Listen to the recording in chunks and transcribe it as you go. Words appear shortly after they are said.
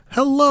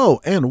Hello,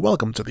 and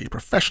welcome to the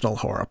Professional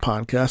Horror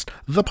Podcast,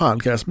 the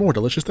podcast more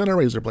delicious than a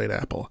razor blade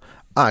apple.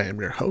 I am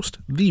your host,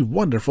 the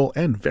wonderful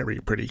and very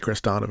pretty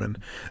Chris Donovan,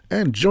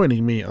 and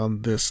joining me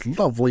on this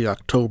lovely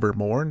October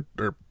morn,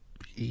 or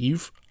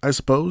eve, I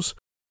suppose,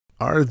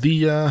 are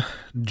the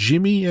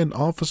Jimmy and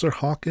Officer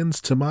Hawkins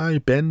to my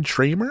Ben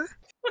Tramer,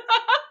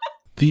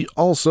 the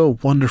also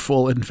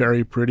wonderful and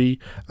very pretty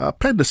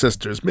Penda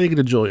sisters, Megan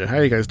and Julia. How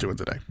are you guys doing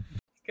today?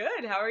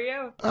 Good, how are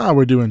you?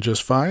 We're doing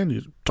just fine.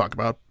 You talk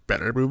about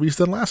better movies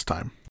than last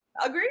time.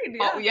 Agreed,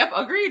 yeah. Oh, yep,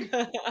 agreed.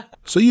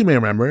 So you may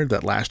remember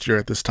that last year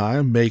at this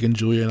time, Megan,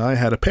 Julia, and I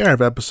had a pair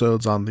of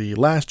episodes on the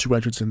last two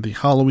entrants in the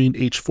Halloween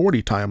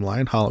H40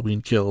 timeline,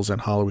 Halloween Kills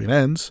and Halloween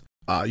Ends.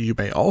 You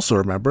may also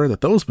remember that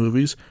those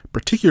movies,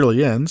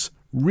 particularly Ends,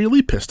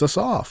 really pissed us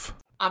off.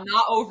 I'm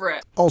not over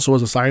it. Also,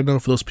 as a side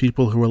note, for those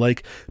people who are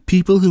like,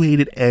 people who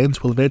hated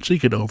Ends will eventually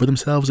get over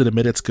themselves and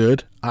admit it's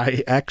good,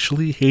 I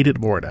actually hate it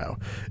more now.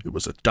 It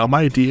was a dumb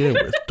idea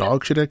with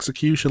dogshit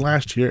execution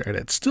last year, and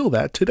it's still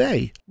that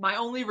today. My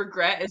only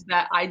regret is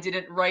that I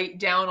didn't write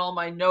down all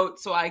my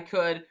notes so I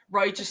could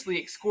righteously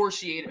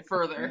excoriate it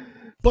further.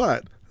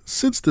 But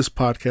since this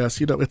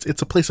podcast,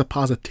 it's a place of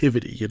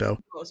positivity,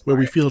 where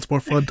we feel it's more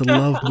fun to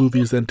love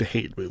movies than to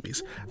hate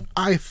movies.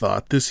 I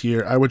thought this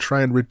year I would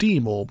try and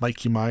redeem old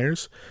Mikey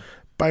Myers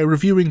by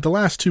reviewing the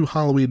last two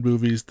Halloween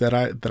movies that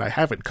I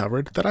haven't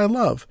covered that I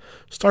love,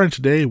 starting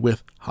today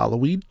with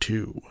Halloween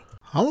 2.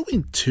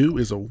 Halloween 2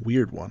 is a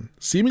weird one.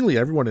 Seemingly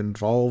everyone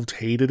involved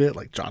hated it,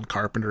 like John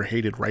Carpenter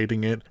hated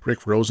writing it,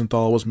 Rick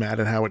Rosenthal was mad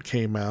at how it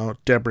came out,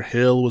 Deborah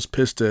Hill was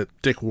pissed at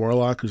Dick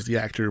Warlock, who's the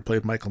actor who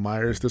played Michael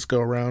Myers this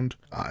go-around.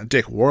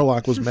 Dick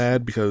Warlock was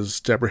mad because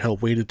Deborah Hill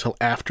waited till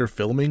after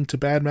filming to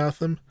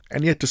badmouth him.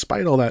 And yet,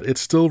 despite all that,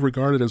 it's still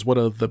regarded as one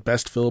of the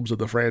best films of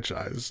the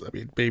franchise. I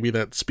mean, maybe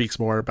that speaks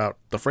more about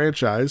the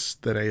franchise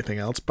than anything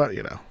else, but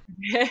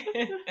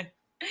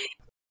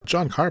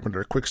John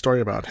Carpenter, quick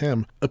story about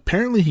him.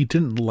 Apparently he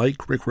didn't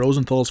like Rick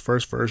Rosenthal's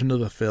first version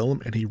of the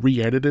film, and he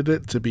re-edited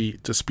it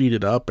to speed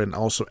it up and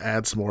also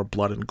add some more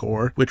blood and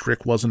gore, which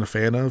Rick wasn't a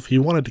fan of. He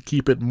wanted to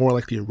keep it more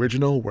like the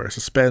original, where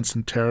suspense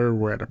and terror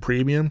were at a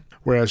premium,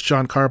 whereas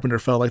John Carpenter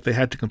felt like they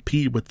had to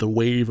compete with the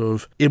wave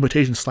of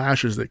imitation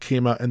slashers that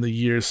came out in the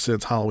years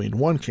since Halloween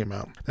 1 came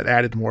out, that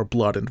added more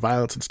blood and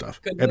violence and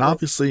stuff. And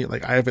obviously,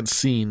 I haven't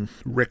seen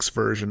Rick's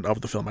version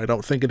of the film. I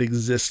don't think it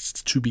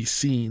exists to be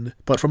seen,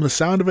 but from the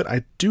sound of it,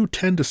 I do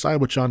tend to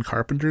side with John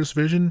Carpenter's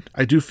vision.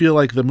 I do feel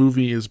like the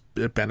movie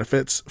it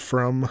benefits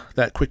from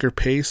that quicker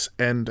pace,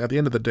 and at the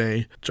end of the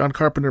day, John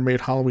Carpenter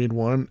made Halloween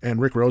 1 and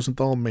Rick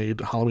Rosenthal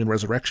made Halloween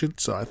Resurrection,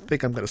 so I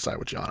think I'm going to side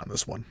with John on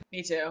this one.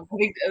 Me too.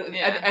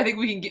 I think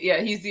we can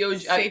get, he's the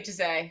OG. Safe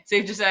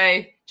to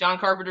say, John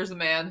Carpenter's the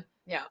man.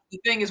 Yeah. The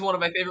Thing is one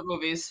of my favorite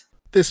movies.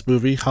 This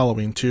movie,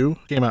 Halloween 2,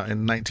 came out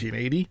in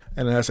 1980,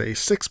 and it has a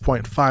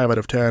 6.5 out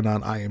of 10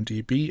 on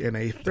IMDb and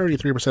a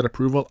 33%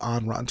 approval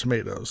on Rotten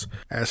Tomatoes.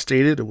 As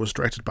stated, it was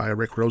directed by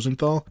Rick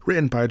Rosenthal,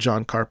 written by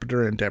John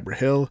Carpenter and Deborah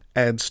Hill,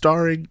 and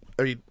starring,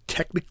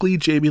 technically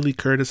Jamie Lee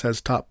Curtis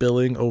has top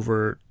billing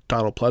over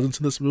Donald Pleasance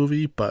in this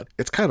movie, but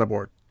it's kind of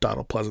more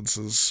Donald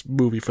Pleasance's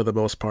movie for the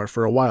most part,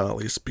 for a while at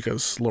least,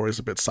 because Laurie's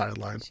a bit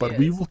sidelined, but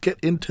we will get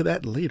into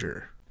that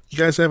later. You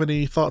guys have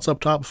any thoughts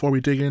up top before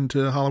we dig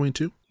into Halloween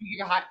 2?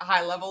 A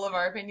high level of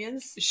our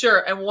opinions.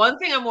 Sure. And one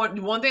thing I want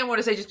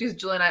to say, just because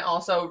Julie and I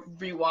also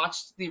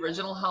rewatched the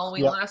original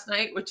Halloween last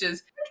night, which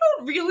is I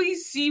don't really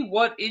see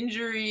what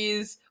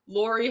injuries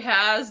Laurie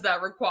has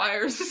that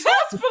requires this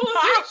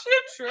hospitalization.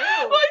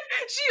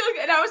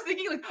 True. And I was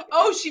thinking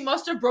she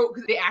must have broke,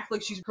 because they act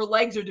like her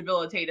legs are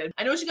debilitated.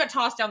 I know she got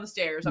tossed down the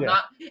stairs. And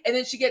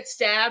then she gets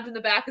stabbed in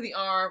the back of the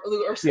arm,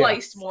 or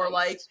sliced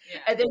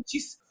and then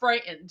she's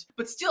frightened.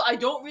 But still, I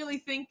don't really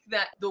think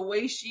that the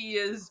way she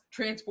is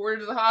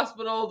transported to the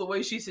hospital, the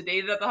way she's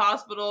sedated at the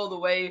hospital, the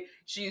way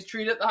she's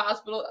treated at the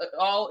hospital,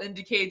 all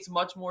indicates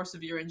much more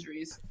severe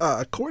injuries.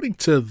 According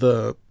to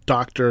the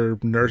doctor,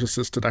 nurse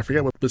assistant, I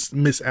forget what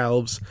Miss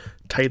Alves'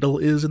 title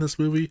is in this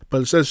movie,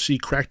 but it says she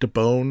cracked a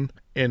bone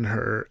in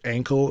her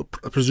ankle,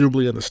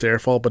 presumably in the stair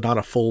fall, but not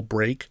a full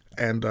break.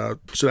 And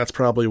so that's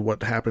probably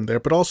what happened there.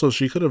 But also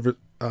she could have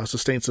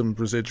sustained some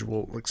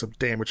residual, some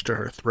damage to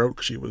her throat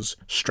because she was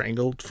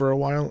strangled for a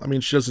while. I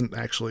mean, she doesn't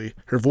actually,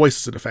 her voice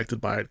isn't affected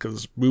by it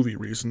because movie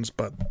reasons,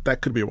 but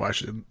that could be why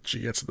she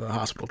gets the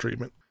hospital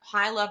treatment.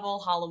 High level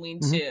Halloween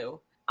 2.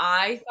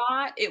 I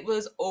thought it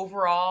was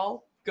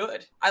overall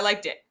good. I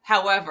liked it.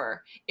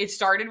 However, it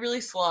started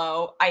really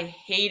slow. I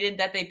hated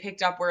that they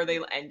picked up where they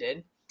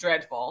ended.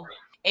 Dreadful.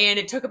 And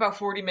it took about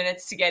 40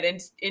 minutes to get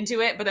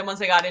into it, but then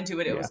once I got into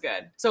it, it was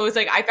good. So it's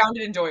I found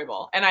it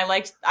enjoyable, and I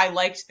liked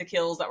the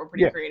kills that were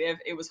pretty creative.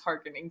 It was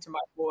hearkening to my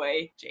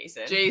boy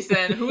Jason,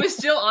 who is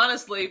still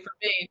honestly for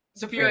me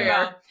superior.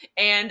 Yeah.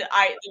 And there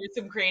were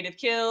some creative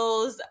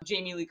kills.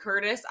 Jamie Lee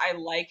Curtis, I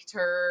liked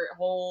her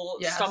whole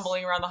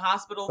stumbling around the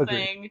hospital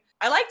thing.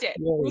 I liked it.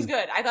 Yay. It was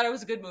good. I thought it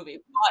was a good movie.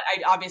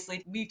 But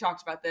obviously we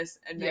talked about this,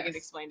 and Megan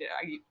explained it.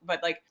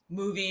 But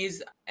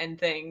movies and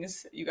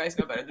things, you guys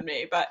know better than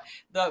me. But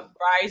the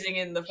rising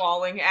and the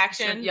falling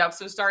action. Yep.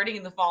 So starting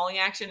in the falling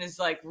action is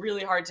like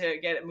really hard to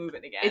get it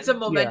moving again. It's a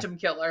momentum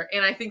killer.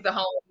 And I think the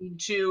Halloween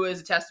 2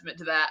 is a testament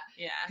to that.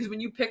 Yeah. Because when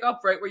you pick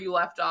up right where you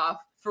left off,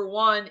 for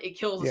one, it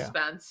kills the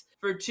suspense.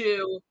 For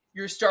two,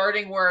 you're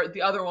starting where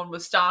the other one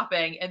was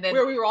stopping, and then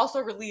where we were also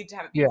relieved to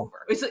have it be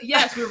over.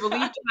 Yes, we were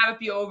relieved to have it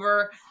be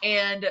over,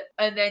 and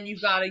then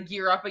you've got to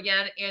gear up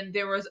again. And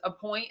there was a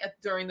point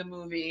during the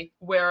movie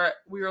where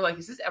we were like,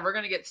 "Is this ever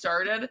going to get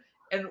started?"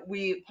 And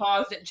we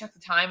paused it and checked the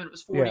time, and it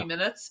was 40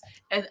 minutes.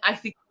 And I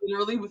think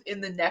literally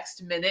within the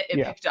next minute,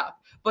 it picked up.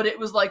 But it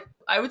was like,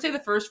 I would say the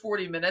first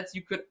 40 minutes,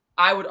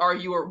 I would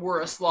argue,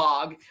 were a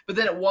slog. But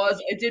then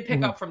it did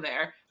pick up from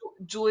there.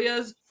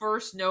 Julia's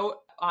first note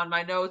on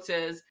my notes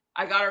is,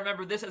 I gotta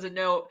remember this as a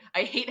note.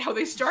 I hate how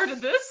they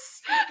started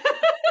this.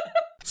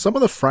 Some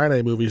of the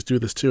Friday movies do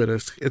this too, and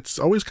it's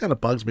always kind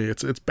of bugs me.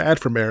 It's bad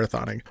for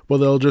marathoning. Well,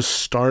 they'll just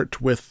start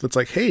with, it's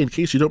like, hey, in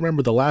case you don't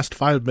remember the last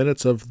 5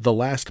 minutes of the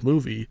last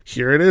movie,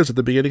 here it is at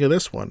the beginning of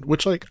this one.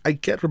 Which, like, I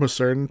get from a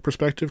certain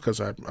perspective, because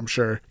I'm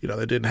sure, they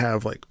didn't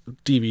have, like,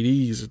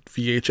 DVDs and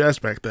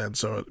VHS back then,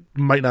 so it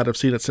might not have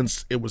seen it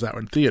since it was out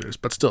in theaters,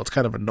 but still, it's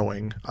kind of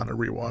annoying on a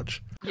rewatch.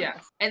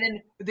 Yes. And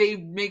then they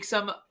make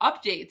some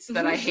updates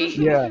that I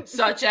hate,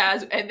 such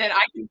as, and then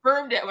I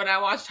confirmed it when I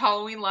watched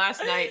Halloween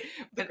last night,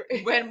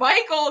 when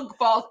Michael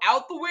falls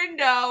out the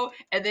window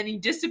and then he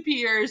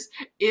disappears,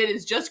 it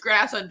is just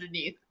grass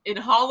underneath. In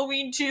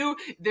Halloween 2,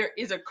 there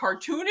is a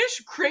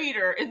cartoonish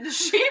crater in the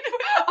shape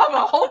of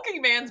a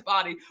hulking man's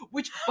body,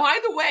 which, by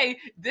the way,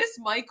 this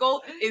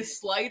Michael is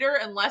slighter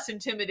and less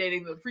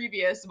intimidating than the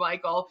previous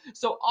Michael.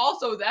 So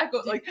also that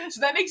goes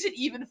so that makes it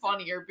even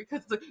funnier,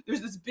 because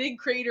there's this big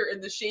crater in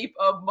the shape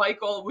of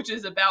Michael, which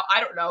is about,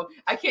 I don't know,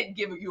 I can't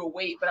give you a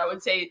weight, but I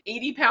would say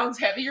 80 pounds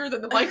heavier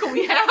than the Michael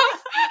we have.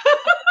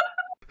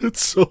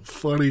 It's so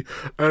funny.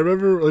 I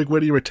remember, like,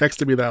 when you were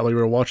texting me that, like,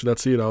 we were watching that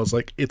scene, I was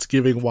like, it's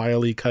giving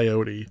Wile E.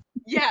 Coyote.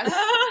 Yes.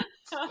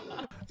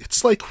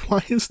 It's like,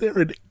 why is there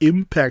an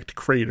impact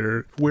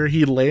crater where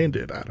he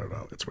landed? I don't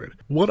know. It's weird.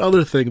 One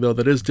other thing, though,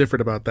 that is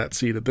different about that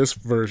scene in this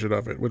version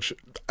of it, which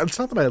it's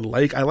not that I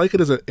like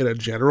it in a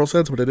general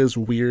sense, but it is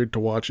weird to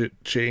watch it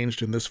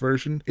changed in this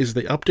version, is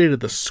they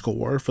updated the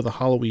score for the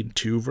Halloween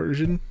 2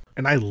 version.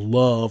 And I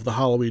love the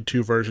Halloween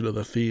 2 version of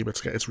the theme.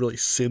 It's really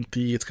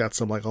synthy. It's got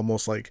some, like,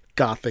 almost like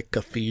gothic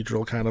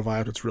cathedral kind of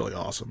vibe. It's really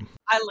awesome.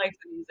 I liked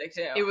the music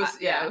too. It was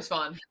it was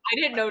fun. I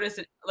didn't notice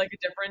it, like, a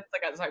difference.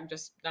 Like, I'm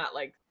just not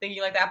like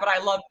thinking like that. But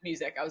I loved the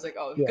music. I was like,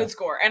 oh, good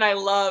score. And I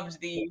loved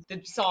the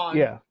song.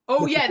 Yeah.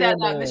 Oh yeah, that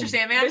Mr.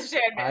 Sandman. Mr.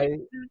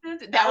 Sandman.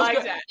 That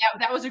was good.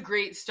 That was a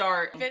great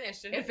start.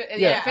 Finished.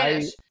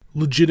 Finished.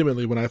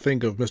 Legitimately, when I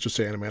think of Mr.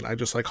 Sandman, I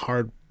just, like,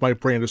 my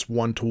brain just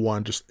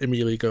one-to-one just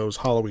immediately goes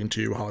Halloween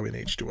 2, Halloween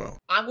H2O.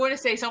 I'm going to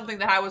say something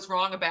that I was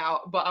wrong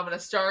about, but I'm going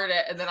to start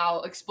it, and then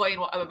I'll explain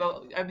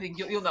I think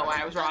you'll know why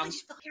I was wrong.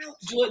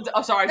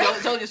 Sorry,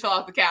 Dudley just fell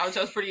off the couch.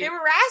 That was pretty... They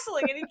were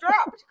wrestling, and he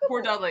dropped.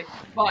 Poor Dudley.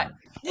 But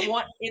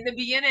in the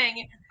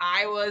beginning,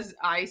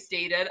 I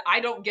stated, I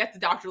don't get the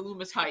Dr.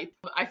 Loomis hype.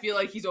 I feel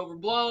like he's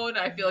overblown.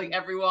 I feel like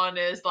everyone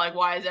is like,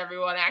 why is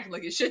everyone acting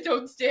like his shit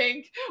don't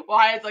stink?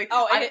 Why it's like...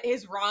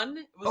 his run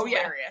was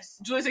hilarious.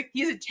 Julie's like,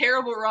 he's a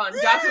terrible run.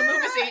 Dr.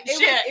 Loomis ain't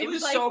shit. It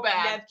was like so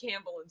bad. Nev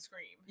Campbell and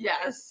Scream.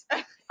 Yes.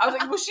 I was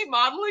like, was she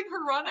modeling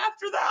her run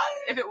after that?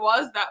 If it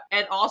was that.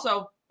 And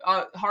also,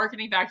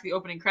 harkening back to the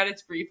opening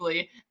credits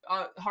briefly,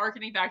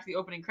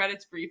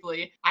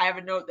 I have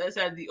a note that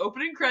said the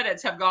opening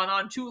credits have gone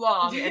on too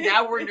long and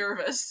now we're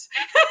nervous.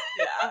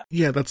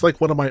 Yeah, that's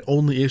like one of my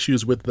only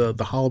issues with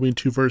the Halloween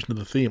 2 version of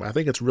the theme. I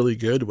think it's really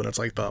good when it's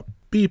like the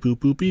beep boop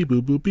boop beep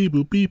boop boop beep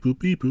boop beep boop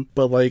beep boop,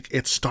 but like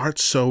it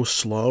starts so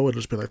slow. It'll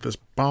just be like this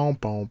boom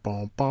boom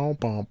boom boom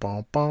boom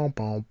boom boom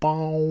boom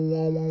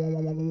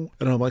boom,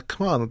 and I'm like,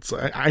 come on,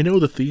 I know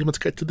the theme. Let's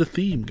get to the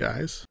theme,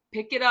 guys.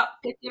 Pick it up.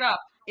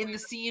 In the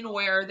scene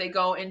where they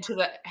go into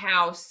the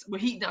house,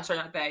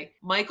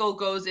 Michael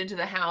goes into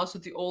the house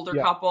with the older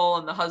couple,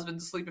 and the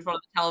husband's asleep in front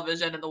of the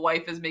television, and the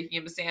wife is making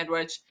him a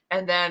sandwich,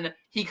 and then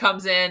he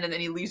comes in, and then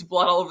he leaves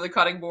blood all over the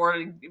cutting board,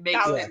 and makes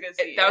that was a good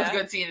scene. That was a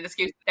good scene. It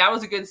escapes. That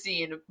was a good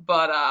scene,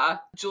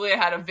 but Julia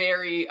had a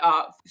very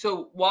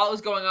so while it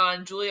was going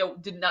on, Julia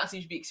did not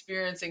seem to be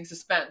experiencing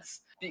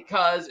suspense,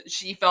 because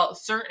she felt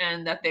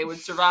certain that they would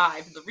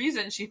survive. The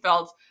reason she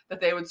felt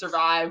that they would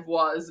survive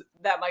was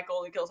that Michael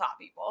only kills hot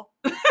people.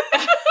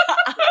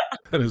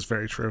 That is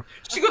very true.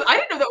 She goes, I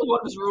didn't know that was one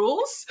of his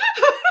rules.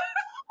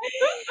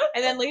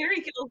 And then later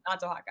he kills not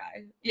so hot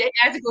guy. Yeah,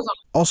 as it goes on.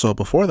 Also,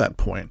 before that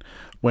point,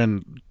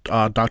 when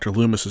Dr.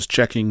 Loomis is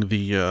checking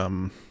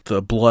the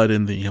blood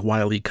in the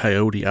Wile E.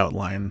 Coyote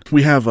outline,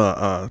 we have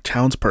a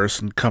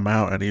townsperson come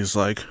out, and he's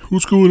like,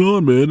 "What's going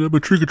on, man? I've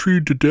been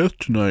trick-or-treating to death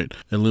tonight."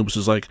 And Loomis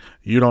is like,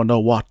 "You don't know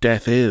what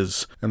death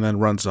is," and then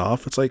runs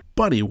off. It's like,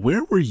 buddy,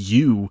 where were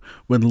you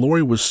when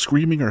Laurie was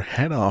screaming her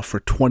head off for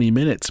 20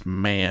 minutes,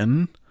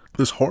 man?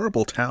 This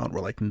horrible town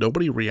where, like,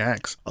 nobody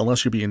reacts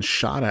unless you're being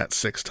shot at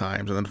 6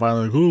 times, and then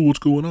finally, like, oh, what's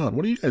going on?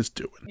 What are you guys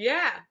doing?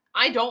 Yeah.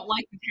 I don't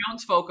like the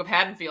townsfolk of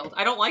Haddonfield.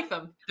 I don't like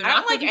them. I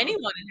don't like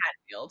anyone in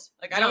Haddonfield.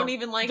 Like, I don't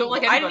even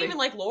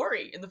like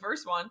Laurie in the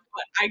first one,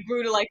 but I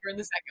grew to like her in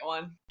the second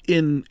one.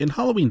 In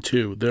Halloween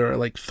 2, there are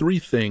like 3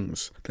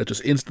 things that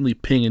just instantly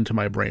ping into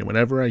my brain.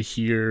 Whenever I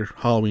hear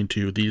Halloween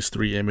 2, these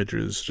 3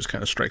 images just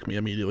kind of strike me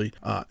immediately.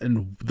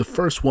 And the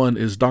first one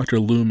is Dr.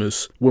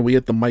 Loomis, when we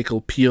get the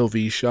Michael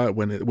POV shot,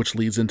 which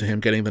leads into him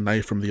getting the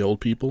knife from the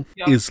old people.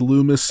 Yep. Is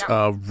Loomis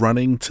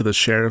running to the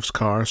sheriff's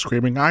car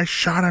screaming, "I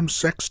shot him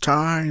 6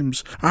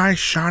 times! I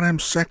shot him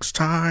 6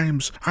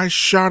 times! I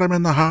shot him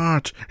in the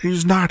heart!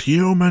 He's not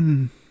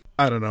human!"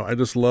 I don't know. I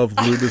just love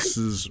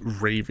Loomis's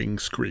raving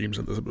screams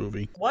in this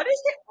movie. What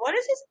is it? What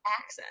is his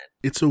accent?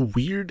 It's a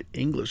weird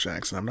English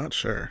accent. I'm not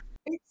sure.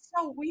 It's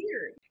so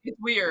weird. It's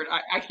weird.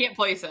 I can't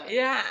place it.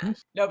 Yeah.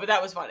 No, but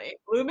that was funny.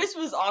 Loomis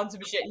was on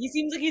some shit. He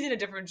seems like he's in a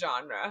different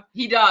genre.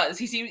 He does.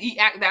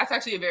 That's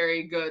actually a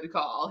very good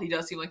call. He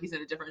does seem like he's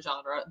in a different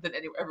genre than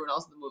everyone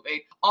else in the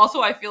movie.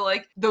 Also, I feel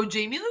like, though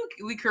Jamie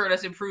Lee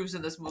Curtis improves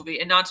in this movie,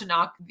 and not to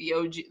knock the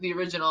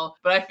original,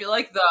 but I feel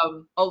like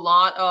a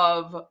lot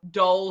of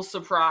dull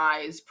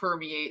surprise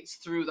permeates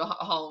through the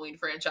Halloween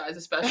franchise,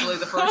 especially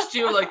the first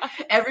 2. Like,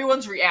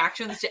 everyone's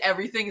reactions to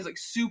everything is like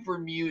super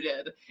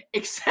muted,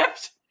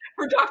 except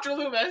for Dr.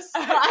 Loomis.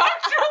 Dr.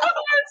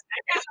 Loomis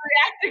is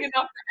reacting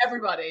enough for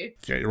everybody.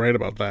 Yeah, you're right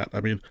about that.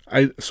 I mean,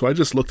 I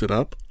just looked it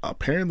up.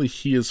 Apparently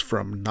he is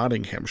from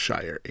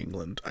Nottinghamshire,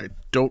 England. I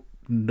don't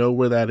know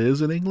where that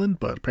is in England,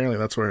 but apparently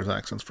that's where his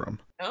accent's from.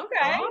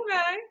 Okay.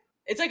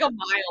 It's like a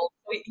mild.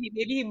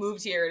 Maybe he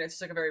moved here and it's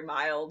just like a very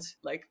mild,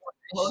 like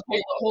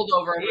hold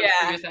over of his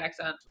previous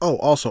accent. Oh,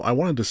 also, I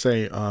wanted to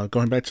say,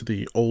 going back to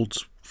the old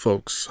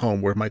folks'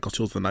 home where Michael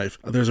steals the knife,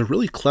 there's a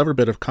really clever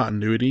bit of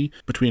continuity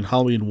between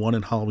Halloween 1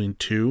 and Halloween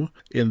 2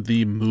 in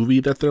the movie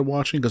that they're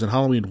watching, because in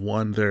Halloween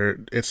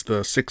 1, it's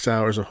the 6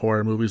 hours of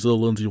horror movies,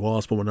 little Lindsay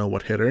Wallace will know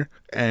what hit her,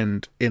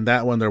 and in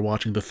that one, they're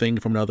watching The Thing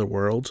from Another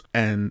World,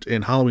 and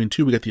in Halloween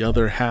 2, we get the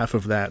other half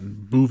of that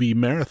movie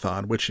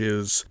marathon, which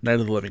is Night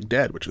of the Living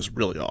Dead, which is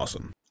really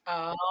awesome.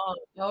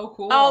 Oh,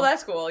 cool. Oh,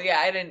 that's cool. Yeah,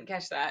 I didn't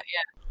catch that.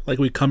 Yeah. Like,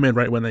 we come in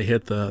right when they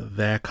hit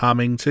 "They're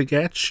coming to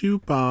get you,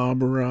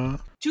 Barbara."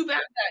 Too bad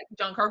that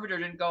John Carpenter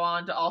didn't go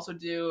on to also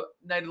do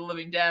Night of the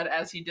Living Dead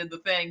as he did The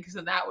Thing, because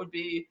then that would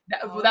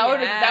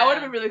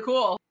have been really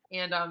cool.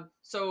 And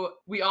so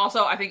we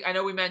also, I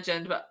know we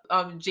mentioned, but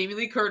Jamie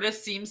Lee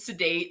Curtis seems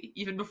sedate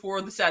even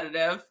before the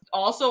sedative.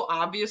 Also,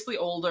 obviously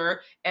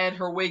older, and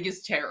her wig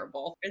is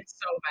terrible. It's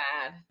so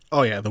bad.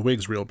 Oh yeah, the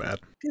wig's real bad.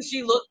 Because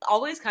she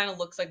always kind of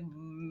looks like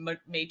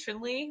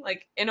matronly,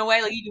 like in a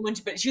way, like even when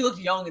she looked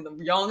young in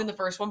the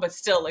first one, but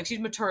still, like she's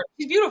mature.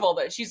 She's beautiful,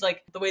 but she's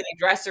like the way they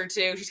dress her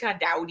too. She's kind of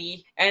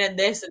dowdy, and in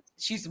this,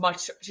 she's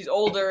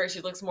older.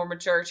 She looks more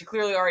mature. She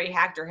clearly already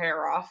hacked her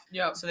hair off.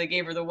 Yeah. So they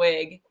gave her the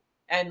wig.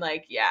 And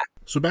like, yeah.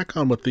 So back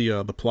on with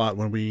the plot,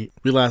 when we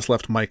last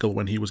left Michael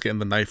when he was getting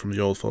the knife from the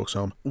old folks'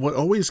 home, what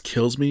always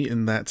kills me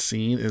in that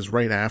scene is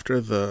right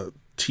after the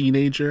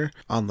teenager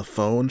on the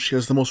phone. She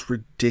has the most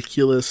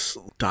ridiculous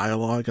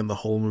dialogue in the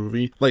whole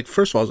movie. Like,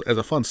 first of all, as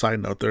a fun side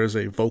note, there is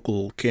a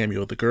vocal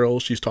cameo. The girl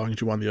she's talking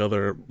to on the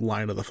other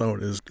line of the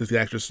phone is the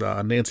actress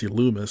Nancy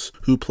Loomis,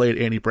 who played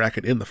Annie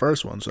Brackett in the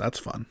first one, so that's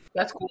fun.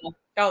 That's cool.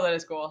 Oh, that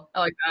is cool. I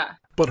like that.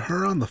 But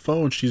her on the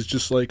phone, she's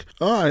just like,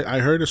 "Oh, I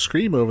heard a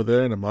scream over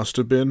there, and it must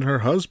have been her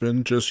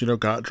husband just,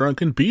 got drunk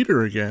and beat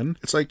her again."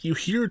 It's like, you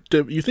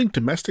think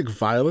domestic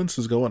violence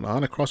is going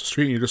on across the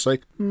street, and you're just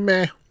like,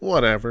 meh,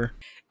 whatever.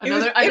 It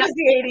was the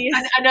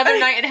 80s. Another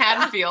night in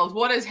Haddonfield.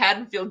 What is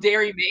Haddonfield?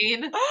 Derry,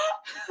 Maine?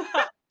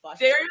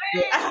 Derry,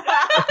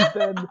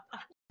 Maine?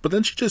 But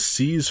then she just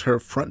sees her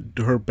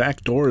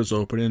back door is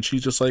open, and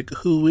she's just like,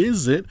 "Who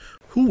is it?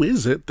 Who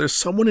is it? There's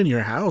someone in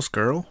your house,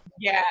 girl."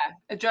 Yeah,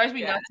 it drives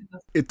me nuts.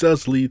 It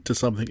does lead to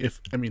something.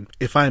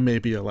 If I may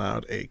be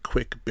allowed a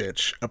quick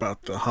bitch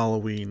about the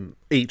Halloween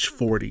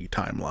H40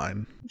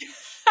 timeline.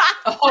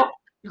 Oh,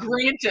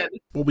 granted.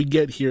 What we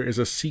get here is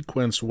a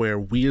sequence where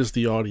we as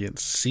the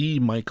audience see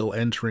Michael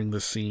entering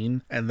the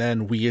scene, and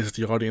then we as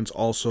the audience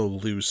also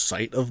lose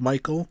sight of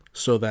Michael,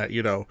 so that,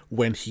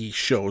 when he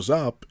shows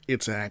up,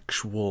 it's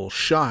actual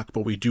shock,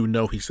 but we do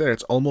know he's there.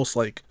 It's almost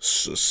like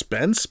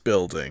suspense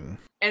building.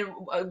 And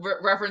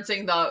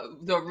referencing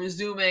the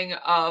resuming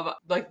of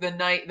like the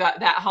night,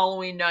 that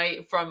Halloween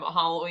night from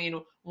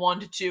Halloween 1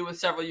 to 2 with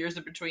several years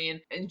in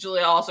between. And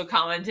Julia also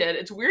commented,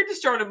 "It's weird to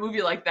start a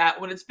movie like that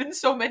when it's been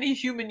so many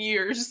human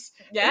years."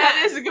 Yeah, and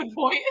that is a good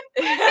point.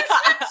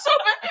 It's so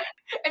many.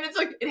 And it's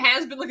like, it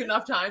has been like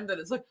enough time that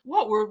it's like,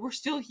 what, we're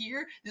still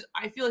here?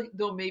 I feel like,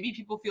 though maybe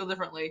people feel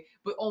differently,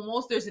 but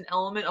almost there's an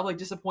element of like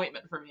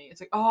disappointment for me.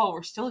 It's like, oh,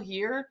 we're still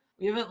here?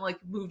 We haven't like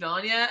moved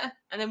on yet?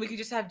 And then we could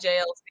just have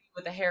JLC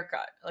with a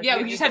haircut. Like,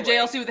 we just have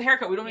JLC with a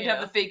haircut. We don't need to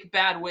have the fake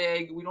bad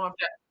wig. We don't have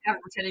to have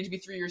it pretending to be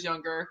 3 years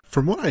younger.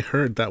 From what I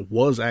heard, that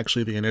was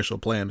actually the initial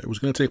plan. It was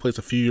going to take place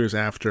a few years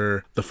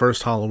after the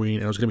first Halloween,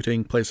 and it was going to be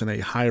taking place in a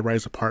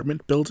high-rise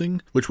apartment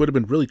building, which would have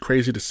been really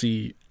crazy to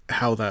see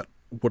how that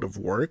would have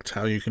worked,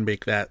 how you can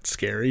make that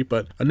scary.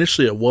 But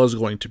initially it was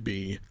going to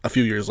be a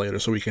few years later,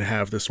 so we can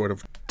have this sort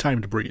of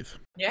time to breathe.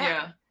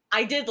 Yeah.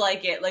 I did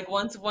like it. Like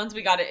once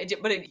we got it,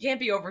 but it can't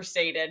be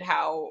overstated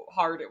how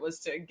hard it was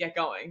to get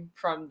going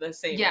from the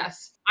same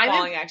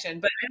falling action.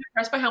 But I'm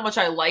impressed by how much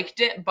I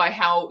liked it, by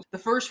how the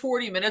first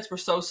 40 minutes were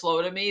so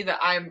slow to me that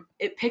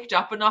it picked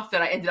up enough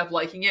that I ended up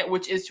liking it,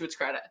 which is to its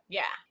credit.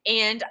 Yeah.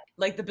 And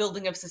like the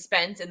building of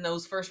suspense in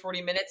those first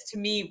 40 minutes to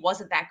me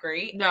wasn't that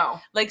great. No.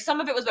 Like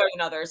some of it was better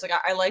than others. Like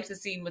I liked the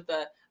scene with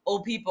the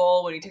old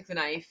people when he took the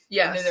knife.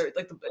 Yes.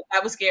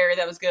 That was scary.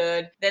 That was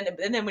good. Then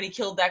when he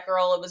killed that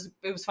girl,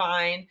 it was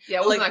fine.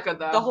 Yeah, it wasn't that good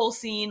though. The whole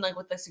scene, like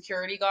with the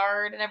security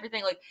guard and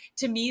everything, like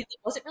to me, it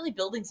wasn't really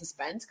building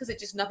suspense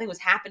because nothing was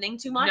happening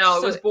too much. No,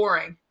 it was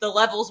boring. The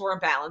levels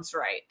weren't balanced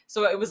right.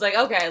 So it was like,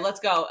 okay, let's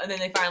go. And then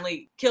they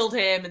finally killed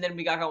him, and then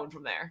we got going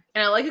from there.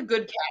 And I like a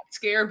good cat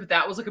scare, but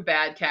that was like a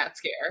bad cat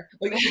scare.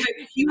 Like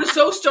he was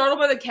so startled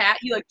by the cat,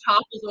 he like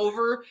topples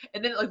over,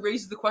 and then it like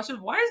raises the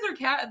question, why is there a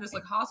cat in this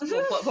like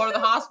hospital part of the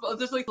hospital?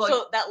 It's just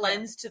so that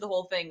lends to the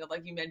whole thing of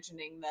like you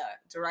mentioning the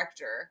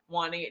director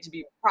wanting it to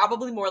be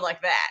probably more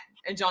like that,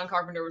 and John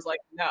Carpenter was like,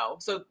 no.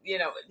 So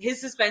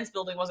his suspense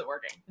building wasn't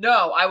working.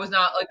 No, I was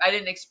not I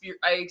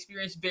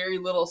experienced very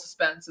little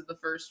suspense in the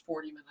first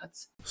 40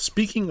 minutes.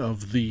 Speaking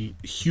of the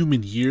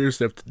human years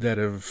that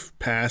have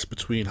passed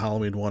between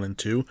Halloween 1 and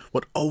 2,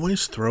 what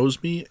always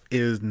throws me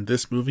in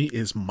this movie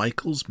is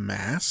Michael's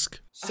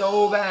mask.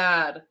 So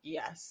bad.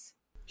 Yes.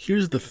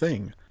 Here's the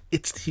thing.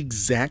 It's the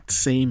exact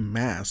same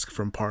mask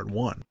from part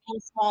 1. A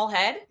small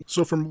head?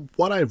 So from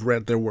what I've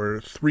read, there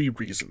were 3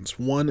 reasons.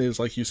 One is,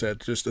 like you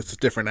said, just it's a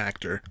different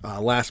actor.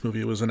 Last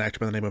movie was an actor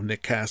by the name of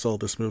Nick Castle.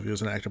 This movie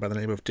was an actor by the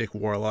name of Dick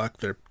Warlock.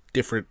 They're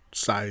different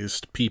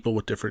sized people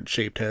with different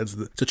shaped heads.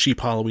 It's a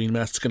cheap Halloween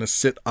mask. It's going to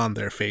sit on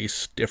their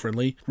face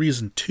differently.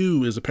 Reason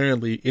 2 is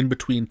apparently in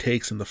between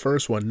takes in the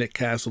first one, Nick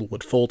Castle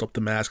would fold up the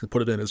mask and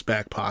put it in his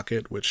back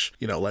pocket, which,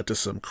 led to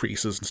some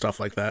creases and stuff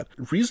like that.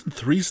 Reason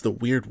 3 is the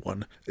weird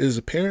one, is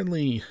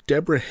apparently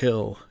Deborah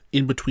Hill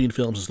in between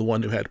films is the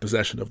one who had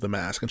possession of the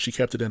mask, and she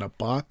kept it in a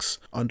box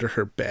under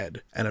her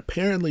bed. And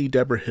apparently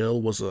Deborah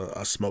Hill was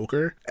a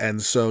smoker,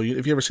 and so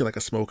if you ever see like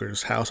a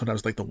smoker's house,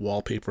 sometimes like the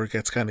wallpaper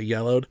gets kind of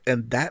yellowed,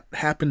 and that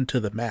happened to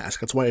the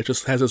mask. That's why it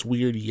just has this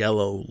weird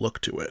yellow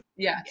look to it.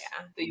 Yeah,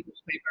 the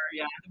wallpaper,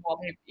 the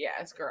wallpaper. Yeah,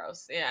 it's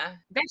gross. Yeah,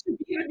 that should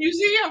be in a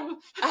museum.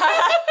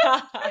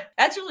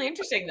 That's really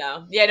interesting,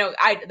 though. Yeah, no,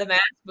 the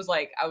mask was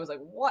like, I was like,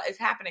 what is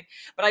happening?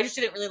 But I just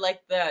didn't really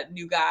like the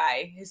new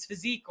guy. His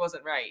physique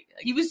wasn't right.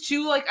 Like, he was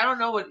too I don't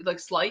know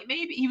what slight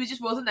maybe. He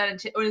wasn't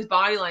that his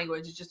body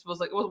language. It just was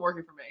it wasn't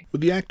working for me.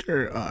 With the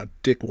actor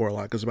Dick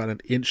Warlock is about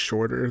an inch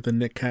shorter than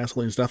Nick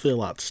Castle. He's definitely a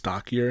lot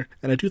stockier,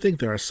 and I do think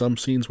there are some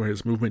scenes where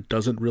his movement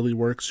doesn't really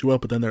work too well.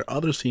 But then there are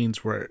other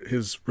scenes where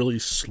his really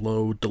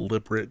slow,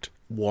 deliberate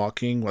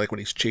walking, like when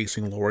he's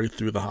chasing Laurie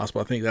through the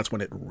hospital, I think that's when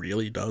it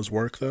really does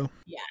work, though.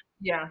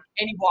 Yeah, and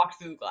he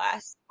walked through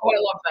glass. Oh, I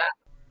love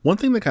that. One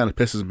thing that kind of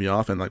pisses me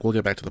off, and we'll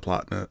get back to the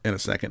plot in a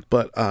second,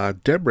 but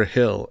Deborah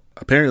Hill,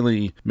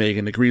 apparently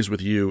Megan agrees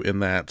with you in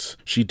that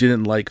she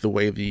didn't like the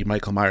way the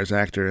Michael Myers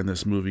actor in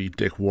this movie,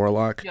 Dick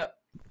Warlock,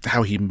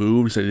 how he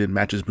moved. So he didn't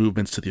match his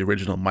movements to the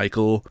original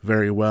Michael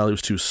very well. He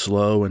was too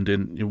slow and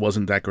it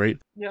wasn't that great.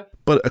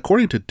 But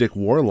according to Dick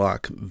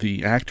Warlock,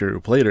 the actor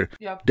who played her,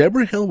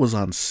 Deborah Hill was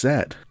on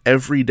set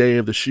every day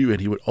of the shoot,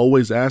 and he would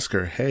always ask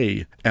her,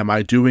 hey, am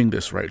I doing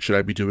this right? Should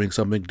I be doing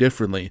something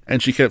differently?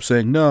 And she kept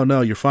saying,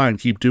 no, you're fine.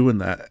 Keep doing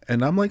that.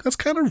 And I'm like, that's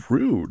kind of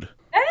rude.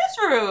 That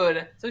is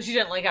rude. So she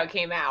didn't like how it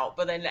came out,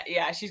 but then,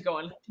 she's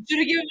going, should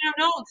have given him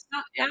notes.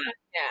 Yeah.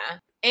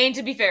 And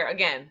to be fair,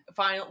 again,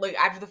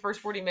 after the first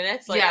 40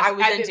 minutes, I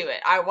was into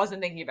it. I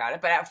wasn't thinking about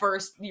it, but at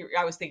first,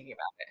 I was thinking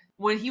about it.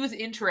 When he was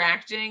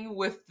interacting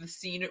with the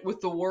scene, with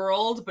the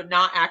world, but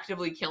not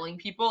actively killing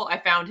people, I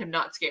found him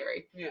not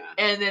scary.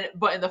 Yeah.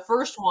 But in the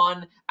first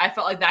one, I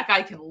felt like that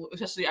guy can,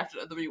 especially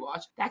after the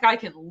rewatch, that guy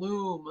can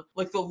loom.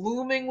 Like the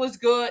looming was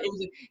good. It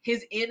was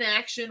his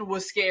inaction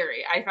was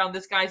scary. I found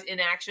this guy's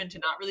inaction to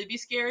not really be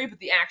scary, but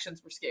the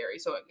actions were scary.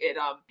 So I don't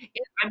know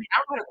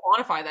how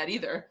to quantify that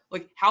either.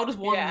 Like, how does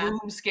one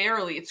loom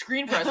scarily? It's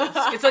screen presence.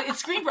 It's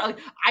screen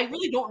presence. I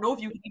really don't know if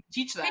you can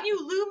teach that. Can you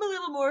loom a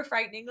little more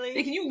frighteningly?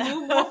 Can you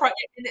loom more frighteningly?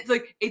 And it's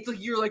like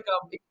you're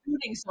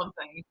exuding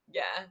something.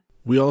 Yeah.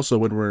 We also,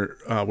 when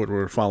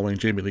we're following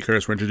Jamie Lee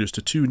Curtis, we're introduced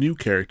to 2 new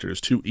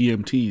characters, 2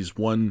 EMTs.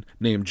 One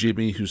named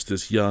Jimmy, who's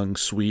this young,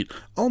 sweet,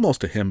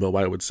 almost a himbo,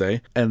 I would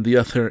say, and the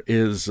other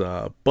is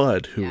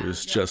Bud, who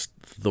is just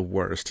the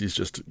worst. He's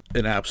just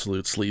an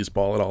absolute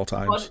sleazeball at all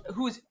times. Bud,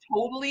 who's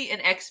totally an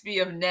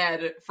XB of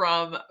Ned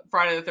from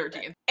Friday the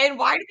 13th. And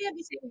why do they have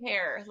the same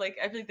hair?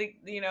 I think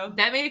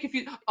that made me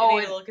confused. A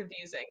little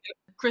confusing.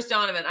 Chris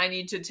Donovan, I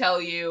need to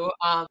tell you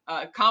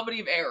a comedy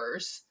of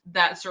errors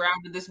that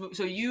surrounded this movie.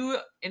 So you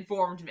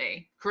informed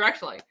me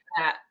correctly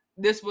that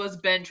this was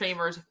Ben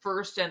Tramer's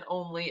first and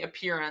only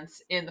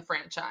appearance in the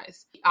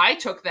franchise. I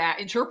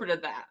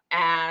interpreted that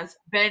as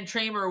Ben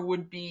Tramer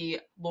would be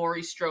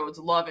Laurie Strode's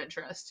love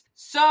interest.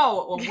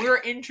 So when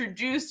we're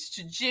introduced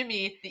to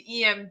Jimmy, the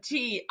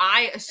EMT,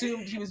 I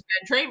assumed he was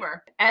Ben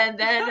Tramer. And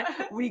then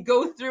we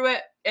go through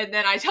it, and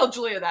then I tell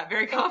Julia that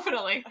very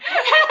confidently.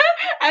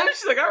 And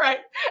she's like, all right.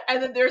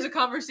 And then there's a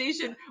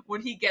conversation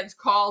when he gets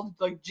called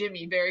like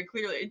Jimmy very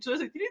clearly. And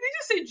Julia's like, did they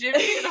just say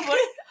Jimmy? And I'm like,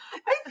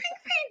 I think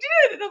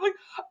they did. And I'm like,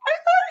 I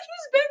thought he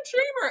was Ben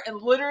Tramer.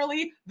 And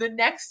literally the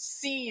next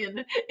scene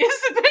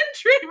is the Ben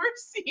Tramer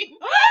scene.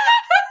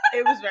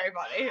 It was very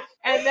funny.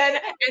 And then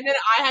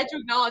I had to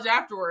acknowledge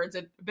afterwards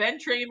that Ben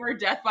Tramer,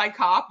 Death by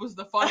Cop, was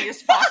the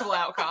funniest possible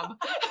outcome.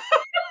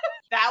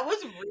 That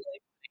was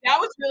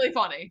really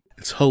funny.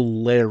 It's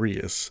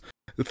hilarious.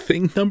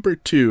 Thing number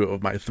 2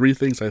 of my 3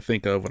 things I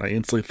think of when I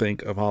instantly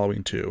think of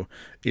Halloween 2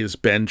 is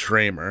Ben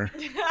Tramer.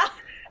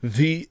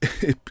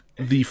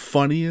 The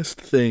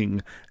funniest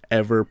thing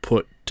ever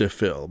put to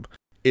film.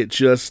 It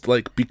just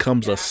like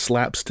becomes a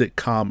slapstick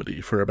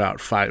comedy for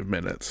about 5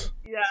 minutes.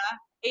 Yeah.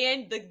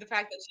 And the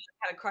fact that she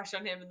had a crush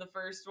on him in the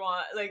first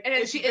one, like, and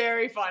it's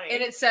very funny.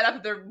 And it's set up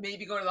that they're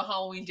maybe going to the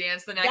Halloween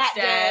dance the next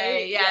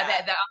day. Yeah,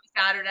 that on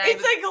Saturday.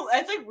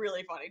 It's like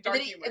really funny. Dark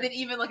humor. And then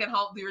even like in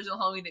the original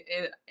Halloween,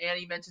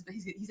 Annie mentions that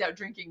he's out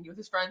drinking with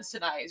his friends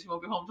tonight, so he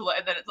won't be home till.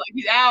 And then it's like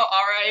he's out,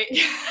 all right.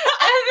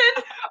 And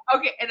then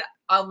and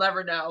I'll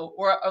never know,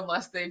 or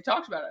unless they've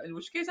talked about it, in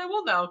which case I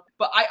will know.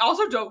 But I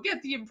also don't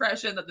get the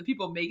impression that the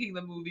people making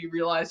the movie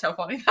realized how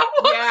funny that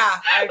was. Yeah,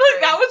 I agree.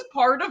 Like that was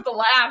part of the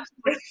laugh.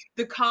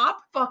 The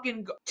cop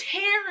fucking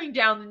tearing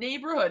down the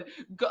neighborhood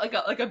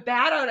like a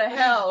bat out of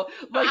hell.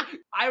 Like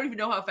I don't even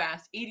know how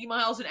fast, 80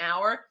 miles an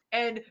hour.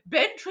 And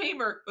Ben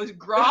Tramer was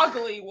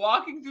groggily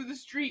walking through the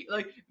street,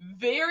 like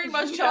very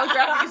much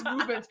telegraphing his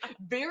movements,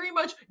 very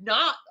much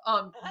not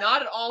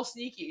at all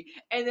sneaky.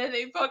 And then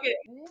they fucking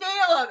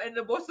nail him.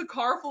 And what's the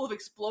car full of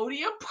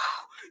explodium?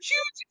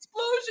 Huge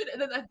explosion.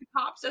 And then the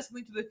cop says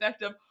something to the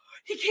effect of,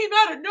 he came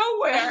out of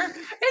nowhere. And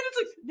it's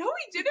like, no,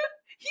 he didn't.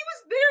 He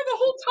was there the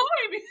whole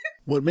time.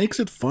 What makes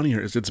it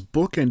funnier is it's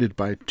bookended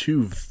by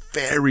 2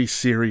 very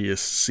serious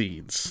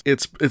scenes.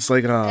 It's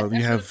like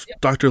you have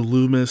Dr.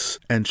 Loomis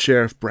and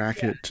Sheriff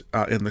Brackett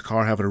in the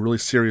car having a really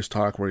serious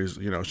talk where he's,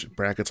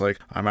 Brackett's like,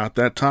 I'm at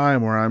that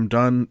time where I'm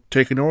done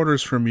taking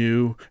orders from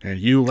you and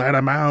you let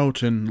him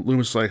out. And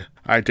Loomis is like,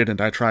 I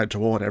didn't. I tried to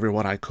warn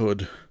everyone I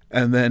could.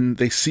 And then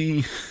they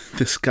see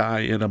this guy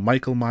in a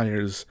Michael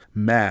Myers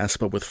mask,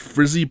 but with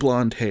frizzy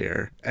blonde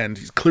hair, and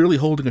he's clearly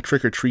holding a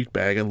trick-or-treat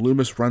bag, and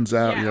Loomis runs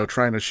out,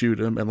 trying to shoot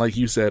him, and like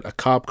you said, a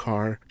cop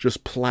car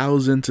just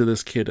plows into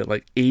this kid at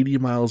like 80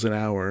 miles an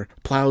hour,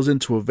 plows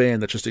into a van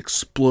that just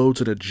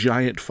explodes in a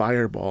giant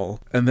fireball,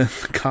 and then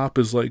the cop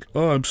is like,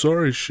 oh, I'm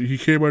sorry, he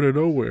came out of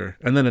nowhere.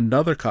 And then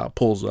another cop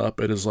pulls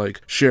up and is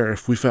like,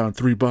 Sheriff, we found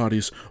 3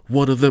 bodies,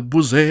 one of them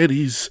was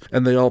Eddie's,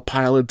 and they all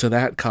pile into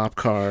that cop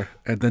car,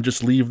 and then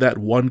just leave that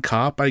one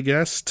cop, I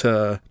guess,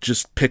 to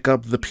just pick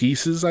up the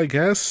pieces, I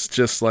guess,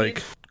 just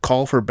like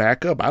call for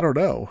backup. I don't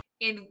know.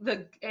 And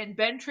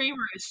Ben Tramer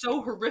is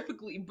so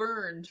horrifically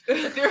burned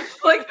that they're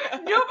like,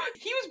 no,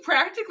 he was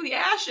practically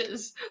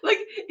ashes. Like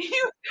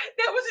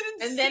that was an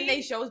insane. And then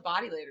they show his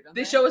body later. Don't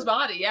they? They show his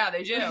body. Yeah,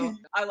 they do.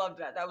 I loved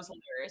that. That was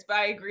hilarious. But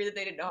I agree that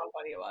they didn't know how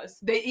funny it was.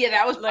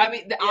 That was.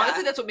 Like,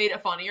 honestly, that's what made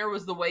it funnier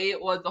was the way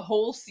it was. The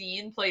whole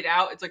scene played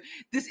out. It's like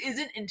this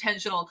isn't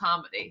intentional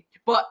comedy,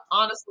 but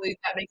honestly,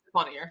 that makes it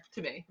funnier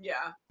to me.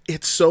 Yeah.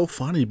 It's so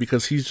funny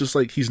because he's just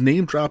like, he's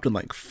name dropped in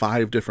like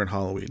 5 different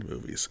Halloween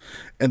movies.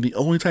 And the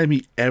only time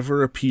he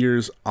ever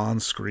appears on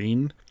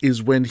screen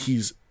is when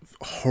he's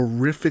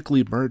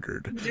horrifically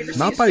murdered.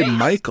 Not by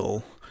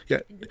Michael.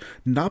 Yeah,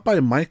 not by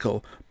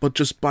Michael, but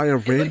just by a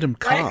random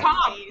cop.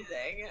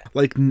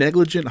 Like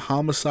negligent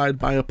homicide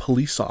by a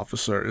police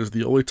officer is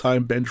the only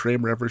time Ben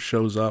Tramer ever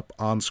shows up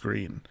on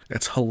screen.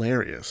 It's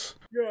hilarious.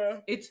 Yeah.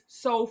 It's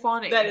so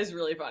funny. That is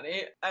really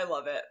funny. I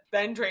love it.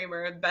 Ben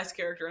Tramer, best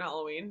character in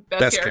Halloween.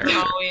 Best character in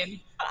Halloween.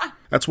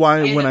 That's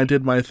why when I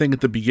did my thing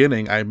at the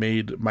beginning, I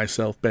made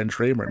myself Ben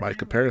Tramer in my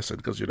comparison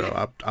because,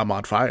 I'm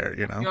on fire,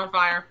 You're on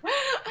fire.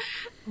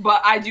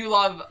 But I do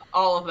love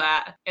all of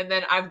that. And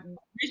then I've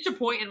reached a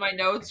point in my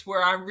notes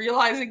where I'm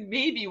realizing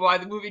maybe why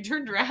the movie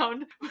turned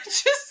around, which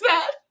is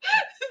that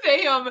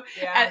they,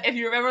 if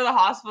you remember the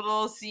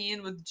hospital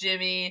scene with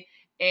Jimmy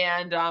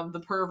and the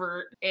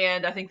pervert,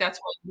 and I think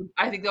that's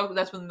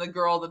when the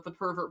girl that the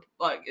pervert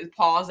like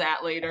paws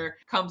at later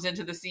comes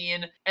into the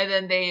scene, and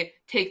then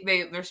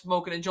they're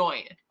smoking a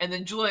joint, and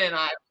then Julia and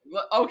I,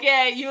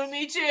 okay, you and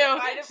me too.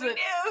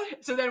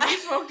 So then we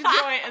smoked a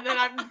joint, and then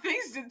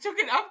things took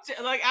it up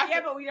to like after.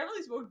 Yeah, but we never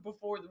really smoked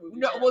before the movie.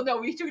 No,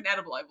 we took an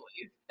edible, I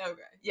believe.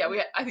 Okay. Yeah,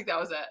 I think that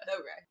was it.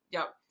 Okay.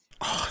 Yeah.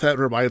 Oh, that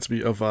reminds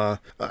me of, I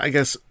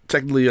guess,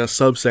 technically a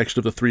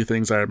subsection of the 3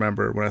 things I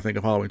remember when I think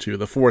of Halloween 2.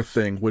 The 4th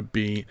thing would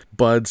be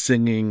Bud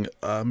singing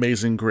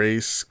Amazing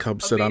Grace,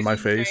 Come Sit on My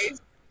Face.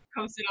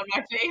 Come sit on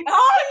my face.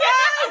 Oh,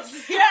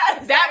 yes!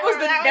 Yes!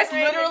 That's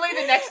literally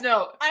the next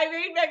note. I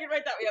made Megan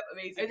write that. Yep,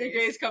 Amazing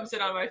Grace, come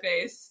sit on my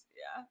face.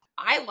 Yeah.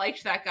 I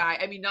liked that guy.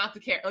 I mean, not the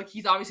character, like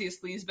he's obviously a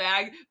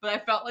sleazebag, but I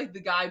felt like the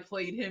guy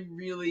played him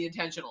really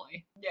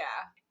intentionally. Yeah.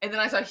 And then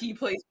I saw he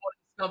plays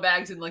one of the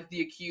scumbags in like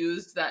The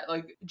Accused, that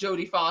like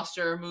Jodie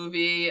Foster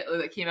movie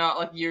that came out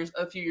like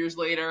a few years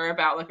later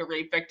about like a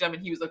rape victim,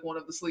 and he was like one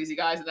of the sleazy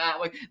guys in that.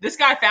 Like this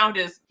guy found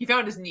his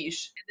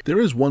niche. There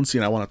is one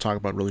scene I want to talk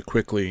about really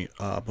quickly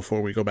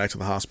before we go back to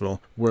the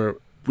hospital, where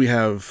we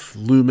have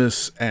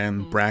Loomis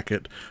and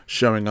Brackett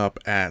showing up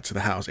at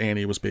the house.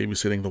 Annie was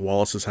babysitting the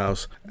Wallace's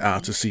house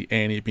to see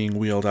Annie being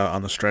wheeled out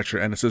on the stretcher.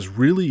 And it's this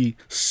really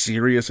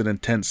serious and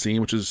intense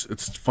scene,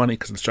 it's funny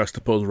because it's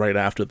juxtaposed right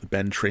after the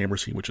Ben Tramer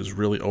scene, which is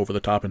really over the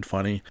top and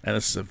funny. And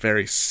this is a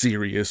very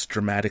serious,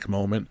 dramatic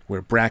moment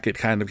where Brackett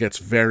kind of gets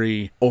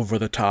very over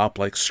the top,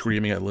 like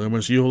screaming at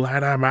Loomis, "You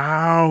let him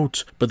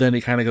out!" But then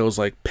he kind of goes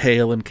like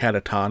pale and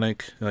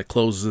catatonic, and like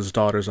closes his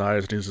daughter's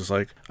eyes, and he's just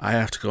like, "I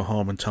have to go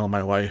home and tell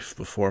my wife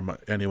before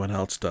anyone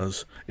else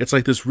does." It's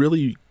like this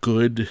really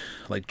good,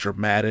 like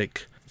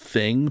dramatic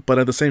thing, but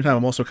at the same time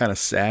I'm also kind of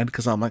sad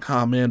because I'm like,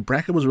 oh man,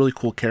 Brackett was a really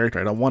cool character.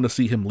 I don't want to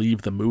see him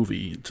leave the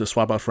movie to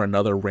swap out for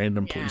another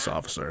random police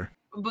officer.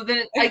 But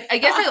then I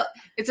guess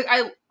it's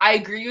like I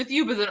agree with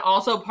you, but then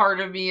also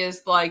part of me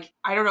is like,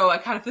 I don't know, I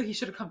kind of feel like he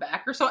should have come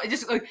back or something.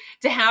 Just like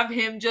to have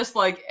him just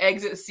like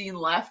exit scene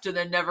left and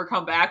then never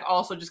come back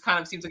also just kind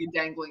of seems like a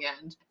dangling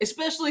end.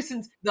 Especially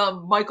since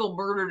Michael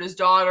murdered his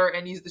daughter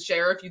and he's the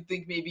sheriff, you'd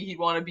think maybe he'd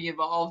want to be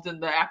involved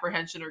in the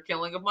apprehension or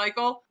killing of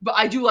Michael. But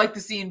I do like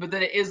the scene, but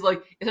then it is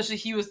like, especially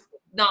he was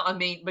not a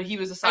main, but he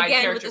was a side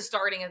character. With the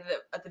starting at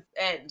the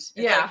end. It's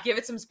like, give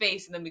it some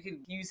space and then we could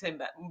use him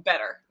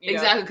better.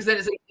 Exactly, because then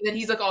it's like, then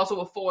he's like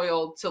also a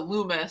foil to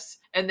Loomis,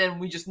 and then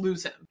we just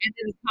lose him. And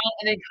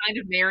then kind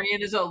of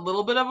Marion is a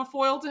little bit of a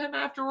foil to him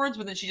afterwards,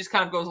 but then she just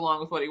kind of goes along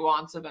with what he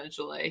wants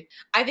eventually.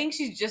 I think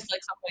she's just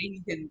like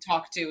somebody he can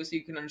talk to so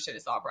you can understand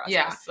his thought process.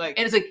 Yeah, like,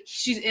 and it's like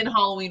she's in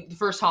Halloween, the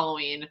first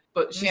Halloween,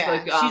 but she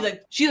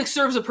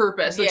serves a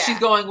purpose. Like she's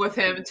going with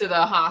him to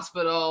the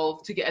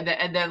hospital to get,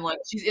 and then like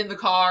she's in the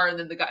car, and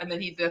then the guy, and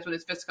then that's when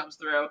his fist comes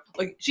through.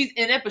 Like she's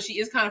in it, but she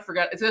is kind of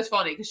It's just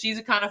funny because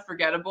she's kind of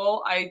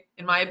forgettable,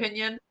 in my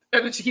opinion,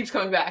 and then she keeps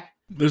coming back.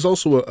 There's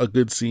also a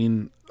good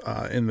scene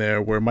in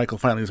there where Michael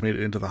finally has made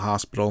it into the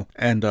hospital,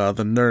 and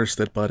the nurse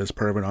that Bud is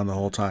perving on the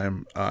whole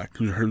time,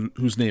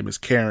 whose name is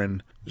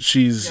Karen,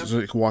 she's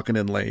like walking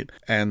in late,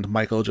 and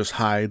Michael just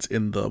hides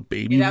in the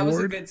baby ward. That was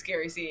a good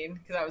scary scene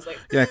because I was like,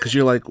 yeah, because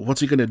you're like,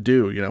 what's he gonna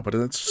do? But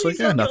it's just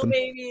like, nothing.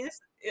 Babies.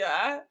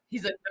 Yeah,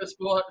 he's like, no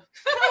sport.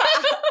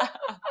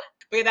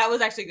 But yeah, that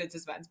was actually good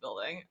suspense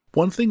building.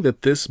 One thing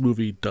that this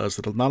movie does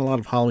that not a lot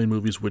of Halloween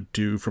movies would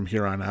do from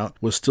here on out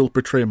was still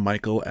portray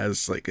Michael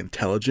as like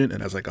intelligent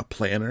and as like a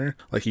planner.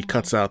 Like he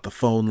cuts out the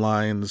phone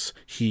lines.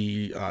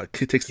 He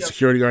takes the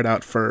security guard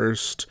out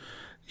first.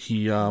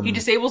 He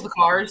disables the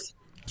cars.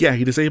 Yeah,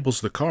 he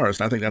disables the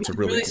cars, and I think that's a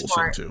really cool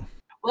smart scene too.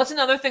 Well, that's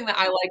another thing that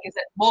I like is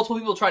that multiple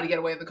people try to get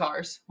away in the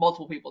cars.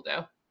 Multiple people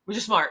do, which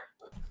is smart.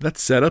 That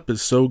setup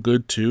is so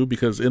good too,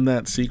 because in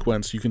that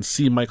sequence you can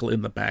see Michael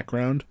in the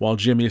background while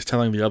Jimmy is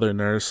telling the other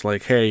nurse,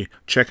 like, hey,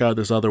 check out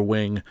this other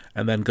wing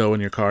and then go in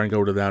your car and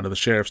go down to the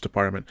sheriff's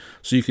department.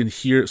 So you can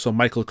hear, so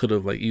Michael could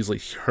have like easily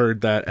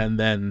heard that and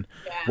then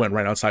went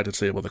right outside to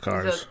disable the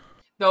cars.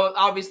 Though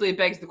obviously it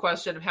begs the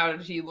question of how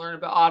did he learn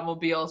about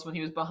automobiles when he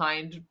was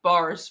behind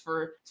bars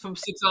from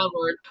 6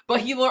 onward.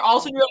 But he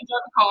also knew how to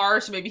drive a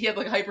car, so maybe he had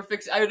like a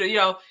hyperfix. I don't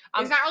know,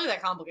 it's not really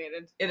that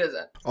complicated. It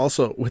isn't.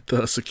 Also, with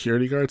the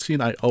security guard scene,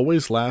 I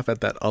always laugh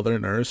at that other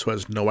nurse who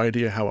has no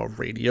idea how a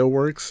radio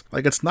works.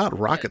 Like, it's not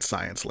rocket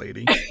science,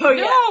 lady. Oh,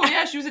 yeah. No,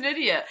 yeah, she was an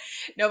idiot.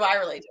 No, but I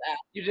relate to that.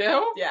 You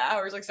do? Yeah,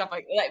 or like stuff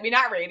like, I mean,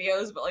 not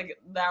radios, but like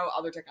now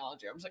other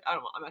technology. I'm just like,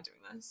 I'm not doing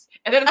this.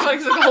 And then it's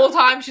like the whole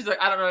time she's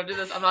like, I don't know how to do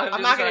this. I'm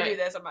not going to do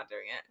this. I'm not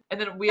doing it. And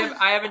then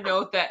I have a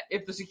note that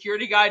if the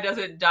security guy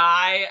doesn't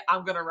die,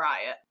 I'm going to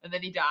riot. And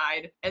then he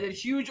died. And then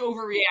huge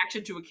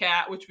overreaction to a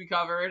cat, which we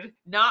covered.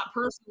 Not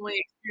personally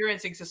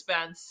experiencing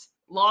suspense.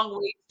 Long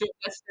waits don't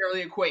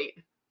necessarily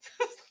equate.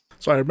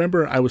 So I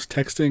remember I was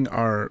texting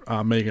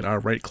our Megan, our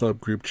Right Club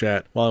group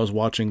chat, while I was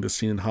watching this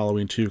scene in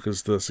Halloween 2,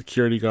 because the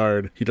security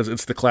guard,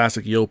 it's the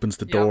classic, he opens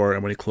the door,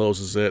 and when he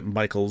closes it,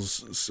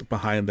 Michael's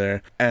behind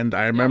there. And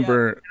I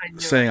remember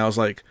saying, I was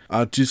like,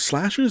 do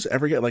slashers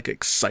ever get like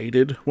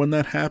excited when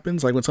that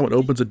happens? Like when someone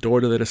opens a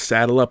door, do they just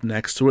saddle up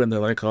next to it and they're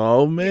like,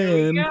 oh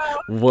man,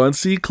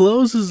 once he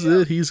closes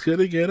it, he's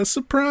gonna get a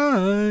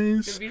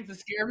surprise. It's gonna be the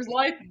scare of his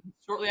life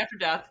shortly after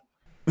death.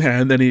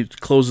 Yeah, and then he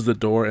closes the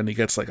door and he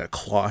gets like a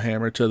claw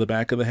hammer to the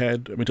back of the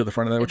head. To the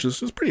front of that, which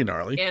is pretty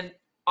gnarly. And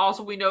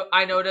also,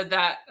 I noted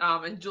that,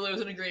 and Julia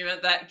was in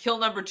agreement, that kill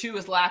number 2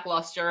 is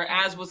lackluster,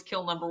 as was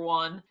kill number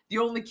 1. The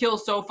only kill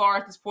so far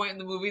at this point in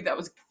the movie that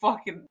was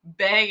fucking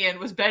banging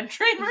was Ben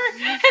Tramer,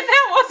 and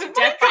that wasn't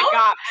Death by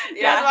Cops.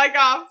 Death by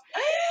Cops.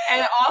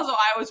 And also,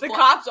 the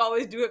cops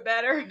always do it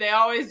better. They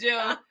always do.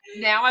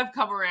 Now I've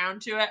come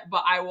around to it,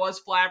 but I was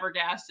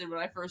flabbergasted when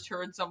I first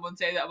heard someone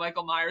say that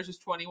Michael Myers was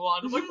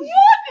 21. I'm like, what?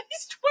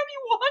 He's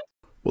 21?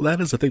 Well,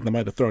 that is the thing that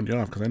might have thrown you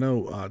off, because I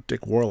know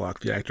Dick Warlock,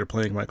 the actor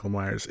playing Michael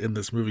Myers in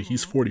this movie,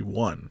 he's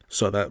 41.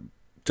 So that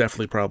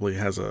definitely probably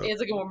has a... He has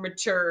like a more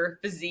mature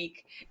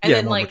physique. And Yeah,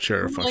 then more like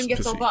mature Glenn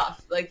gets so physique.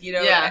 buff. Like, you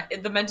know, Yeah.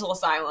 in the mental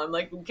asylum.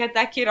 Like, get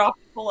that kid off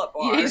the pull-up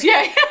bar.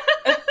 Yeah.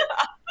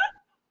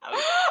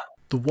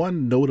 The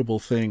one notable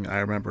thing I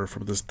remember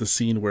from the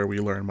scene where we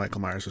learn Michael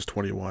Myers is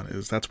 21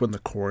 is that's when the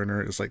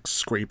coroner is like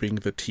scraping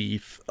the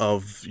teeth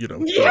of, you know,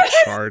 the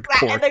charred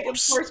corpse. And like, of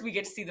course, we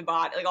get to see the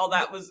body. Like, all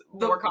that was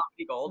more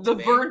comedy gold. The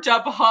burnt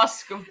up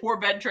husk of poor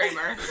Ben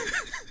Tramer.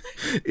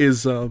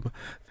 is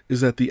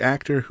that the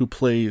actor who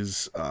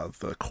plays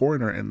the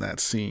coroner in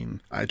that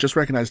scene, I just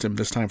recognized him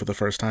this time for the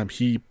first time.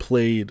 He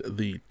played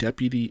the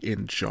deputy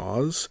in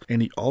Jaws,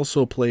 and he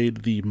also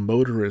played the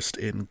motorist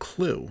in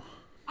Clue.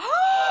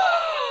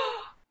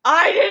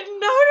 I didn't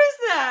notice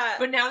that.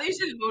 But now that you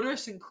said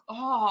motorist and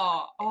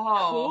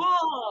cool.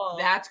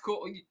 That's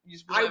cool. You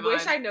I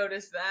wish I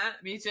noticed that.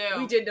 Me too.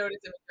 We did notice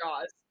him in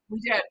Jaws. We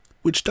did.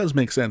 Which does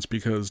make sense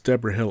because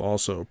Deborah Hill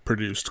also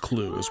produced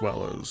Clue as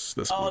well as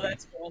this movie. Oh,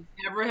 that's cool.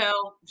 Deborah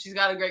Hill, she's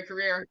got a great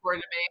career,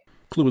 according to me.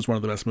 Clue is one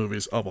of the best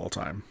movies of all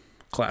time.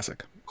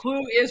 Classic.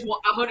 Clue is one.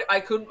 I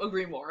couldn't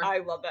agree more. I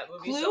love that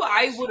movie. Clue, so much.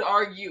 I would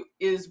argue,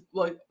 is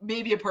like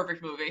maybe a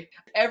perfect movie.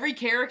 Every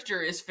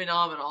character is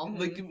phenomenal. Mm-hmm.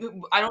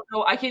 Like, I don't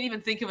know. I can't even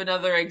think of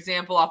another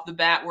example off the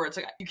bat where it's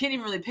like you can't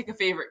even really pick a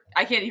favorite.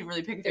 I can't even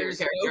really pick a favorite There's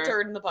character. no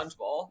turd in the punch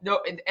bowl. No,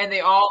 and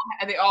they all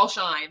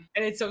shine.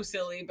 And it's so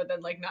silly, but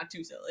then like not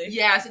too silly.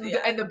 Yes,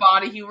 and the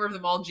body humor of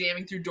them all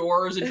jamming through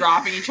doors and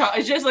dropping each other.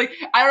 It's just like,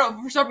 I don't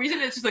know, for some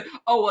reason it's just like,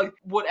 oh, like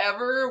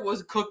whatever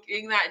was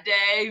cooking that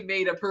day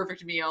made a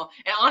perfect meal.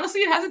 And honestly,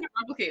 it hasn't been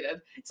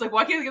replicated. It's like,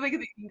 why can't they get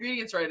the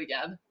ingredients right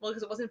again? Well,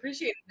 because it wasn't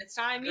appreciated in its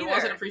time either. It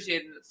wasn't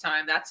appreciated in its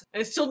time. And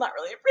it's still not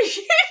really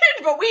appreciated,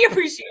 but we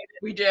appreciate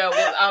it. We do.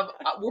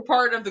 We're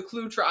part of the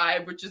Clue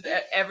tribe, which is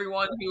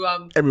everyone who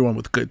everyone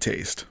with good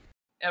taste.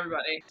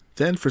 Everybody.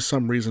 Then, for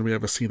some reason, we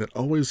have a scene that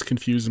always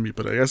confuses me,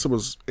 but I guess it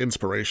was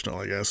inspirational,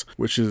 I guess,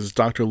 which is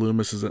Dr.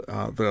 Loomis is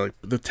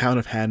the town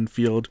of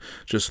Haddonfield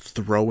just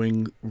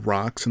throwing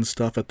rocks and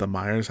stuff at the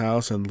Myers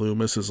house, and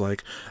Loomis is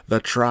like, the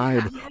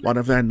tribe, one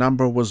of their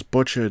number was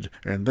butchered,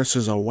 and this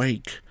is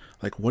awake.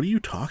 Like, what are you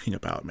talking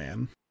about,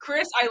 man?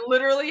 Chris, I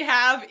literally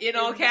have in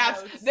all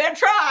caps, their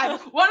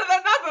tribe, one of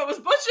their number was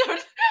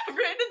butchered.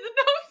 Written in the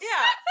notes.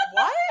 Yeah.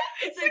 What?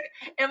 It's like,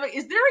 I'm like,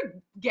 is there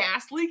a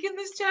gas leak in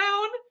this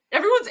town?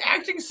 Everyone's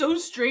acting so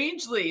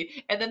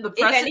strangely. And then the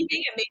press. If anything,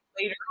 it makes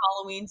later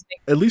Halloweens.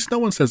 At least no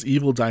one says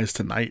evil dies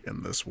tonight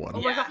in this one.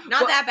 Oh my God.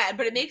 Not that bad,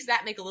 but it makes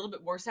that make a little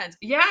bit more sense.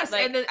 Yes.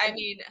 Like, and then, I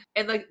mean,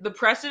 and like the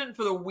precedent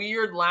for the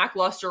weird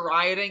lackluster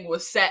rioting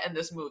was set in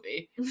this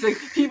movie. It's like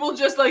people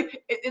just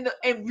like, and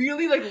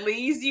really like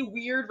lazy,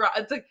 weird,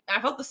 it's like,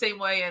 I felt the same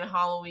way in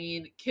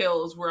Halloween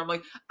Kills where I'm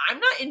like, I'm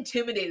not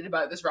intimidated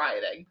by this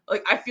rioting.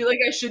 Like, I feel like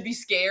I should be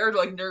scared,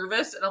 like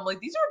nervous. And I'm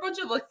like, these are a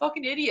bunch of like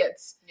fucking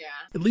idiots. Yeah.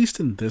 At least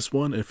in this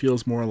one, it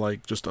feels more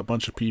like just a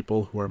bunch of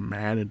people who are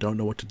mad and don't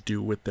know what to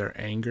do with their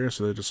anger.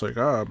 So they're just like,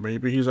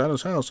 maybe he's at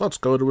his house. Let's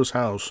go to his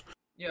house.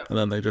 Yeah. And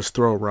then they just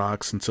throw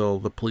rocks until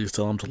the police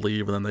tell them to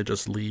leave, and then they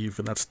just leave.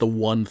 And that's the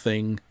one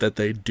thing that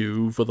they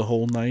do for the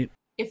whole night.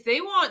 If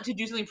they want to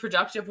do something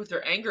productive with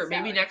their anger,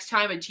 maybe next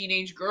time a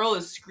teenage girl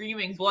is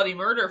screaming bloody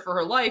murder for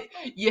her life,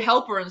 you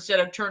help her instead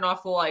of turn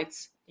off the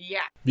lights.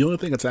 Yeah. The only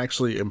thing that's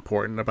actually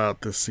important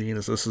about this scene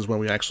is this is when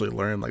we actually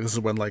learn, like, this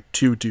is when, like,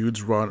 two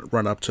dudes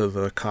run up to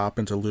the cop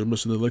and to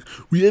Loomis, and they're like,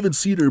 we haven't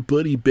seen our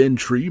buddy Ben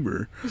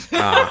Tramer.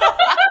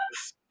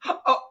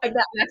 Oh, and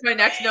that's my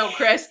next note,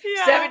 Chris.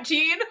 Yeah.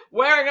 17,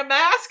 wearing a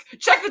mask,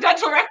 check the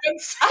dental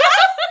records.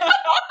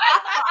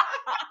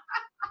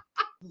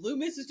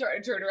 Loomis is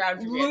starting to turn around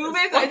for me.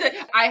 Loomis,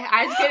 I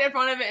had to get in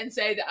front of it and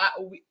say that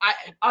I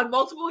on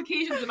multiple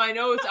occasions in my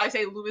notes, I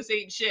say Loomis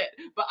ain't shit.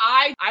 But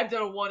I've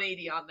done a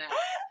 180 on that.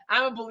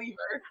 I'm a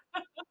believer.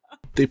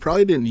 They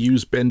probably didn't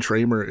use Ben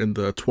Tramer in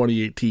the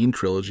 2018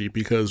 trilogy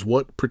because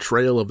what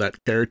portrayal of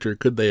that character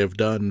could they have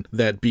done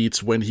that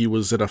beats when he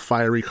was in a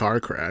fiery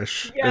car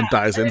crash and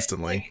dies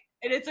instantly?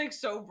 And it's like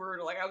so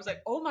brutal. Like I was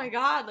like, oh my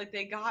God, like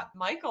they got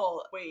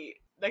Michael. Wait.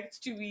 Like, it's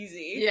too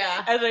easy.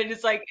 Yeah. And then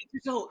it's like,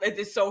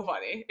 it's so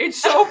funny. It's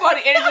so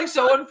funny. And it's like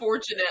so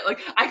unfortunate. Like,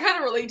 I kind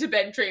of relate to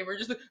Ben Tramer.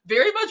 Just like,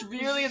 very much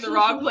really in the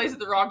wrong place at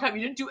the wrong time.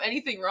 You didn't do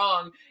anything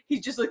wrong. He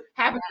just like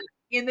happened.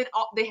 Yeah. And then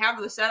they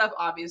have the setup,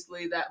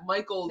 obviously, that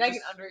Michael.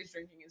 Underage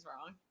drinking is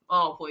wrong.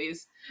 Oh,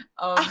 please.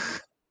 And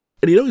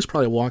you know he's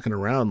probably walking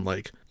around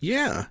like,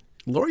 yeah,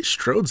 Laurie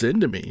Strode's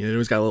into me. You know,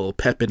 he's got a little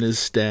pep in his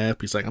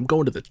step. He's like, I'm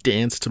going to the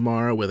dance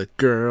tomorrow with a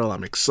girl.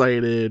 I'm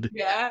excited.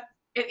 Yeah.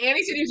 And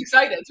Annie said he was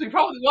excited, so he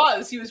probably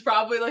was. He was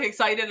probably like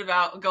excited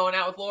about going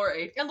out with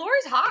Laurie. And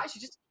Laurie's hot. She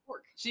just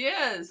work. She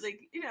is. Like,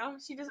 you know,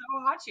 she doesn't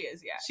know how hot she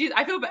is yet.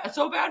 I feel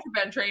so bad for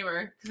Ben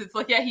Tramer because it's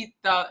like, yeah,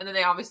 and then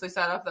they obviously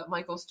set up that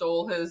Michael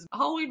stole his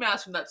Halloween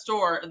mask from that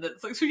store, and then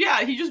it's like, so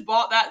yeah, he just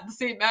bought the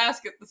same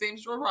mask at the same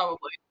store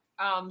probably.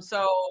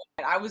 So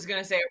I was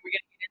gonna say, are we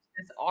gonna get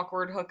into this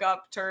awkward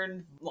hookup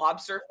turn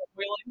lobster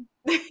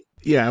wheeling?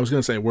 Yeah, I was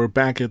gonna say we're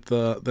back at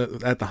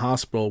the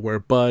hospital where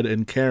Bud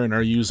and Karen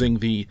are using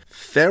the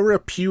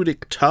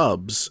therapeutic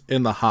tubs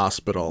in the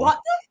hospital. What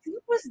the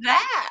fuck was is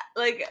that?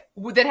 Like,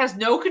 that has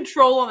no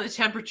control on the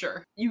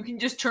temperature. You can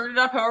just turn it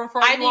up however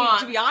far you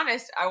want. To be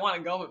honest, I want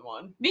to go in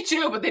one. Me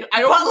too, but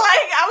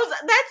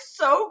that's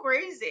so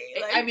crazy.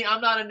 Like, I mean,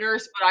 I'm not a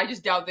nurse, but I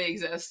just doubt they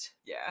exist.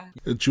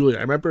 Yeah. Julia,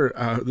 I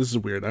remember, this is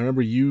weird. I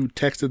remember you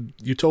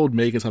told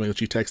Megan something that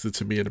she texted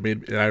to me,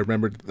 and I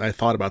remembered, I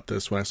thought about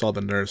this when I saw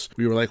the nurse.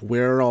 We were like,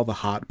 where are all the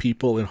hot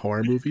people in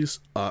horror movies?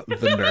 The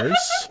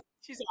nurse?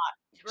 She's hot.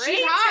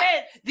 She's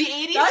hot. The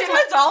 80s. That's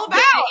what it's all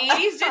about. The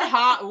 80s did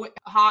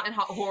hot and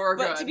hot horror.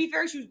 But good. to be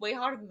fair, she was way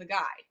hotter than the guy.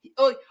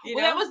 Oh,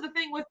 that was the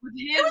thing with him.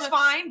 It was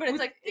fine, but it's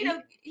like,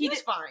 he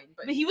was fine.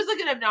 But he was like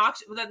an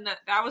obnoxious. But then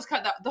that was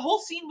kind of, the whole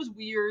scene was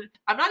weird.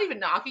 I'm not even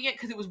knocking it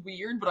because it was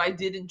weird, but I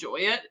did enjoy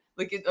it.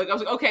 Like I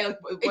was like, okay,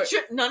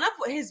 none of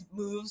his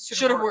moves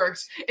should have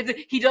worked.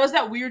 He does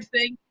that weird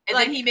thing, and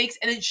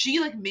then she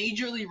like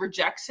majorly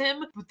rejects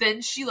him, but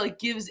then she like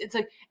gives. It's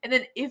like, and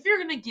then if you're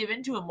gonna give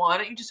in to him, why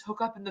don't you just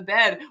hook up in the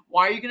bed?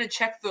 Why are you gonna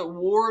check the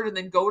ward and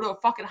then go to a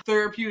fucking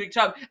therapeutic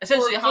tub,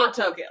 essentially a hot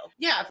tub? Kill.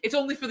 Yeah, it's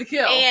only for the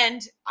kill.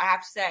 And I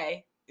have to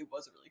say, it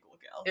was a really cool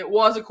kill. It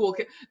was a cool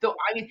kill. Though,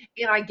 I mean,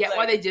 and I get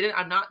why they did it.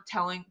 I'm not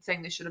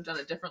saying they should have done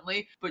it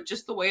differently, but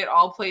just the way it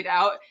all played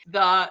out,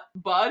 the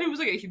Bud, who was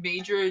like a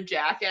major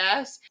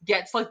jackass,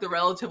 gets like the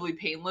relatively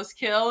painless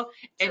kill,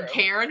 and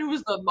Karen, who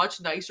was the much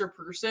nicer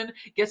person,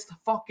 gets the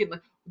fucking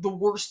like the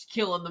worst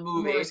kill in the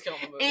movie.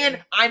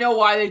 And I know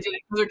why they did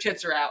it, because their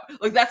tits are out.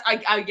 Like, that's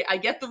I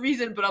get the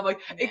reason, but I'm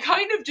like, it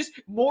kind of just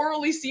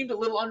morally seemed a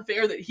little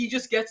unfair that he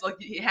just gets like,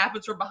 it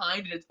happens from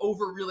behind and it's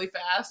over really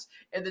fast,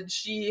 and then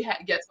she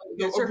gets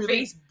like, her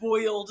face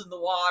boiled in the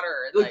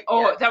water. Like,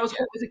 that was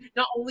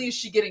not only is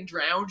she getting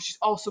drowned, she's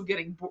also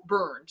getting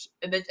burned,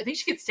 and then I think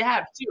she gets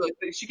stabbed too.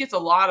 Like, she gets a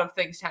lot of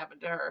things happen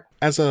to her.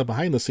 As a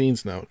behind the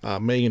scenes note,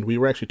 Megan, we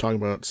were actually talking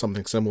about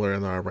something similar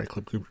in our Right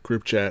Clip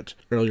group chat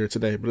earlier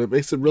today, but it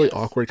makes it really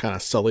awkward, kind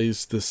of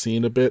sullies the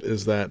scene a bit,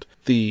 is that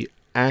the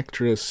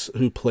actress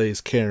who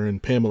plays Karen,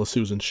 Pamela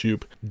Susan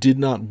Shoop, did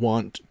not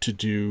want to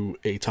do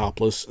a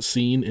topless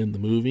scene in the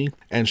movie,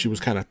 and she was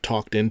kind of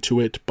talked into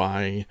it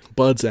by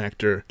Bud's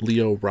actor,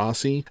 Leo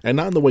Rossi, and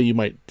not in the way you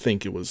might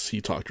think it was he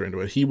talked her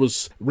into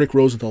it. Rick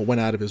Rosenthal went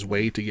out of his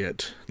way to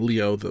get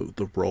Leo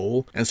the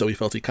role, and so he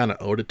felt he kind of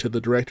owed it to the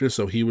director,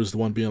 so he was the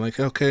one being like,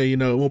 okay, it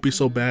won't be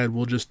so bad,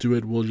 we'll just do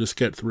it, we'll just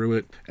get through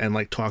it, and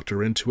like talked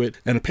her into it.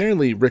 And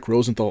apparently Rick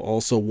Rosenthal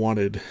also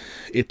wanted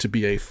it to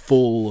be a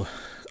full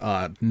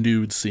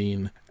nude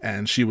scene,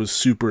 and she was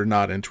super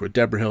not into it.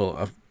 Deborah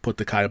Hill put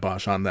the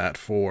kibosh on that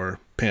for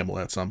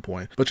Pamela at some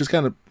point, but just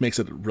kind of makes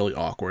it really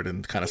awkward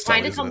and kind of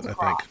sullies it, I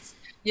think.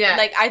 Yeah,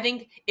 like I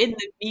think in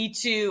the Me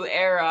Too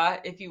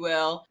era, if you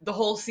will, the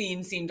whole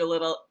scene seemed a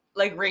little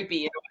like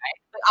rapey in a way.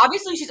 Like,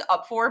 obviously she's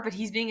up for it, but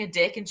he's being a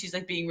dick and she's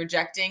like being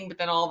rejecting, but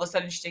then all of a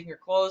sudden she's taking her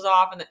clothes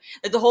off, and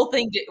the whole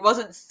thing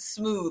wasn't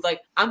smooth.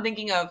 Like, I'm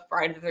thinking of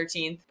Friday the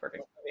 13th,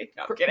 perfect movie.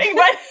 No, I'm kidding,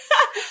 but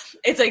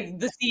it's like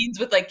the scenes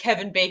with like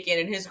Kevin Bacon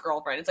and his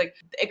girlfriend. It's like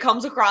it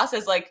comes across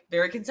as like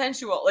very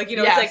consensual. Like,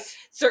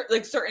 it's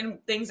like certain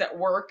ththings that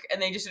work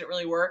and they just didn't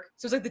really work.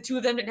 So it's like the two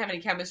of them didn't have any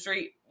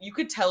chemistry. You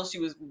could tell she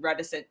was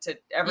reticent to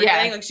everything.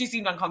 Yeah. Like, she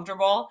seemed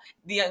uncomfortable.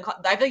 I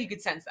feel like you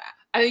could sense that.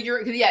 I think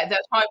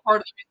that's probably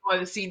part of the reason why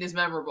the scene is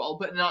memorable,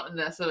 but not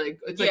necessarily.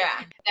 It's like,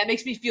 that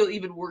makes me feel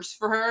even worse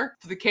for her,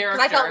 for the character.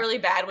 Because I felt really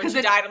bad when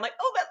she died. I'm like,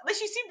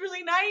 she seemed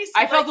really nice.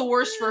 I felt the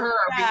worst for her.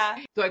 Yeah.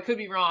 So I could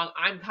be wrong.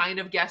 I'm kind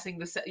of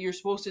guessing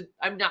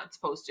I'm not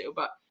supposed to,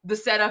 but the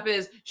setup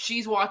is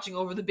she's watching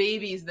over the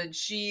babies, then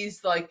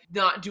she's like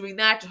not doing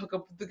that to hook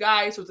up with the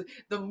guy. So it's like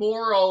the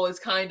moral is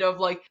kind of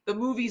like the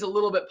movie's a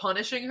little bit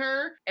punishing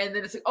her, and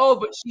then it's like,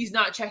 but she's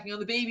not checking on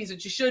the babies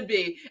and she should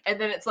be,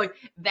 and then it's like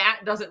that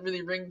doesn't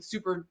really ring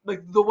super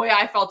like the way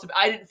I felt.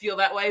 I didn't feel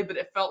that way, but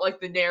it felt like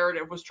the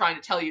narrative was trying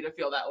to tell you to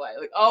feel that way.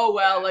 Like,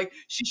 like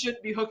she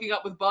shouldn't be hooking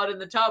up with Bud in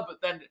the tub,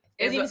 but then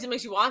it even seems like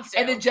she wants to.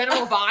 And the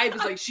general vibe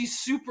is like she's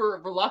super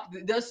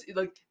reluctant. It does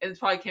like, and it's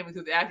probably coming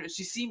through the actress.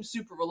 She seems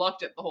super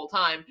reluctant the whole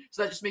time,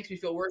 so that just makes me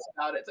feel worse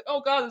about it. It's like,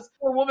 oh god, this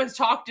poor woman's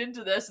talked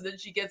into this, and then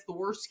she gets the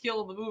worst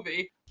kill in the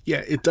movie.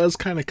 Yeah, it does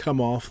kind of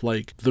come off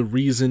like the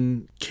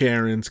reason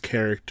Karen's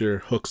character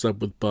hooks up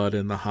with Bud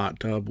in the hot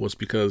tub was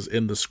because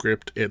in the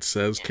script it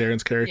says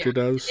Karen's character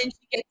does. And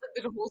she gets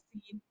the whole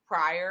scene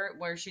prior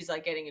where she's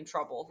like getting in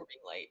trouble for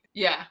being late.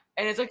 Yeah,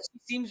 and it's like she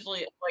seems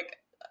really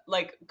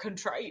like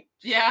contrite.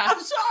 Yeah,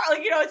 I'm sorry.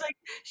 Like, it's like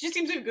she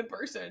seems like a good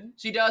person.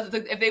 She does. It's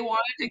like if they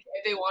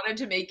wanted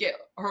to make it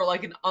her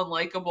like an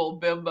unlikable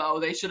bimbo,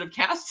 they should have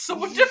cast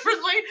someone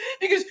differently,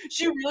 because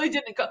she really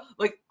didn't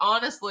like,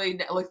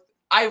 honestly, like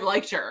I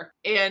liked her,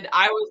 and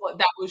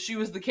she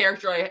was the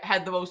character I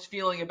had the most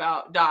feeling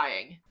about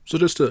dying. So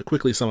just to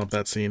quickly sum up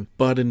that scene,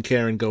 Bud and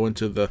Karen go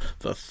into the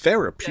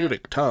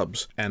therapeutic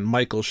tubs, and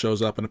Michael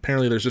shows up, and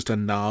apparently there's just a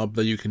knob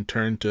that you can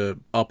turn to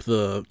up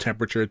the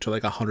temperature to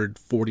like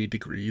 140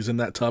 degrees in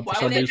that tub for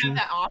some reason.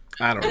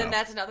 I don't know. And then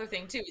that's another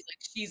thing too.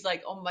 She's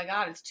like, oh my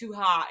god, it's too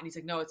hot, and he's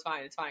like, no, it's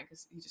fine,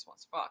 because he just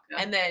wants to fuck.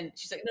 Yeah. And then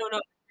she's like, no,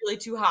 really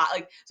too hot.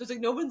 Like, so it's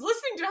like no one's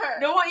listening to her.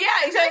 No one,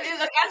 yeah, exactly.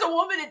 Like, as a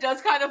woman, it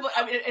does kind of,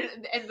 I mean,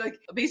 and like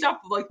based off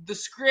of like the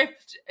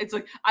script, it's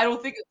like I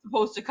don't think it's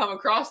supposed to come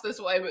across this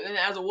way. But then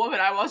as a woman,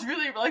 I was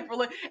really like,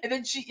 and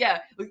then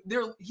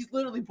he's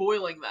literally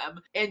boiling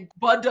them, and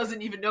Bud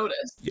doesn't even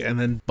notice. Yeah, and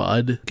then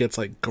Bud gets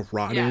like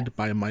garroted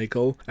by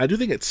Michael. I do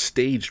think it's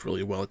staged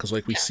really well because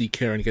like we see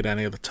Karen get out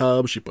of the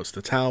tub, she puts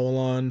the towel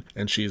on,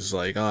 and she's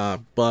like,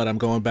 Bud, I'm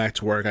going back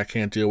to work. I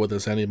can't deal with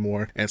this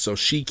anymore. And so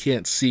she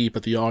can't see,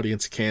 but the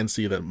audience can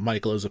see that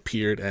Michael has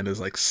appeared and is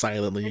like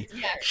silently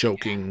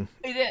choking.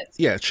 It is.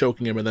 Yeah,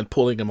 choking him and then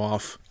pulling him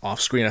off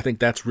screen. I think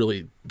that's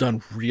really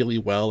done really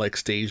well, like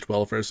staged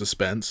well for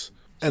suspense.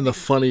 And the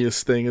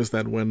funniest thing is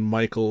that when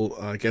Michael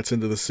gets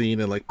into the scene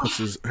and like puts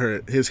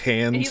his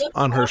hand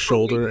on her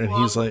shoulder, and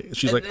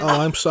she's like, "Oh,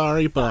 I'm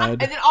sorry,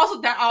 Bud." And then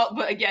also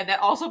that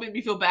also made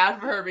me feel bad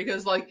for her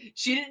because like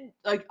she didn't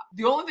like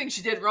the only thing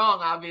she did wrong,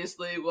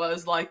 obviously,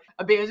 was like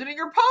abandoning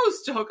her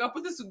post to hook up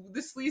with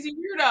this sleazy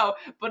weirdo.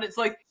 But it's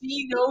like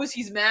he knows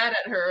he's mad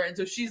at her, and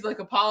so she's like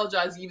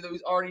apologizing even though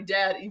he's already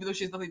dead, even though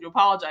she has nothing to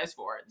apologize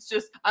for. It's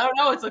just I don't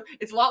know.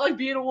 It's a lot like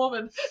being a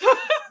woman.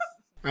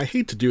 I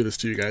hate to do this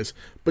to you guys,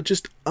 but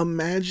just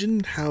imagine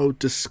how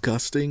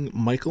disgusting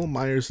Michael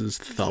Myers'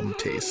 thumb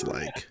tastes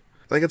like.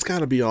 Like, it's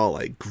gotta be all,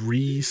 like,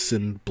 grease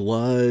and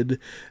blood.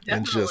 Definitely.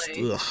 And just,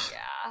 ugh.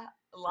 Yeah,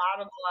 a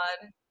lot of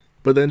blood.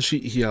 But then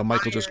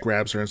Michael just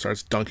grabs her and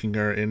starts dunking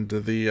her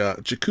into the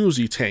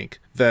jacuzzi tank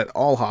that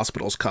all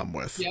hospitals come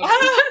with. Yeah.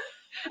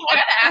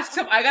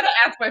 I gotta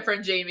ask my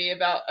friend Jamie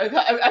about.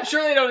 I'm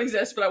sure they don't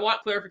exist, but I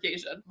want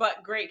clarification.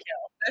 But great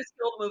kill. Best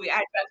kill of the movie. I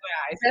had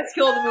my eyes. Best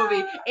kill of the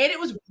movie, and it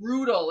was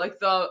brutal. Like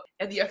the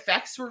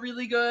effects were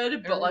really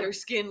good, but like her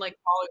skin like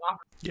falling off.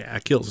 Yeah,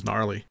 it kills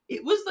gnarly.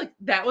 It was like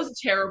that was a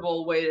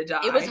terrible way to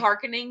die. It was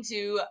hearkening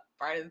to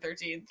Friday the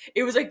 13th.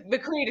 It was like the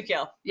creative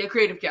kill. Yeah,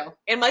 creative kill.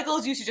 And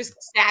Michael's used to just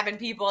stabbing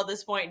people at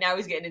this point. Now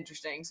he's getting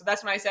interesting. So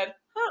that's when I said,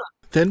 huh.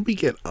 Then we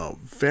get a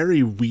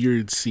very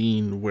weird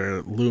scene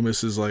where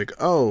Loomis is like,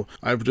 "Oh,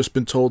 I've just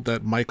been told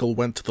that Michael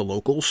went to the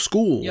local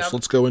schools. Yep.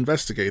 Let's go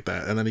investigate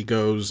that." And then he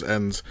goes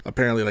and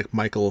apparently like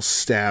Michael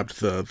stabbed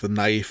the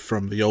knife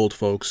from the old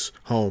folks'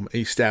 home.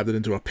 He stabbed it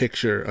into a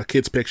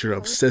kid's picture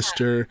of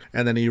sister,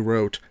 and then he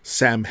wrote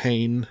Sam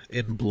Hain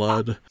in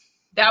blood.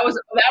 That was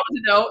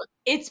a note.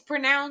 It's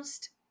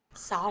pronounced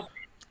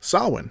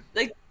Samhain.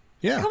 Like,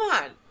 yeah. Come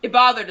on. It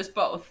bothered us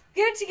both.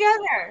 Get it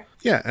together.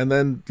 Yeah, and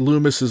then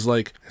Loomis is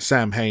like,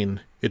 "Sam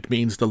Hain, it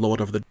means the Lord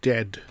of the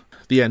Dead.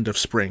 The end of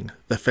spring,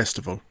 the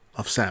festival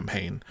of Sam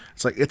Hain."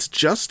 It's like, it's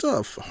just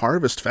a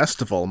harvest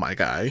festival, my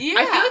guy. Yeah.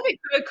 I feel like they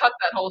could have cut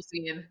that whole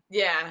scene.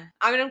 Yeah.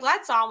 I mean, I'm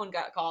glad Solomon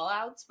got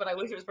call-outs, but I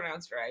wish it was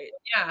pronounced right.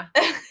 Yeah.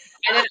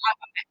 And then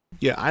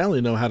Yeah, I only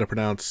know how to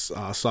pronounce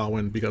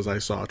Samhain because I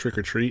saw Trick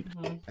or Treat,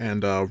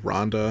 and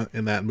Rhonda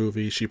in that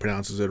movie, she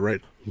pronounces it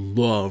right.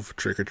 Love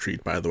Trick or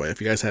Treat, by the way. If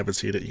you guys haven't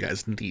seen it, you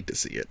guys need to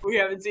see it. We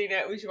haven't seen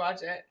it. We should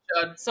watch it.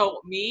 So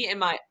me and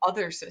my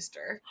other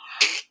sister,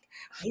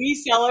 we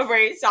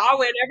celebrate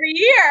Samhain every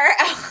year.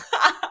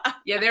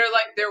 yeah, they're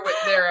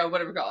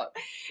whatever you call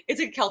it.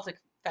 It's a Celtic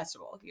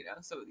festival,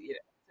 so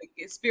like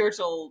a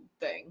spiritual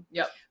thing.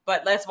 Yep.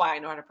 But that's why I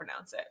know how to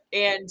pronounce it.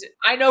 And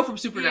I know from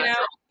Supernatural.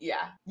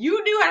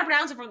 You knew how to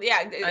pronounce it from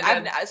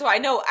so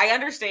I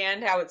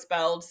understand how it's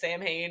spelled,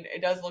 Sam Hain.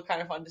 It does look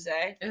kind of fun to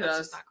say. It's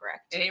just not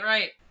correct. It ain't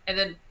right. And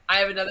then I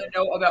have another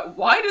note about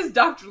why does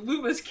Dr.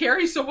 Loomis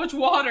carry so much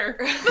water?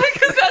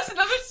 Because that's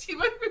another scene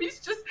where he's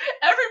just,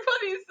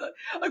 everybody's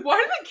like,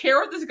 why do they care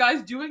what this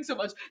guy's doing so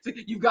much? It's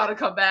like, you've got to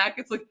come back.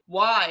 It's like,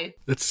 why?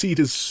 That scene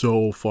is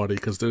so funny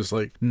because there's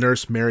like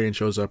Nurse Marion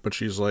shows up and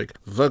she's like,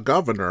 "The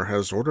governor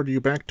has ordered you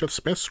back to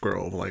Smith's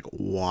Grove." Like,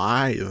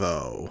 why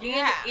though?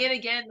 Yeah. And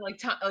again,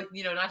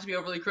 not to be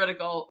overly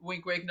critical,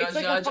 wink, wink, nudge,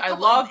 like nudge. I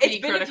love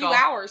being critical. It's been a few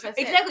hours. That's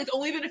exactly. It's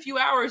only been a few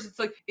hours. It's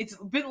like, it's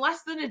been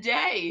less than a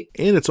day.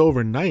 And it's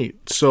overnight.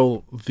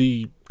 So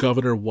the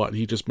governor,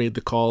 he just made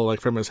the call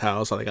like from his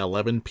house at like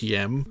 11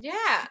 p.m.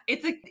 Yeah.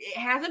 It's like, it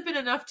hasn't been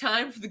enough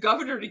time for the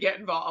governor to get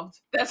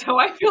involved. That's how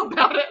I feel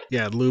about it.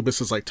 Yeah,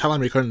 Loomis is like, "Tell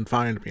him he couldn't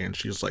find me." And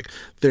she's like,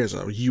 "There's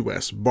a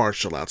U.S.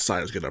 Marshal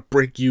outside who's gonna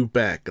bring you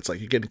back." It's like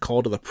you're getting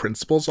called to the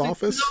principal's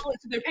office. No,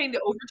 so they're paying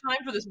the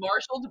overtime for this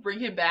marshal to bring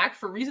him back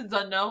for reasons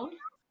unknown.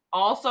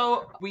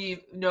 Also,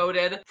 we've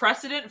noted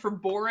precedent for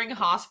boring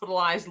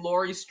hospitalized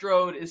Laurie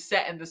Strode is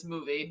set in this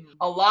movie.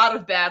 A lot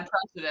of bad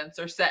precedents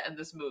are set in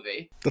this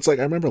movie. That's like,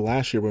 I remember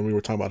last year when we were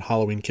talking about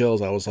Halloween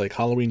Kills, I was like,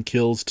 Halloween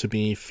Kills to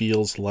me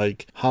feels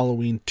like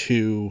Halloween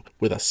 2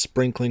 with a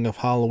sprinkling of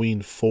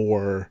Halloween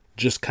 4,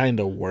 just kind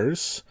of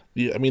worse.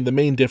 I mean, the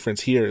main difference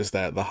here is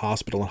that the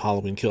hospital in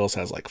Halloween Kills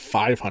has like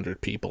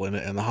 500 people in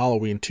it, and the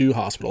Halloween 2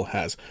 hospital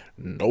has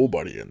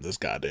nobody in this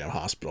goddamn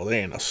hospital.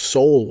 There ain't a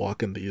soul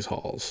walking these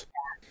halls.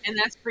 And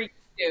that's freaky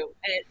too.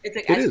 And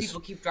it's like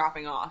people keep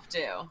dropping off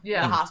too.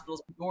 Yeah. The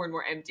hospital's more and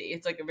more empty.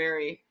 It's like a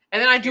very And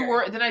then I do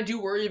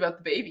worry about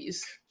the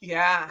babies.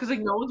 Yeah. Because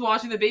no one's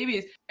watching the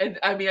babies. And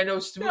I mean, I know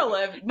it's he'll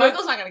live.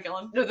 Michael's not gonna kill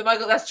him. No,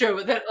 Michael, that's true.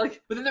 But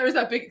then there is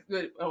that big,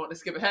 I don't want to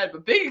skip ahead,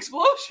 but big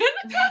explosion.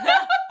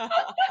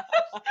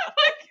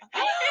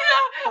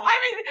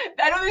 I mean,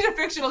 I know these are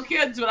fictional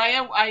kids, but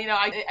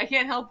I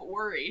can't help but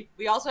worry.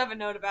 We also have a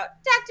note about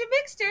Dr.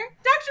 Mixter.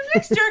 Dr.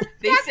 Mixter.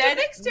 They Dr. said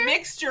Mixter.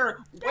 Mixter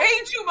way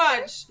too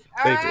much.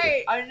 All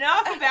right.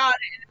 Enough about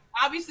it.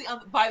 Obviously,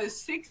 by the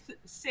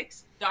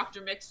sixth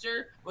Dr.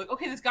 Mixter, we're like,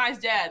 okay, this guy's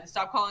dead.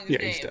 Stop calling his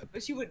name. He's dead.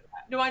 But she would.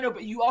 No, I know,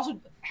 but you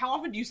also. How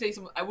often do you say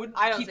something?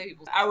 I don't say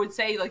people. I would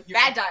say like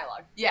bad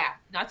dialogue. Yeah,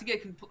 not to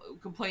get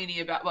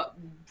complaining about, but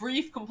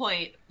brief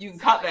complaint. You can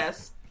cut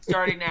this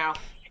starting now.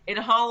 In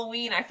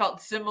Halloween, I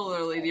felt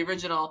similarly, the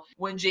original,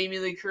 when Jamie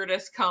Lee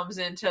Curtis comes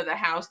into the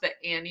house that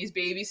Annie's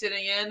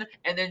babysitting in,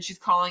 and then she's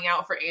calling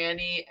out for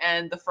Annie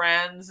and the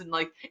friends, and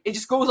like it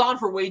just goes on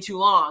for way too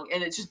long,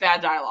 and it's just bad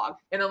dialogue.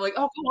 And I'm like,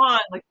 oh, come on.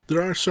 Like,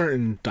 there are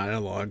certain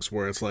dialogues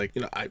where it's like,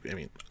 I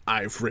mean,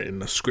 I've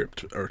written a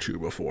script or two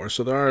before,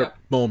 so there are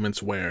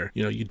moments where,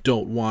 you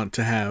don't want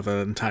to have an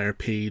entire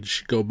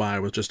page go by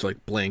with just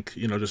like blank,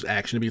 just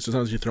action beats.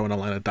 Sometimes you throw in a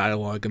line of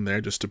dialogue in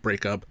there just to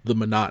break up the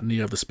monotony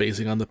of the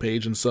spacing on the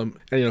page, and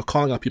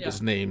calling out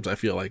people's names, I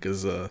feel like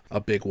is a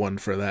big one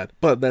for that.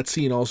 But that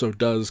scene also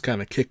does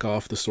kind of kick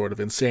off the sort of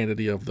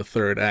insanity of the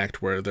third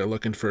act, where they're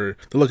looking for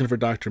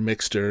Dr.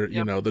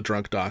 Mixter, the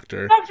drunk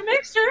doctor. Dr.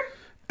 Mixter!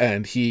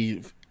 And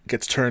he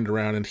gets turned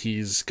around and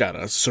he's got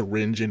a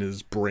syringe in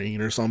his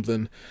brain or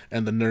something,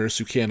 and the nurse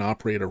who can't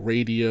operate a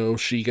radio,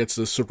 she gets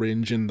the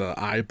syringe in the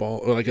eyeball,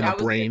 or like in the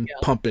brain,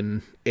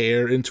 pumping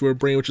air into her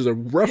brain, which is a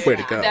rough way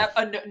to go.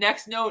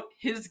 Next note,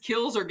 his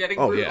kills are getting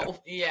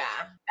brutal. Yeah,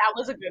 that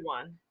was a good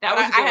one.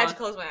 I had to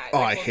close my eyes.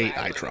 I hate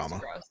eye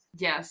trauma.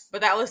 Yes,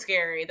 but that was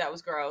scary. That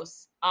was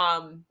gross.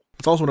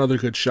 It's also another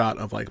good shot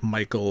of like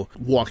Michael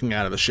walking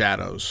out of the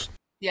shadows.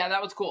 Yeah,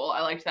 that was cool.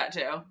 I liked that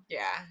too.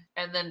 Yeah.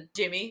 And then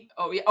Jimmy.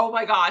 Oh yeah. Oh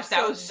my gosh,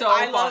 that was so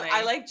funny.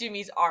 I like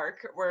Jimmy's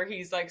arc where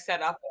he's like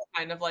set up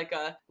kind of like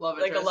a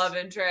love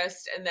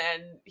interest, and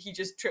then he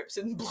just trips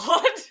in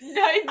blood. He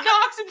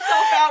knocks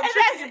himself out. And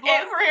that's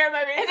it for him.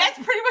 I mean, and that's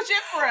pretty much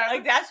it for him.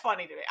 Like, that's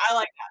funny to me. I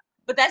like that.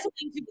 But that's the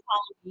thing too with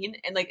Halloween,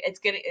 and like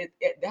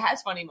it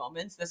has funny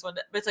moments. This one,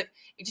 but it's like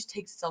it just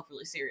takes itself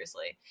really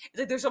seriously. It's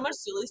like there's so much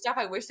silly stuff.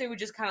 I wish they would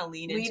just kind of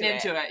lean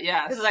into it.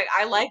 Yes, because like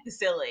I like the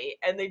silly,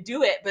 and they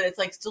do it, but it's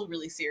like still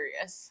really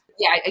serious.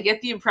 Yeah, I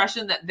get the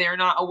impression that they're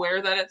not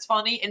aware that it's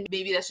funny, and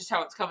maybe that's just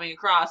how it's coming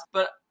across.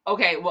 But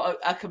okay, well,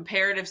 a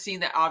comparative scene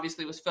that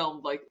obviously was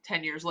filmed like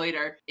 10 years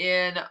later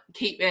in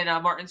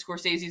Martin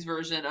Scorsese's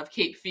version of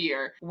Cape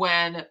Fear,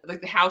 when like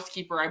the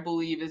housekeeper, I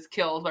believe, is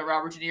killed by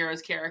Robert De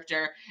Niro's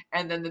character,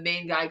 and then the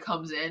main guy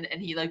comes in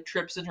and he like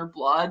trips in her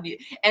blood,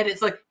 and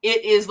it's like,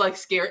 it is like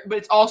scary, but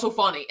it's also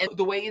funny. And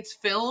the way it's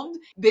filmed,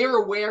 they're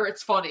aware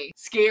it's funny,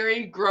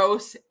 scary,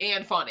 gross,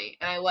 and funny.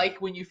 And I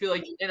like when you feel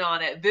like you're in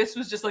on it. This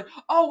was just like,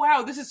 oh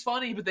wow, this is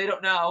funny, but they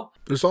don't know.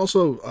 There's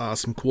also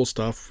some cool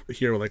stuff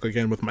here, like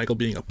again with Michael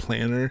being a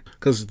planner,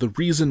 because the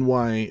reason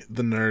why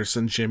the nurse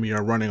and Jimmy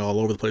are running all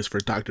over the place for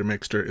Dr.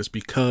 Mixter is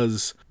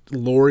because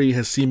Laurie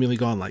has seemingly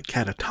gone like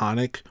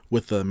catatonic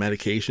with the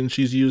medication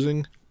she's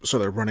using, so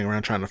they're running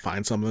around trying to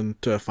find something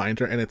to find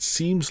her, and it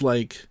seems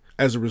like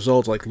as a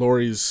result, like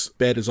Laurie's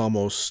bed is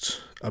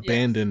almost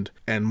abandoned,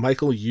 and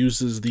Michael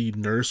uses the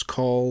nurse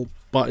call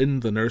button,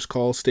 the nurse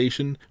call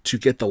station, to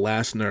get the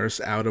last nurse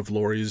out of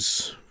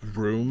Laurie's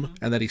room,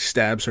 and then he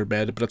stabs her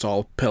bed, but it's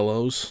all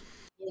pillows.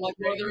 Like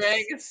Lord of the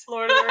Rings.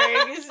 Lord of the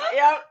Rings.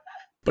 Yep.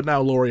 But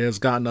now Laurie has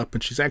gotten up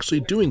and she's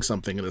actually doing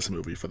something in this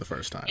movie for the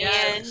first time.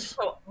 And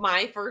so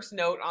my first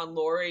note on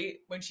Laurie,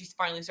 when she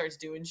finally starts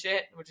doing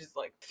shit, which is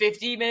like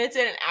 50 minutes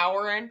in, an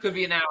hour in. Could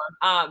be an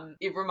hour.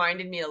 It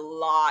reminded me a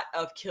lot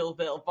of Kill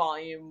Bill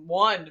Volume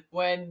 1,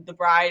 when the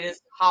bride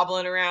is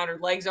hobbling around, her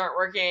legs aren't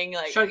working,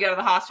 like trying to get out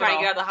of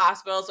the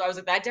hospital. So I was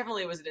like, that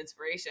definitely was an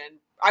inspiration.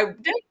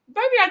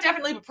 Maybe not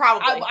definitely, but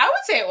probably. I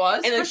would say it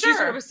was. And like, she's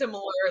sort of a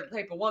similar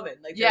type of woman.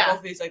 Like, they're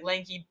both these like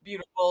lanky,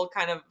 beautiful,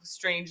 kind of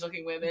strange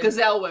looking women.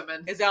 Gazelle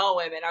women.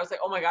 I was like,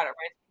 oh my god,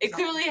 it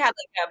clearly had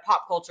like a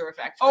pop culture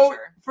effect.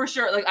 For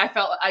sure. Like,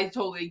 I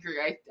totally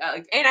agree.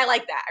 And I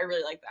like that. I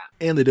really like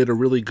that. And they did a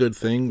really good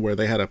thing where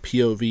they had a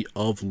POV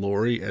of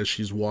Laurie as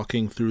she's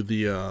walking through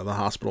the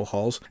hospital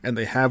halls, and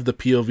they have the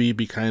POV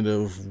be kind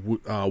of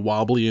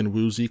wobbly and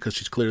woozy because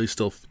she's clearly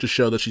still, to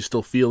show that she's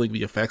still feeling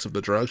the effects of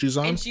the drug she's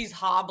on. And she's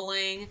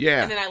hobbling.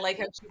 Yeah. And then I like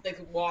how she's like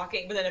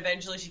walking, but then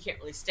eventually she can't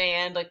really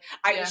stand. Like,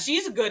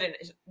 she's good in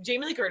it.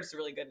 Jamie Lee Curtis is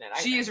really good in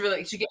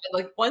it. She gets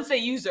like, once they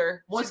use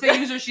her,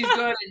 she's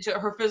good.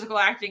 And her physical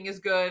acting is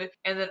good.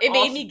 And then it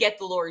made me get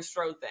the Laurie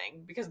Strode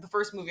thing, because the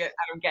first movie I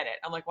don't get it.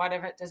 I'm like, why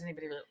doesn't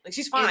anybody really like?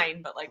 She's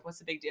fine, but like, what's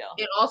the big deal?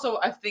 And also,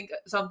 I think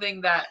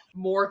something that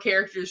more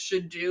characters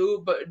should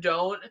do but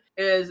don't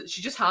is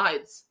she just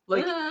hides.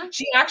 Like,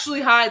 she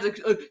actually hides. Like,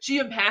 she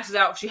even passes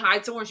out. She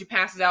hides somewhere and she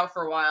passes out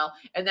for a while.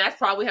 And that's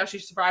probably how she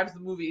survives the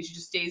movie. She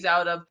just stays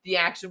out of the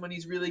action when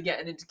he's really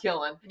getting into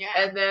killing. Yeah.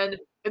 And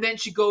then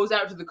she goes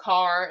out to the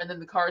car, and then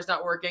the car's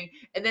not working.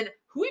 And then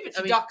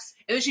she ducks.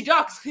 And then she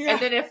ducks. Yeah. And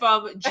then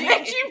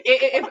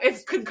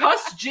if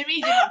concussed Jimmy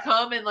didn't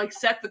come and like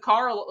set the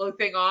car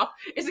thing off,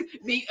 it's like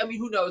me. I mean,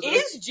 who knows?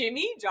 Is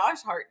Jimmy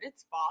Josh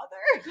Hartnett's father?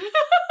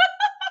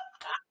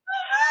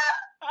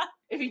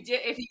 If he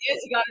did, he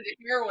got into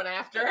heroin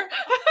after.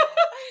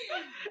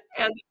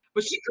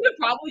 But she could have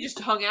probably just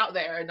hung out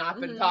there and not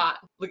been caught.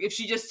 Like if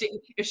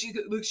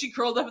she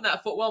curled up in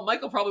that footwell,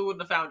 Michael probably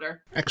wouldn't have found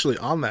her. Actually,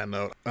 on that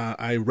note,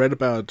 I read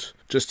about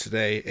just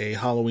today a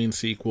Halloween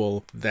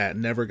sequel that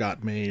never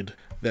got made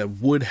that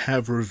would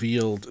have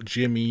revealed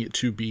Jimmy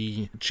to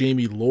be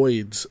Jamie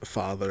Lloyd's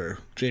father.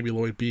 Jamie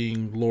Lloyd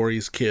being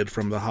Laurie's kid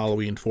from the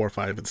Halloween 4,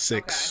 5, and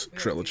 6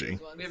 trilogy.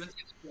 We haven't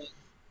seen this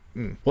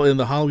one. Well, in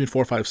the Halloween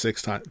 4, 5,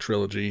 6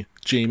 trilogy,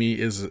 Jamie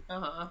is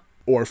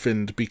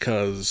orphaned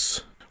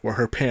because... or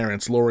her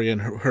parents, Laurie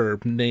and her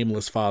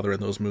nameless father in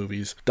those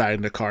movies, died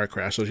in a car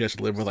crash, so she has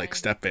to live with, like,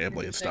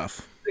 step-family and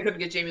stuff. They couldn't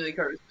get Jamie Lee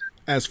Curtis.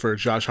 As for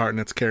Josh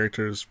Hartnett's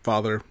character's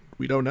father,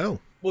 we don't know.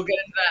 We'll get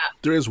into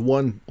that. There is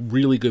one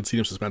really good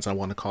scene of suspense I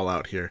want to call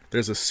out here.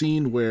 There's a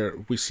scene where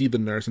we see the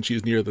nurse and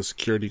she's near the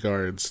security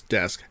guard's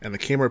desk, and the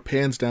camera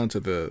pans down to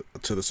the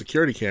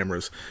security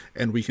cameras,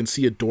 and we can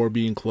see a door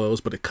being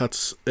closed, but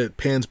it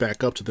pans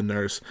back up to the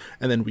nurse,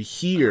 and then we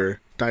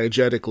hear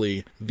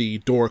diegetically the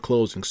door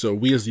closing. So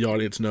we as the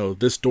audience know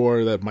this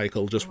door that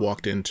Michael just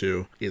walked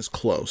into is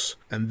close.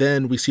 And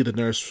then we see the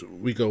nurse,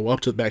 we go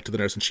back to the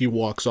nurse and she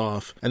walks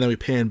off, and then we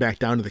pan back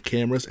down to the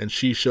cameras and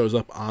she shows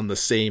up on the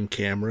same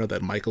camera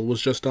that Michael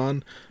was just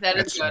on.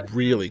 That's good.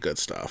 Really good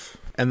stuff.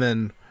 And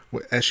then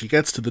as she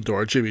gets to the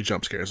door, Jimmy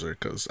jump scares her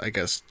because I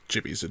guess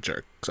Jimmy's a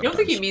jerk sometimes. I don't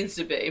think he means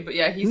to be, but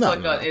yeah, he's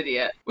an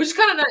idiot. Which is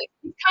kind of nice.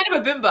 He's kind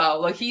of a bimbo.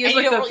 Like, he is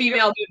like the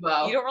female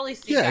bimbo. You don't really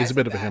see he's a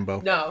bit of a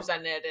himbo. No.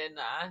 Presented in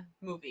a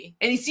movie.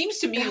 And he seems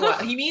to mean well.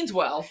 He means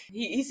well.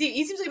 He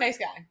seems like a nice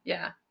guy.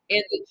 Yeah.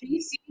 And the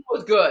chase scene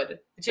was good.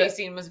 The chase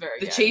scene was very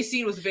good. The chase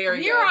scene was very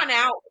good. From here on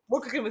out,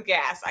 we're cooking with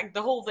gas.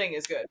 The whole thing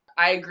is good.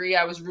 I agree.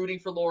 I was rooting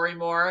for Laurie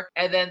more.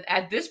 And then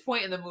at this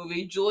point in the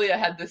movie, Julia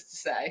had this to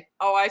say.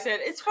 Oh, I said,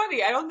 it's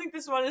funny. I don't think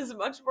this one is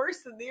much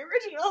worse than the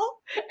original.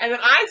 And then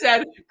I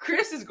said,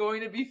 Chris is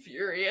going to be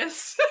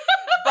furious.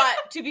 But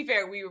to be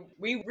fair, we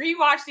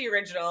rewatched the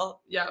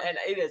original. Yeah. And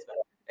it is better.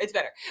 It's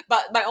better.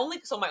 But my only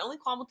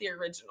qualm with the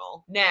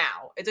original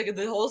now, it's like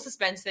the whole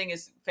suspense thing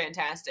is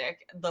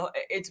fantastic.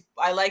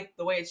 I like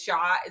the way it's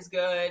shot is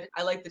good.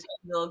 I like the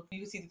little,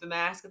 you see the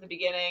mask at the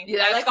beginning.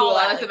 Yeah, that's cool.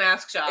 I like the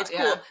mask shot. It's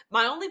cool.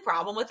 My only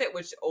problem with it,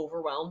 which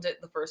overwhelmed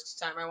it the first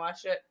time I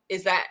watched it,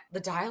 is that the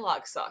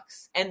dialogue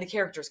sucks and the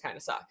characters kind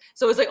of suck.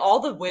 So it's like all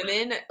the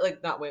women,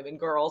 like not women,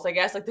 girls, I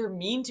guess, like they're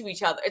mean to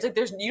each other. It's like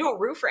you don't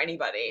root for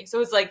anybody.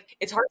 So it's like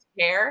it's hard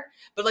to care,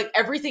 but like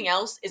everything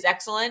else is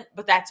excellent,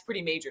 but that's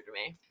pretty major to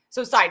me.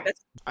 So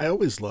I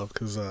always love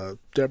because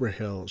Deborah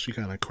Hill, she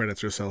kind of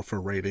credits herself for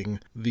writing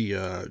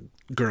the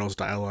girls'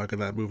 dialogue in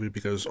that movie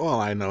because,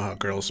 I know how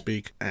girls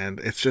speak,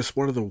 and it's just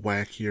one of the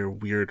wackier,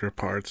 weirder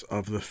parts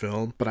of the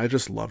film, but I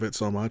just love it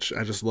so much.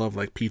 I just love,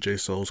 like, PJ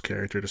Soul's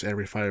character just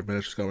every 5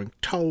 minutes just going,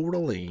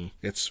 totally.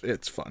 It's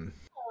fun.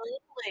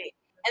 Totally.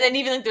 And then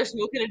even like they're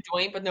smoking a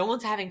joint, but no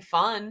one's having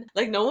fun.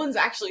 Like no one's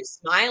actually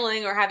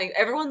smiling or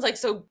everyone's like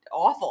so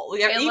awful.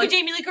 Like, even like,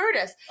 Jamie Lee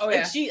Curtis. Oh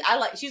yeah.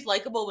 She's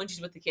likable when she's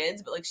with the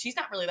kids, but like she's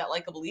not really that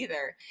likable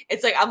either.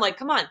 It's like I'm like,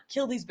 come on,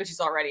 kill these bitches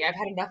already. I've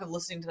had enough of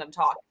listening to them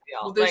talk.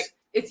 Well,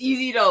 it's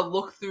easy to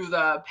look through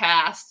the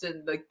past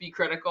and like be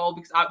critical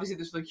because obviously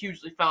this was a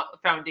hugely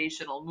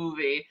foundational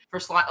movie for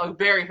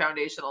very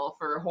foundational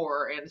for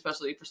horror and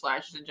especially for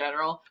slashers in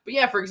general. But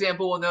yeah, for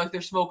example, when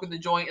they're smoking the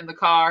joint in the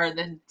car and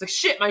then it's like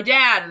shit, my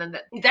dad, and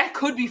then that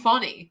could be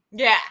funny.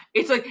 Yeah,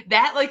 it's like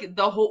that. Like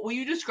the whole when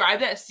you describe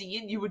that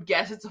scene, you would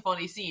guess it's a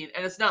funny scene,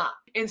 and it's not.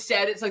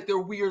 Instead, it's like they're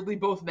weirdly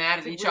both mad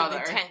at each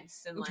other.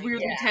 Tense and it's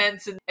weirdly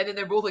tense, and then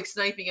they're both like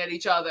sniping at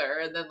each other,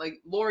 and then like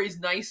Laurie's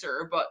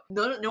nicer, but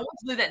no one's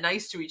really that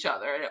nice to each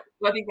other. And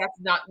I think that's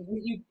not.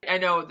 I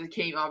know it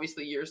came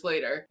obviously years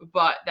later,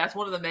 but that's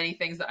one of the many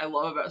things that I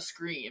love about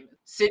Scream.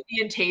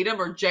 Sidney and Tatum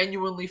are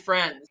genuinely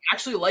friends,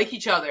 actually like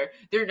each other.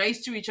 They're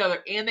nice to each other,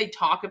 and they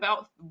talk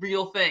about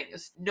real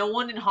things. No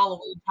one in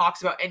Halloween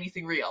talks about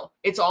anything real.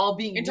 It's all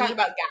being talking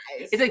about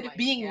guys. It's like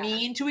being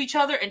mean to each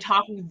other and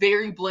talking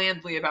very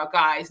blandly about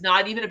guys,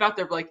 not even about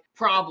their like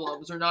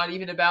problems or not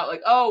even about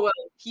like, oh well,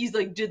 he's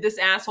like did this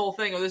asshole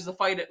thing or this is a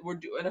fight, we're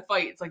doing a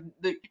fight. It's like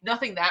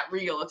nothing that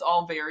real. It's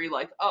all very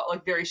like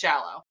very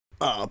shallow.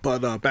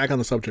 But back on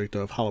the subject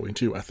of Halloween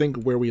 2, I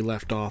think where we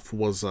left off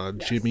was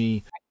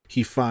Jimmy.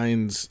 He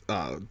finds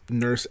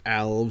Nurse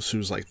Alves,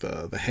 who's like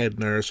the head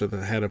nurse or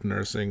the head of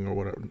nursing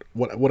or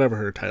whatever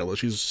her title is.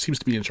 She seems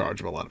to be in charge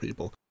of a lot of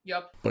people.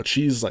 Yep. But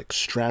she's like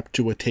strapped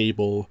to a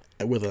table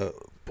with a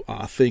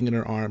thing in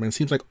her arm, and it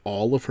seems like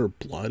all of her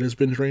blood has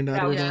been drained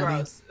out of her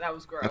body. That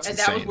was gross. That's and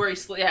insane. that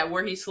was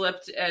where he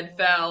slipped and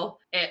fell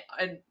and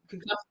concussed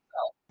himself.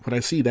 When I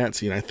see that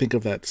scene, I think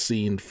of that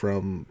scene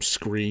from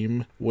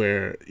Scream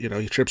where,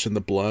 he trips in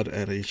the blood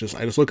and I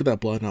just look at that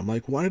blood and I'm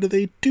like, why do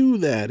they do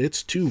that?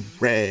 It's too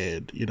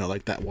red.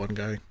 Like that one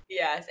guy.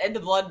 Yes, and the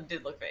blood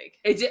did look fake.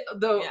 It did,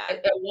 though. Yeah.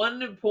 At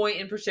one point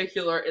in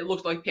particular, it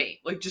looked like paint,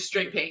 like just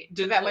straight paint.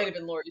 That might have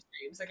been Laurie's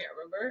dreams. I can't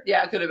remember.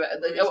 Yeah, it could have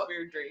been. Like,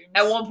 weird dreams.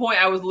 At one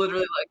point, I was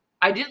literally like,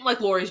 I didn't like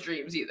Laurie's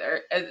dreams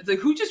either. It's like,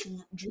 who just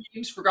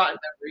dreams forgotten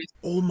memories?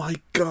 Oh my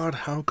god,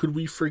 how could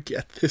we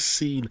forget this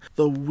scene?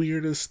 The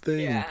weirdest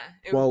thing. Yeah,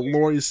 While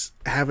Laurie's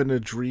having a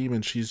dream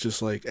and she's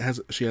just like,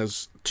 she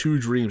has two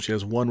dreams. She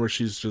has one where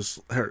she's just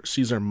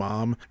sees her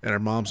mom, and her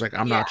mom's like,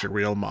 I'm not your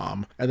real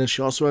mom. And then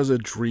she also has a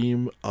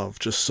dream of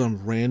just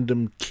some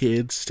random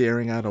kid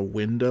staring out a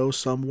window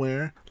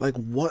somewhere. Like,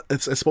 what?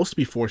 It's supposed to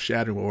be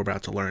foreshadowing what we're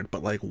about to learn,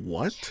 but like,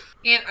 what?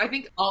 And I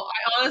think, I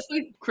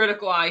honestly,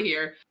 critical eye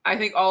here, I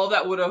think all of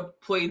that would have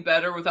played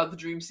better without the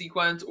dream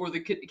sequence or the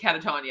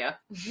catatonia.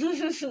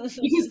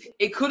 Because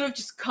it could have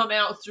just come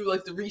out through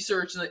like the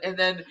research and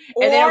then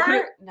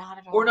not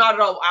at all. Or not at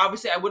all.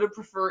 Obviously, I would have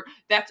preferred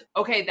that.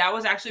 Okay, that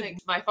was actually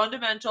my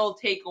fundamental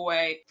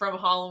takeaway from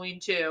Halloween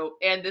 2,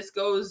 and this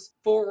goes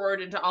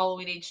forward into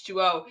Halloween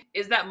H2O,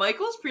 is that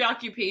Michael's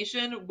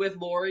preoccupation with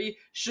Laurie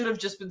should have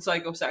just been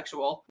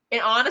psychosexual.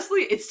 And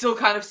honestly, it still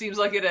kind of seems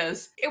like it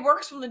is. It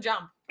works from the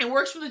jump. It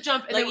works from the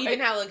jump. And like, even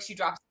how like she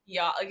drops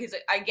like he's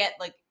like, I get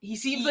like he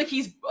seems like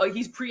he's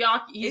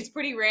preoccupied. It's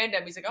pretty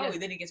random. He's like, oh,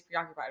 then he gets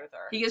preoccupied with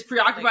her. He gets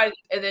preoccupied,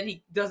 and then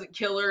he doesn't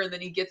kill her, and then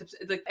he gets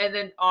like, and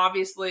then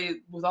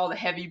obviously with all the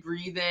heavy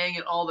breathing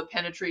and all the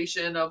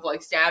penetration of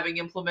like stabbing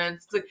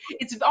implements,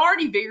 it's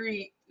already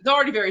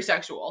very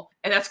sexual,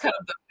 and that's kind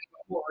of the thing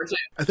about horror too.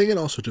 I think it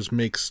also just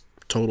makes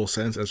total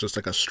sense as just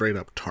like a straight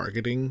up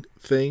targeting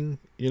thing,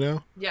 you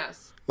know?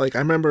 Yes. Like, I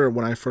remember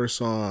when I first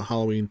saw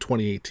Halloween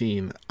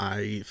 2018,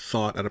 I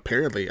thought, and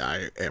apparently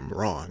I am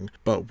wrong,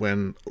 but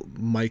when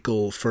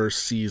Michael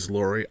first sees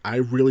Laurie, I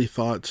really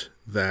thought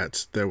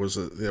that there was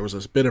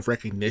a bit of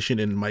recognition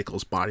in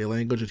Michael's body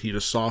language, and he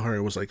just saw her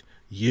and was like,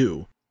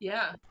 you.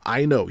 Yeah.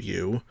 I know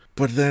you.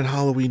 But then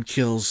Halloween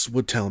Kills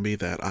would tell me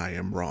that I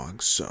am wrong,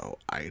 so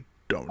I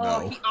don't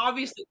know. Oh, he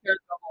obviously cares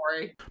about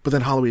Laurie. But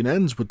then Halloween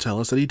Ends would tell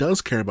us that he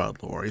does care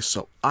about Laurie,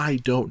 so I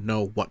don't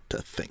know what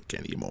to think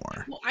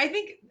anymore. Well, I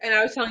think, and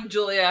I was telling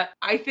Julia,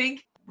 I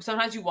think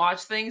sometimes you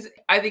watch things.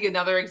 I think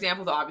another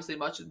example, though obviously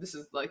much of this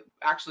is like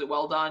actually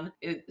well done,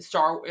 is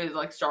Star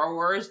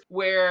Wars,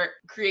 where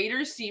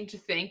creators seem to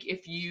think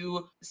if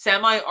you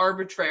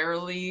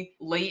semi-arbitrarily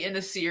late in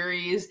a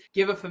series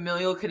give a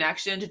familial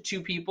connection to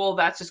two people,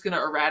 that's just going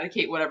to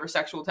eradicate whatever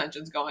sexual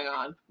tension's going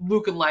on.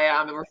 Luke and Leia,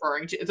 I'm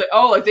referring to. It's like,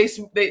 oh, like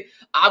they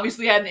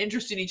obviously had an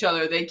interest in each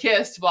other. They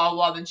kissed, blah, blah,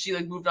 blah. Then she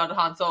like moved on to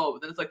Han Solo.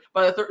 But then it's like,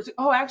 by the third, it's like,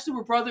 oh, actually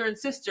we're brother and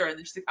sister. And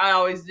then she's like, I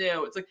always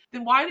knew. It's like,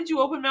 then why did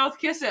you open mouth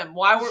kiss him?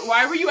 Why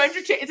were you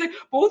entertaining? It's like,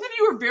 both of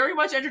you are very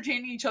much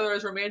entertaining each other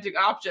as romantic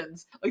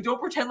options. Like, don't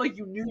pretend like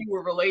you knew you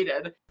were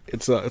related.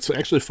 It's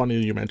actually funny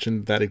you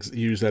mentioned that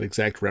use that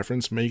exact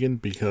reference, Megan,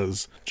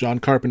 because John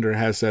Carpenter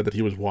has said that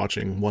he was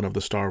watching one of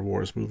the Star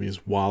Wars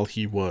movies while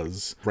he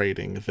was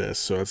rating this.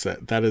 So it's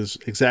that is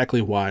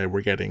exactly why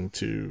we're getting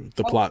to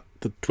the plot.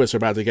 The twist we're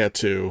about to get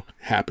to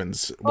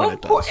happens when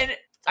it does. And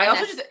I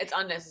also it's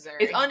unnecessary.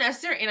 It's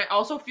unnecessary, and I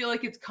also feel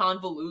like it's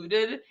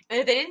convoluted. And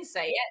if they didn't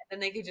say it, then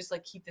they could just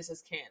like keep this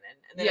as canon.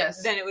 And then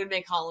then it would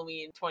make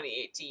Halloween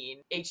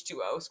 2018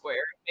 H2O squared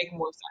make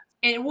more sense.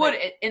 And it would,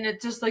 and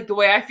it's just like the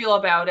way I feel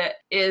about it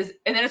is,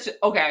 and then it's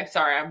okay.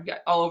 Sorry, I'm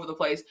all over the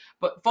place,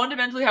 but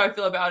fundamentally, how I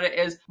feel about it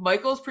is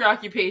Michael's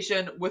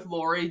preoccupation with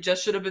Laurie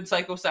just should have been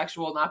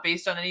psychosexual, not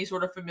based on any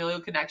sort of familial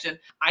connection.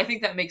 I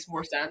think that makes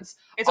more sense.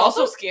 It's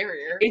also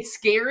scarier. It's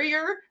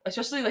scarier,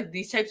 especially like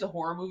these types of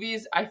horror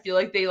movies. I feel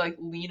like they like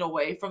lean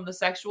away from the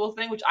sexual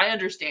thing, which I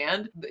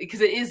understand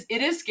because it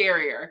is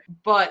scarier,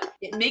 but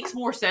it makes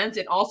more sense.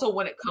 And also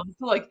when it comes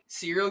to like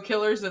serial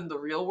killers in the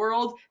real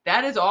world,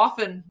 that is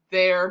often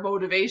their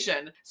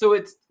motivation. So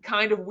it's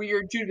kind of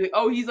weird too to be like,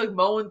 oh, he's like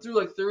mowing through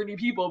like 30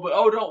 people, but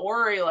oh, don't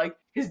worry, like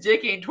his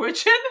dick ain't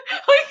twitching.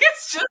 Like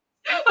it's just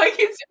like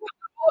it's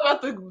all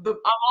about the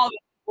all about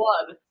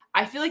blood.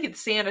 I feel like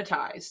it's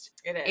sanitized.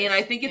 It is. And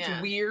I think it's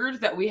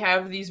weird that we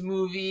have these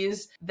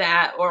movies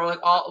that, or like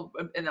all,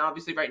 and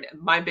obviously right now,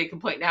 my big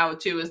complaint now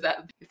too is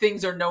that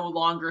things are no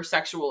longer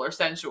sexual or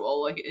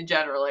sensual, like in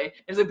generally.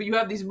 It's like, but you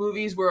have these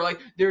movies where like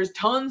there's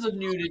tons of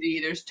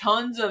nudity, there's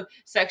tons of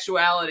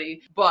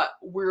sexuality, but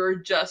we're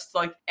just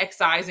like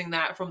excising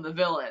that from the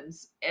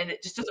villains. And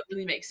it just doesn't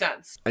really make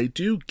sense. I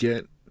do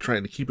get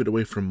trying to keep it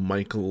away from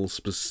Michael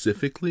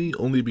specifically,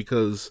 only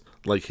because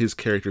like his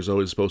character is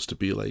always supposed to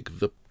be like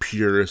the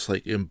purest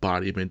like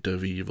embodiment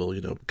of evil, you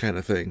know, kind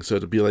of thing. So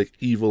to be like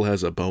evil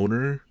has a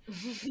boner.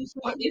 Is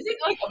it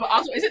like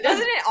also, doesn't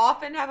it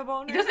often have a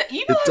boner?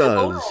 Evil has a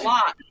boner a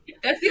lot.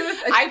 That's the other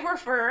thing. I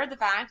prefer the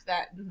fact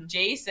that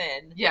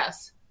Jason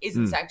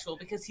isn't sexual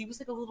because he was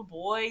like a little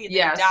boy and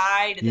then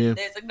died and then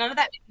there's like none of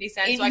that makes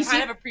any sense. And so I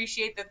kind of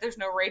appreciate that there's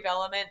no rape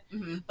element.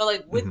 But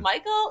like with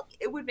Michael,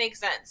 it would make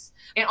sense.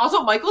 And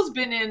also Michael's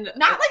been in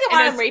not like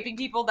about him raping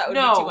people, that would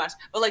be too much.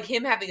 But like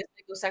him having a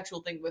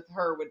psychosexual thing with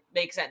her would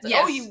make sense. Like,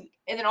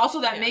 and then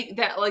also that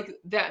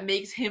that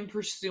makes him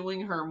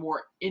pursuing her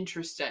more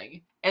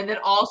interesting. And then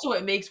also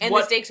it makes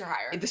the stakes are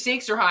higher. The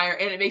stakes are higher,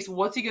 and it makes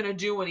what's he gonna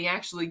do when he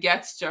actually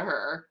gets to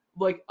her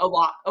like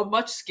a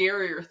much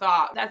scarier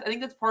thought. I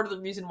think that's part of the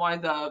reason why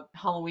the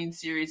Halloween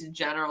series in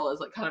general is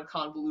like kind of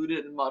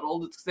convoluted and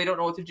muddled. It's because they don't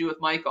know what to do with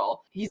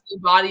Michael. He's the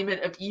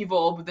embodiment of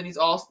evil, but then he's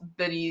also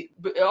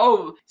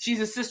she's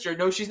a sister.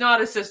 No, she's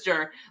not a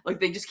sister. Like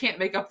they just can't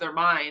make up their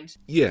mind.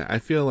 Yeah, I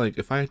feel like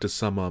if I had to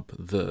sum up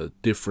the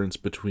difference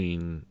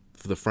between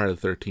the Friday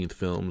the 13th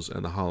films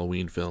and the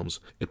Halloween films,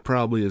 it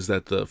probably is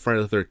that the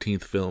Friday the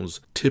 13th films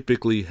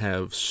typically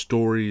have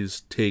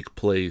stories take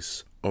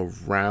place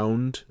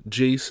around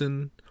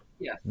Jason,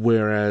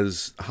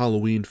 whereas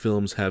Halloween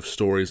films have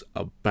stories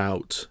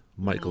about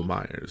Michael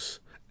Myers.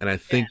 And I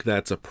think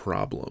that's a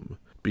problem,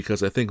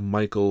 because I think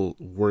Michael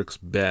works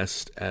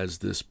best as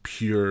this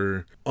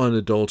pure,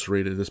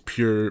 unadulterated,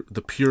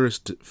 the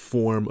purest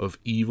form of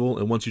evil.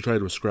 And once you try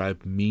to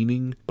ascribe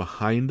meaning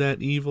behind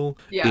that evil,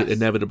 it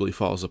inevitably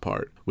falls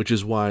apart, which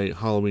is why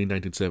Halloween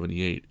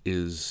 1978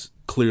 is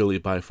clearly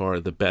by far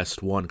the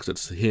best one, because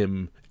it's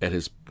him at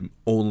his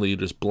only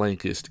just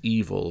blankest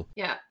evil.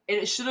 Yeah, and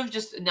it should have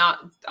just not,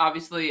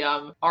 obviously,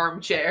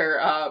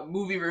 armchair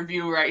movie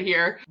review right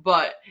here,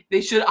 but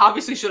they should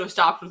have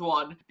stopped with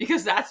one,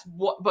 because that's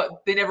what, but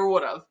they never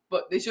would have.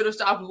 But they should have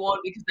stopped with one,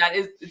 because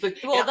it's like...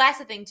 Well, that's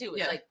the thing, too.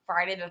 It's like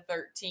Friday the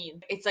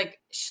 13th. It's like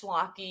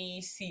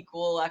schlocky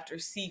sequel after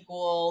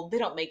sequel. They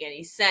don't make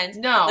any sense.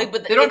 No, like,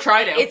 but they don't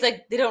try to. It's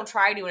like, they don't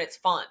try to, and it's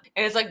fun.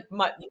 And it's like,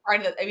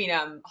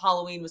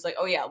 Halloween was like,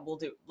 oh yeah, we'll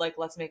do, like,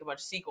 let's make a bunch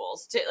of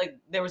sequels. Like,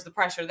 there was the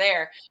pressure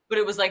there, but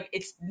it was like,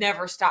 it's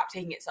never stopped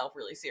taking itself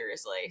really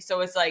seriously. So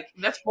it's like...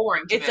 That's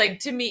boring to me. Like,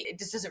 to me, it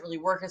just doesn't really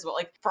work as well.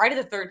 Like, Friday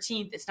the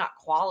 13th, it's not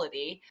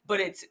quality,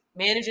 but it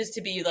manages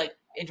to be, like,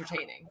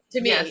 entertaining to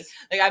me.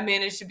 Like I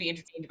managed to be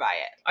entertained by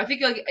it. I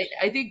think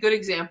a good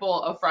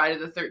example of Friday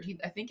the 13th.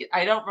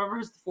 I don't remember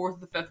if it's the fourth or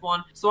the fifth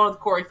one. It's the one with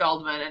Corey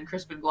Feldman and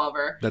Crispin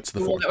Glover. That's the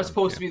one fourth that was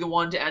supposed to be the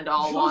one to end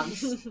all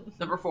ones.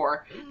 Number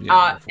 4.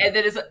 Yeah, and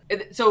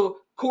then so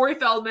Corey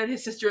Feldman,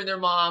 his sister, and their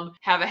mom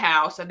have a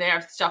house, and they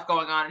have stuff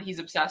going on, and he's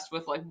obsessed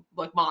with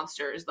like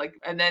monsters. Like,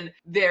 and then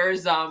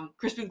there's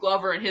Crispin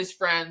Glover and his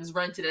friends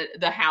rented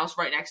the house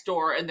right next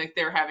door, and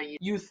they're having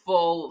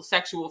youthful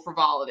sexual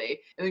frivolity.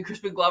 And then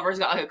Crispin Glover's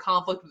got like a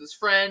conflict with his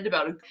friend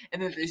and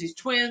then there's these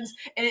twins,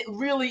 and it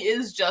really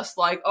is just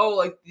like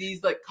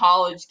these like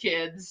college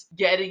kids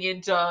getting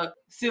into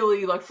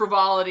silly like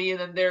frivolity, and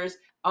then there's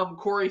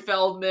Corey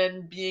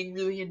Feldman being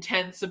really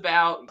intense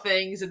about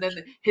things, and then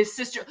his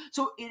sister.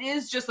 So it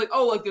is just like,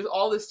 there's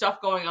all this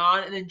stuff going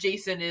on, and then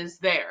Jason is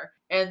there,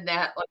 and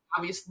that like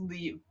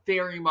obviously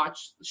very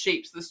much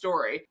shapes the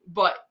story.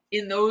 But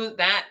in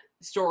that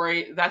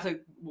story, that's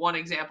like one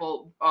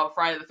example of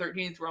Friday the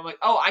 13th where I'm like,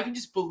 I can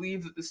just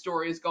believe that the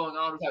story is going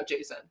on without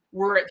Jason.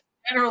 Where it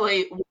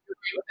generally,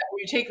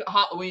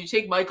 when you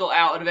take Michael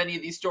out of any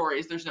of these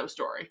stories, there's no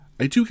story.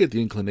 I do get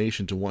the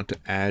inclination to want to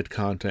add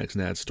context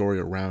and add story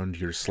around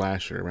your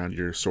slasher, around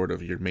your sort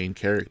of your main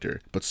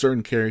character, but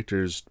certain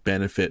characters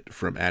benefit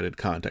from added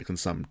context and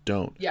some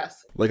don't.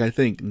 Yes. Like I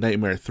think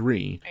Nightmare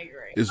 3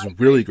 is a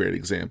really great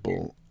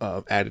example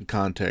of added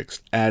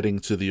context, adding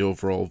to the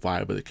overall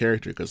vibe of the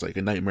character. Because like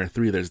in Nightmare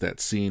 3, there's that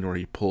scene where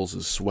he pulls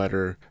his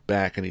sweater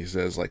back and he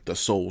says like, the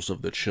souls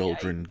of the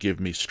children give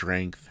me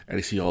strength. And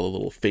you see all the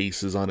little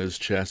faces on his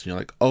chest, and you're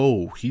like,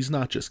 oh, he's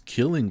not just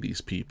killing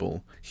these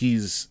people,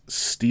 he's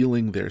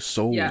stealing their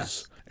souls.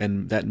 Yes.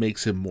 And that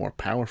makes him more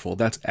powerful.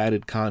 That's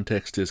added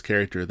context to his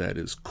character that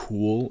is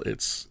cool.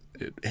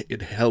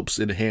 It helps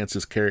enhance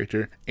his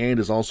character and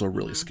is also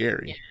really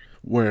scary. Yeah.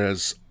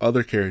 Whereas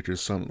other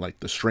characters, some like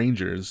the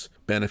Strangers,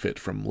 benefit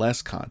from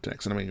less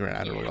context. And I mean,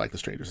 I don't really like the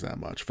Strangers that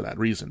much for that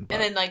reason. But...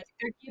 And then like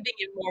they're giving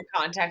it more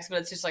context, but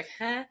it's just like,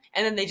 huh?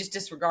 And then they just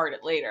disregard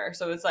it later.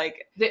 So it's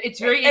like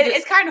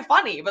it's kind of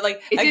funny, but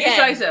like it's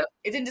indecisive.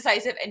 It's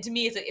indecisive, and to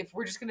me, it's like if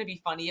we're just going to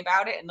be funny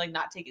about it and like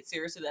not take it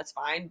seriously, that's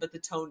fine. But the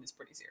tone is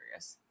pretty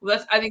serious. Well,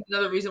 that's I think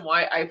another reason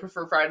why I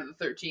prefer Friday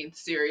the 13th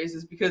series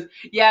is because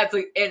it's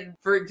like, and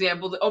for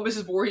example,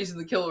 Mrs. Voorhees and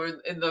the killer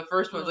in the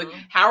first one, it's like,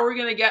 how are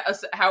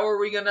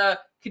we going to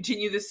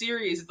continue the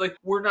series? It's like,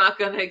 we're not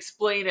going to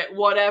explain it,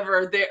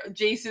 whatever.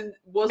 Jason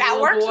was a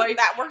little boy.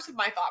 That works with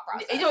my thought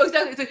process.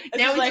 Exactly. It's like,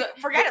 now he's like,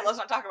 forget it, let's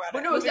not talk about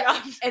it. No,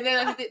 and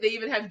then I think they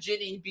even have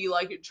Ginny be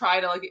like,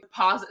 try to like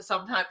posit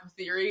some type of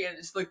theory, and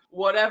it's like,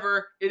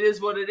 whatever, it is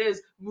what it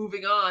is,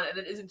 moving on. And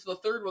then it isn't until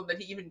the third one that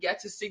he even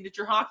gets his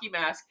signature hockey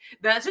mask.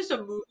 That's just a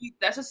movie,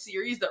 that's a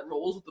series that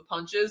rolls with the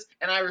punches,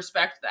 and I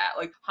respect that.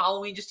 Like,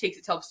 Halloween just takes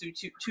itself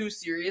too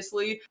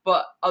seriously,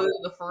 but other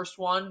than the first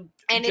one,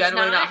 and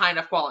generally not high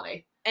enough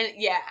quality. And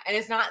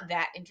it's not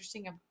that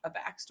interesting a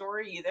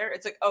backstory either.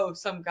 It's like,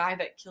 some guy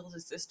that killed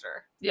his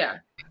sister. Yeah.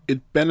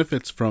 It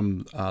benefits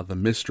from the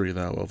mystery,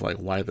 though, of like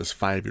why this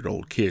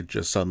 5-year-old kid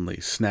just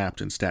suddenly snapped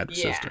and stabbed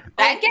his sister.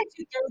 That gets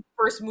you through the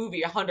first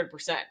movie 100%.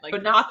 Like,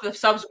 but not the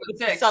subsequent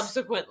 6.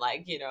 Subsequent,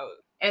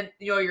 and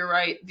you're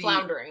right,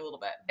 floundering a little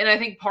bit. And I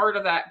think part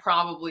of that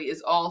probably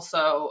is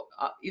also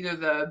either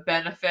the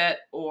benefit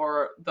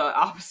or the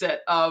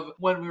opposite of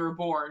when we were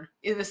born.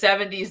 In the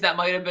 70s, that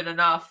might have been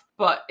enough.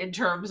 but in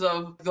terms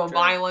of the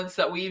violence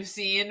that we've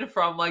seen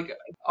from like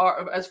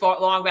as far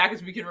long back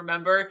as we can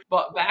remember,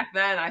 but back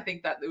then I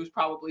think that it was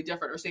probably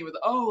different. Or same with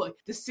like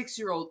the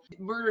 6-year-old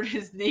murdered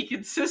his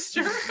naked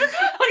sister,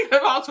 like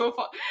that's also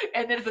fun.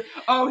 And then it's like,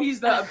 oh, he's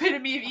the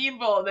epitome of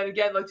evil. And then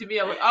again, like to me,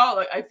 I'm like, oh,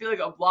 like I feel like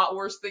a lot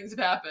worse things have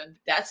happened.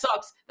 That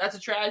sucks. That's a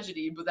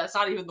tragedy, but that's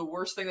not even the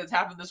worst thing that's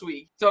happened this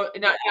week. So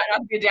not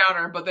to be a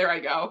downer, but there I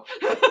go.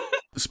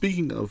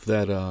 Speaking of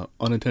that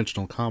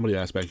unintentional comedy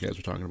aspect you guys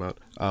were talking about,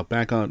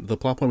 back on the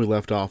plot point we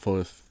left off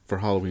with for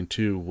Halloween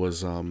 2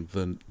 was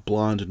the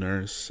blonde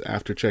nurse.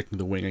 After checking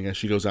the wing, I guess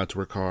she goes out to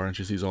her car and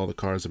she sees all the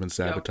cars have been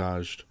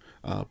sabotaged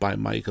by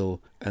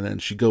Michael. And then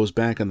she goes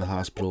back in the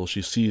hospital.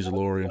 She sees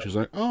Laurie and she's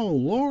like, "Oh,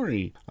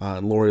 Laurie!"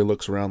 And Laurie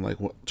looks around, like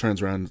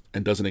turns around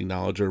and doesn't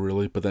acknowledge her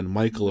really. But then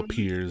Michael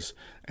appears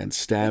and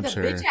stabs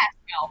her.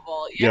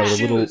 Scalpel. Yeah, with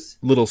a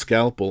little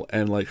scalpel,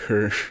 and like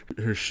her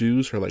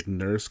shoes, her like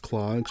nurse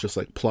clogs, just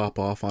like plop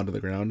off onto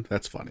the ground.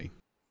 That's funny.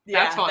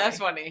 Yeah, that's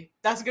funny.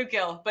 That's a good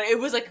kill. But it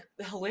was like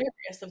hilarious,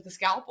 like the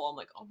scalpel. I'm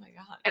like, oh my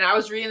god. And I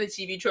was reading the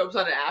TV tropes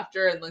on it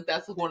after, and like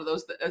that's like one of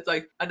those. It's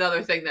like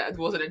another thing that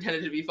wasn't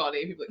intended to be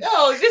funny. People are like,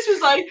 oh, this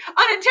was like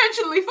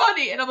unintentionally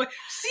funny, and I'm like,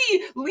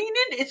 see, lean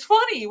in. It's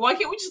funny. Why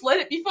can't we just let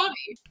it be funny?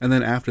 And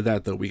then after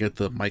that, though, we get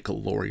the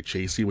Michael Laurie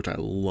chase scene, which I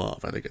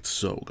love. I think it's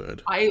so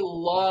good. I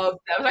love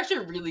that. Was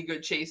actually a really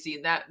good chase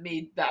scene. I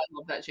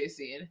love that chase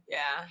scene.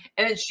 Yeah.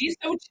 And then she's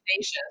so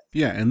tenacious.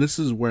 Yeah, and this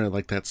is where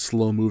like that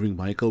slow moving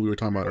Michael we were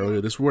talking about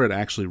earlier. This is where it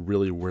actually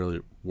really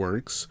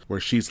works, where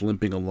she's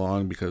limping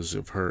along because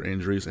of her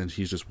injuries and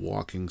he's just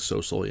walking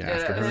so slowly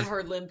after her. And then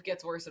her limp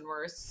gets worse and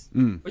worse,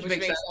 which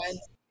makes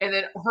sense. And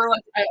then her,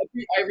 like,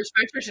 I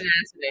respect her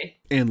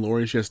tenacity. And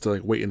Laurie, she has to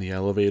like wait in the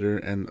elevator,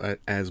 and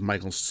as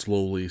Michael's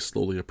slowly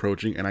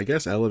approaching, and I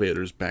guess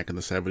elevators back in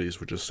the 70s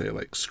would just say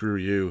like, "Screw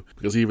you,"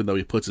 because even though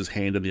he puts his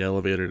hand in the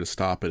elevator to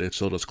stop it, it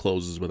still just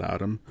closes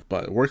without him.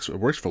 But it works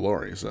for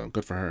Laurie, so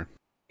good for her.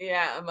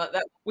 Yeah, but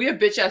we have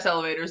bitch ass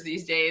elevators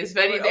these days.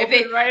 If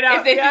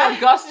they feel a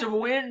gust of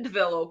wind,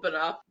 they'll open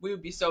up. We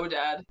would be so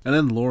dead. And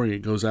then Laurie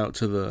goes out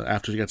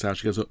after she gets out,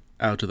 she goes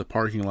out to the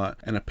parking lot,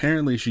 and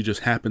apparently she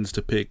just happens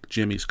to pick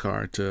Jimmy's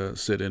car to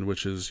sit in,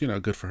 which is,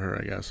 good for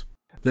her, I guess.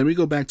 Then we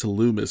go back to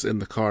Loomis in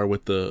the car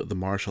with the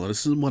marshal.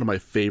 This is one of my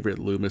favorite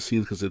Loomis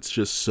scenes because it's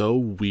just so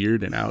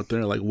weird and out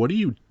there. Like, what are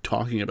you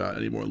talking about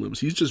anymore,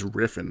 Loomis? He's just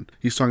riffing.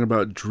 He's talking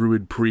about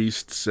druid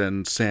priests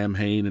and Sam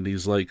Hain, and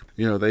he's like,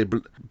 they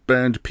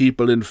burned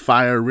people in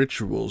fire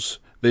rituals.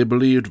 They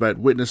believed by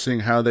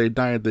witnessing how they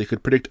died they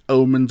could predict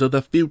omens of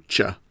the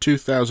future.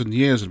 2,000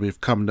 years and we've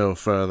come no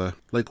further.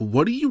 Like,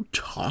 what are you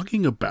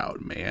talking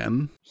about,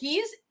 man?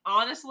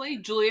 Honestly,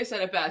 Julia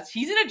said it best.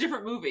 He's in a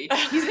different movie.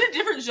 He's in a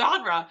different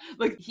genre.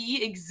 Like,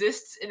 he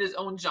exists in his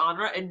own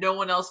genre and no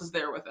one else is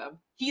there with him.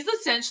 He's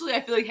essentially,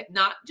 I feel like,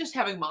 not just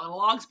having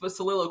monologues, but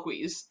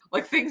soliloquies.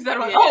 Like, things that are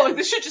like, oh, like,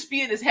 this should just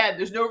be in his head.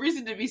 There's no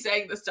reason to be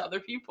saying this to other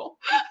people.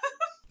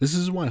 This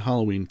is why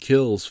Halloween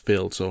Kills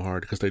failed so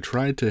hard, because they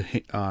tried to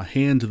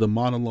hand the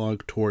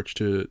monologue torch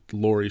to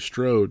Laurie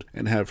Strode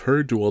and have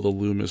her do all the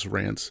Loomis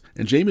rants.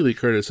 And Jamie Lee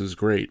Curtis is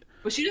great.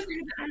 But she doesn't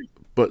do that.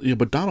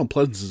 But Donald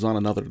Pleasance is on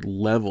another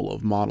level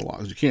of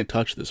monologues. You can't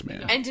touch this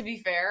man. And to be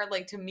fair,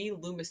 like, to me,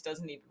 Loomis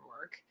doesn't even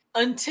work.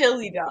 Until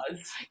he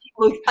does.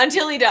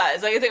 Until he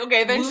does. Like, I think,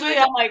 okay, eventually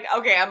I'm like,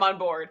 okay, I'm on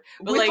board.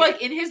 But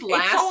like in his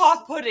last... It's so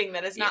off-putting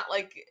that it's not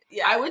like...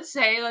 Yeah. I would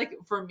say, like,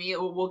 for me,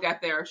 we'll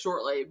get there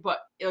shortly, but,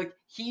 like,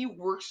 he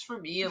works for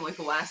me in, like,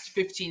 the last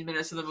 15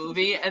 minutes of the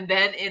movie, and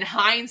then in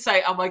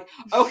hindsight, I'm like,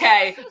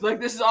 okay,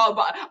 like, this is all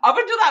about... Up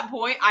until that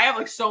point, I have,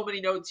 like, so many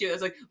notes here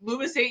that's like,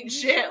 Loomis ain't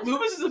shit,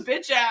 Loomis is a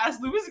bitch ass,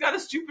 Loomis got a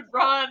stupid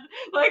run,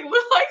 like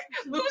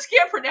Loomis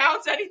can't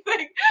pronounce anything,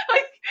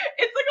 like,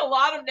 it's, like, a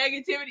lot of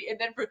negativity, and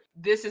then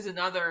this is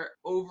another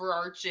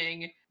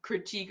overarching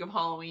critique of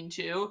Halloween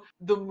 2.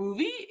 The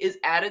movie is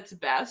at its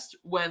best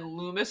when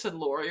Loomis and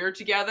Laurie are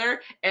together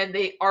and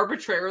they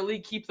arbitrarily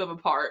keep them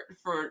apart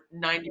for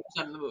 90%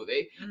 of the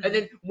movie. Mm-hmm. And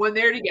then when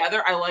they're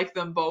together, I like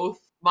them both.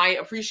 My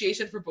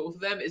appreciation for both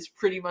of them is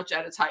pretty much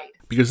at its height.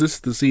 Because this is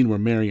the scene where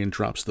Marion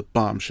drops the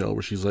bombshell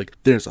where she's like,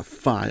 there's a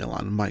file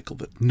on Michael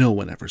that no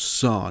one ever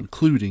saw,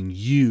 including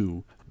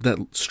you. That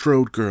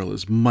Strode girl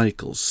is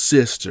Michael's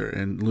sister.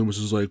 And Loomis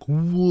is like,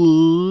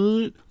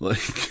 what? Like...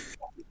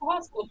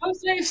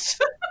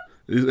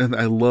 And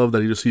I love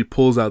that he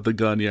pulls out the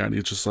gun, and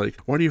he's just like,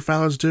 what do you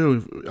fellas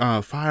do?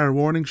 Fire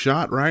warning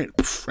shot, right?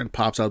 And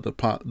pops out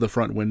the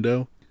front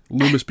window.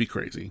 Loomis be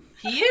crazy.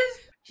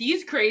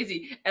 He's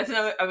crazy. That's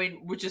another,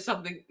 which is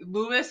something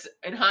Loomis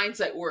in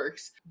hindsight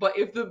works. But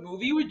if the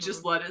movie would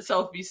just let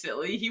itself be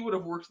silly, he would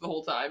have worked the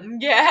whole time.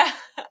 Yeah.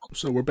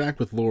 So we're back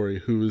with Laurie,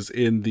 who's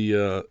in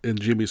in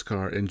Jimmy's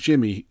car, and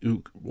Jimmy,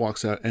 who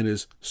walks out and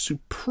is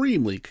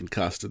supremely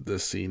concussed at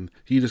this scene.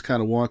 He just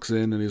kind of walks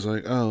in and he's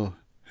like, oh,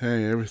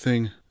 hey,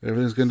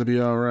 everything's gonna be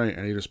all right.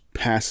 And he just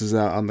passes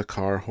out on the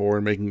car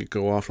horn, making it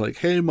go off like,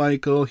 hey,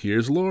 Michael,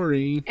 here's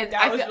Laurie. And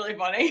that was really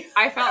funny.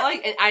 I felt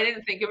like, and I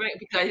didn't think of it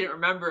because I didn't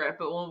remember it,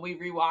 but when we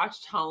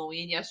rewatched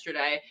Halloween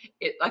yesterday,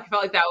 I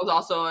felt like that was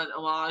also an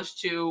homage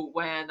to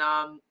when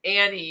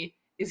Annie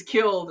is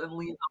killed and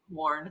leaves on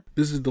horn.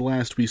 This is the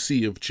last we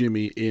see of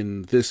Jimmy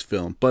in this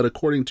film, but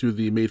according to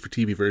the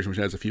made-for-TV version, which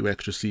has a few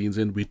extra scenes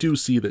in, we do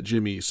see that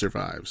Jimmy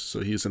survives. So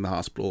he's in the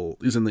hospital,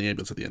 he's in the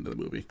ambulance at the end of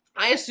the movie.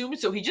 I assumed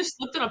so. He just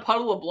slipped in a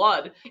puddle of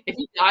blood. If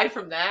he died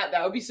from that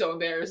would be so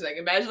embarrassing.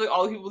 Imagine like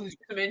all the people with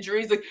some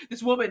injuries, like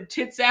this woman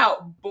tits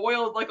out,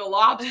 boiled like a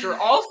lobster,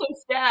 also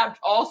stabbed,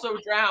 also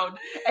drowned,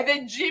 and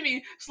then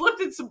Jimmy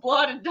slipped in some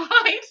blood and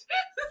died.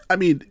 I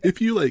mean,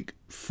 if you like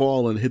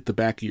fall and hit the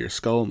back of your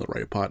skull in the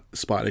right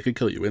spot, it could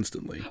kill you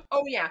instantly.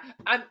 Oh yeah,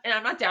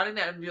 I'm not doubting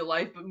that in real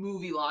life, but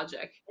movie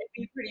logic. It'd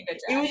be pretty bitch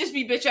ass. It would just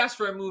be bitch ass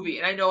for a movie,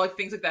 and I know like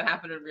things like that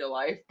happen in real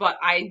life. But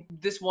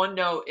this one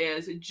note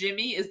is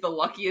Jimmy is the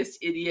luckiest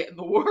idiot in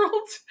the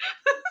world.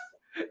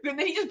 And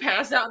then he just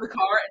passed out in the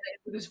car and then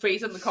with his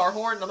face on the car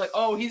horn, and I'm like,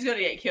 oh, he's gonna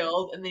get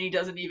killed, and then he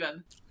doesn't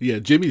even. Yeah,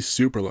 Jimmy's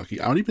super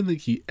lucky. I don't even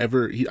think he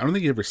ever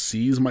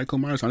sees Michael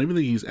Myers. I don't even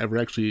think he's ever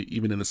actually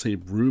even in the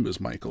same room as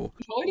Michael.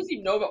 He probably doesn't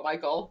even know about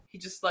Michael. He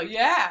just like,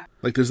 yeah.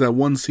 Like there's that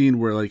one scene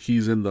where like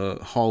he's in the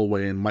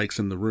hallway and Mike's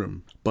in the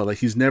room, but like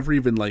he's never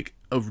even like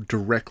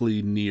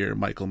directly near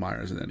Michael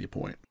Myers at any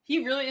point.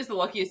 He really is the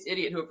luckiest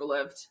idiot who ever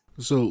lived.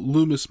 So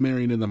Loomis,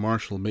 Marion, and the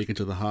marshal make it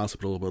to the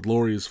hospital, but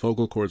Laurie's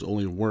vocal cords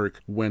only work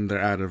when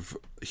they're out of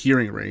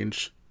hearing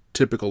range.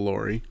 Typical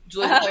Laurie.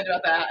 Julie complained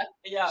about that.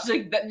 Yeah. She's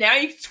like, now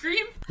you can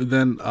scream?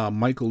 Then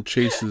Michael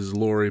chases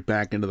Laurie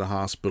back into the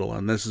hospital,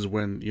 and this is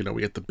when,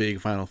 we get the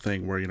big final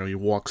thing where, he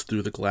walks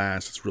through the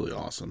glass. It's really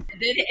awesome.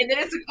 And then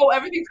it's like, oh,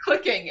 everything's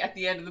clicking at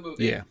the end of the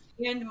movie. Yeah.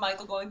 And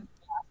Michael going through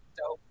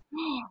the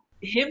glass.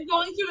 Him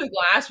going through the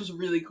glass was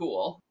really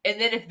cool. And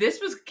then if this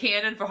was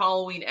canon for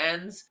Halloween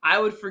Ends, I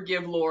would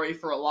forgive Laurie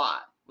for a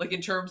lot. Like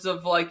in terms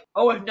of like,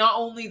 oh, if not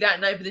only that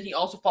night, but then he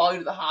also followed you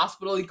to the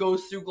hospital, he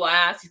goes through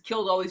glass, he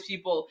killed all these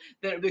people,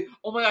 then it'd be,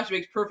 oh my gosh, it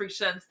makes perfect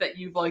sense that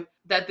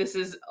that this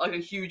is like a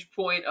huge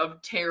point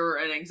of terror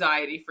and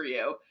anxiety for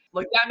you.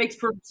 Like, that makes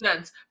perfect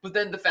sense. But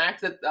then the fact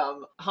that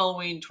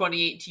Halloween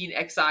 2018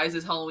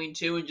 excises Halloween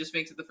 2 and just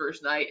makes it the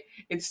first night,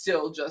 it's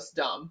still just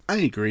dumb. I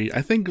agree.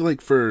 I think,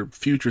 like, for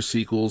future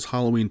sequels,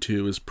 Halloween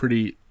 2 is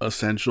pretty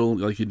essential.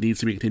 Like, it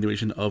needs to be a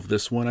continuation of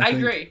this one, I think.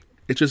 Agree.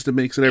 It just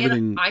makes it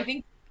everything... I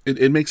think...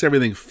 It makes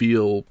everything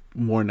feel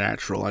more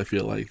natural, I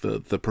feel like,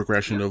 the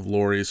progression of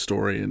Laurie's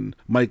story and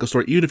Michael's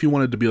story. Even if you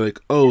wanted to be like,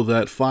 oh,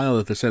 that file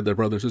that they said their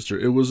brother and sister,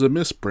 it was a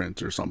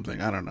misprint or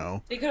something. I don't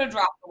know. They could have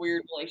dropped the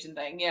weird relation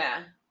thing, yeah.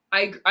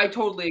 I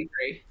totally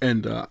agree.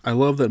 And I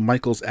love that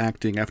Michael's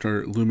acting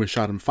after Loomis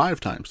shot him 5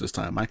 times this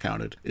time, I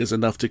counted, is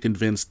enough to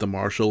convince the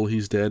marshal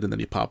he's dead, and then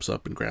he pops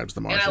up and grabs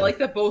the marshal. And I like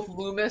that both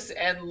Loomis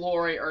and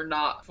Laurie are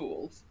not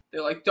fools.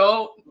 They're like,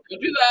 don't do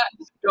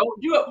that.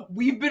 Don't do it.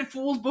 We've been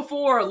fooled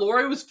before.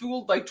 Laurie was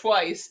fooled like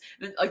twice.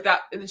 And like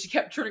that, and then she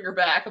kept turning her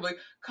back. I'm like,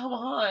 come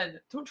on,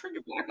 don't turn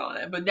your back on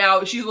it. But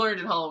now she's learned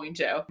in Halloween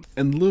too.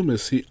 And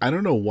Loomis, I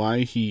don't know why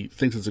he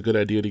thinks it's a good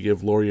idea to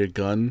give Laurie a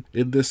gun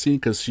in this scene,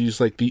 because she's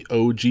like the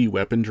OG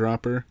weapon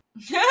dropper.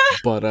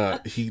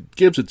 But he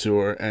gives it to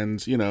her,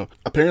 and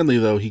apparently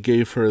though he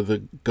gave her the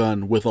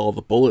gun with all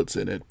the bullets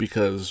in it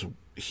because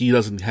he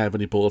doesn't have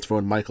any bullets for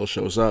when Michael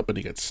shows up and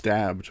he gets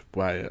stabbed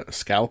by a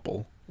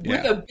scalpel.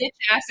 With a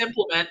bitch-ass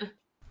implement.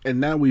 And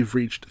now we've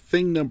reached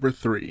thing number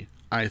 3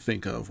 I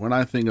think of when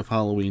I think of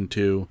Halloween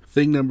 2.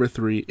 Thing number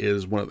 3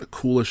 is one of the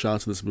coolest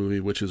shots of this movie,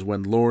 which is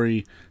when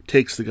Laurie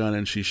takes the gun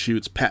and she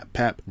shoots pap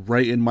pap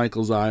right in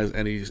Michael's eyes,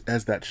 and he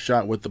has that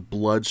shot with the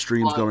blood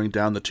streams going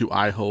down the 2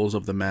 eye holes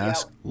of the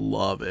mask. Yep.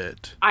 Love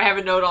it. I have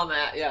a note on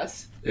that,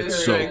 yes.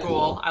 It's so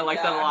cool. I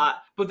like that a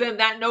lot. But then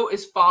that note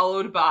is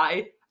followed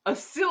by a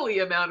silly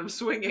amount of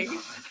swinging.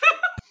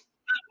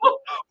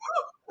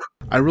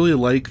 I really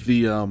like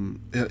the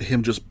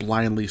him just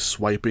blindly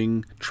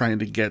swiping, trying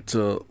to get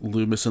to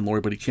Loomis and Laurie,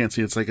 but he can't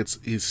see. It's like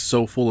he's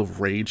so full of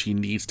rage, he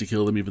needs to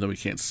kill them even though he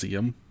can't see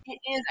him. It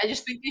is. I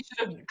just think they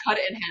should have cut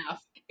it in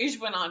half. It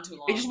just went on too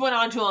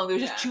long. There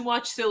was just too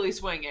much silly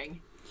swinging.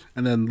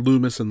 And then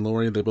Loomis and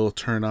Laurie, they both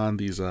turn on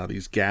these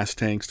gas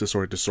tanks to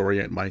sort of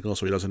disorient Michael,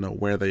 so he doesn't know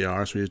where they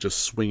are, so he's just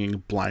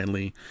swinging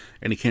blindly,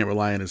 and he can't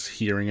rely on his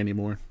hearing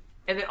anymore.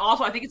 And then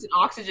also, I think it's an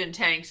oxygen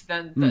tank, so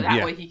then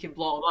that way he can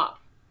blow him up.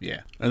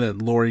 Yeah. And then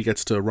Laurie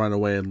gets to run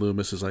away, and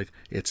Loomis is like,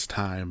 it's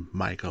time,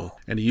 Michael.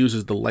 And he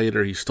uses the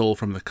lighter he stole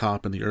from the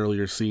cop in the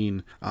earlier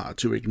scene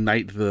to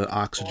ignite the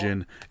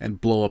oxygen and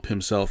blow up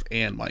himself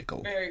and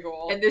Michael. Very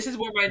cool. And this is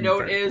where my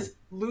note is,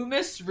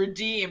 Loomis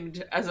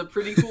redeemed as a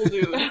pretty cool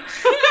dude.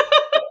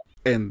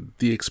 And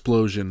the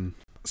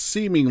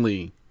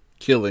seemingly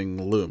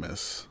killing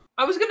Loomis.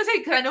 I was gonna say,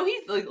 because I know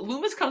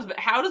Loomis comes back.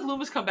 How does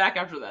Loomis come back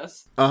after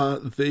this?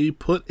 They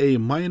put a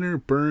minor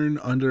burn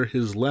under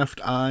his left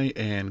eye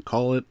and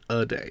call it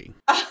a day.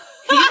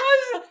 He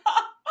was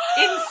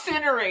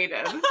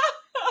incinerated.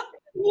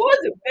 He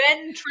was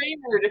Ben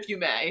Tramer, if you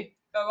may.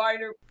 A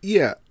minor.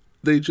 Yeah,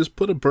 they just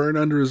put a burn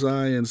under his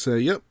eye and say,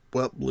 yep,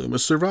 well,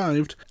 Loomis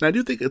survived. And I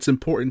do think it's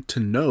important to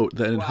note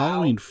that in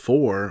Halloween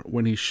 4,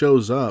 when he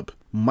shows up,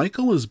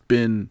 Michael has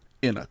been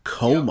in a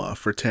coma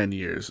for 10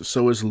 years.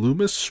 So is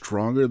Loomis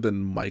stronger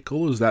than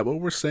Michael? Is that what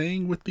we're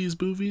saying with these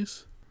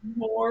movies?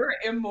 More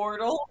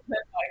immortal than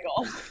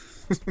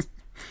Michael.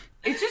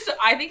 It's just,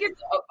 I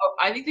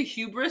think the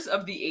hubris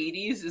of the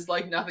 80s is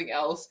like nothing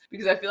else,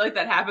 because I feel like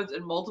that happens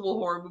in multiple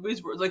horror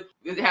movies where it's like,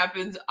 it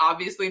happens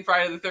obviously in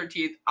Friday the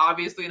 13th,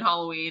 obviously in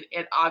Halloween,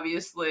 and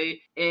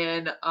obviously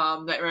in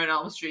Nightmare on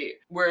Elm Street,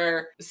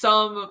 where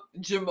some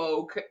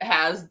jamoke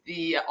has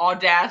the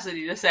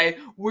audacity to say,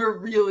 we're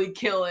really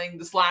killing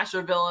the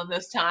slasher villain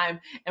this time,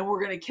 and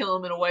we're going to kill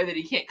him in a way that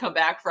he can't come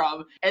back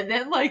from. And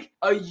then like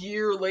a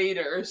year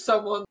later,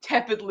 someone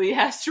tepidly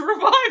has to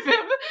revive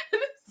him.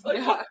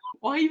 Like,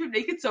 why even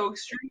make it so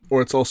extreme?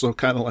 Or it's also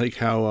kind of like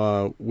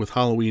how with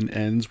Halloween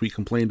Ends, we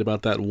complained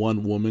about that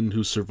one woman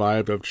who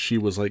survived after she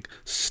was like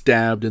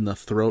stabbed in the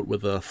throat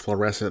with a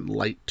fluorescent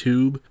light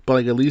tube. But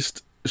like at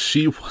least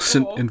she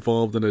wasn't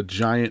involved in a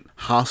giant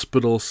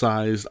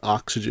hospital-sized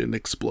oxygen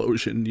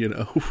explosion, you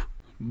know?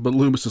 But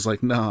Loomis is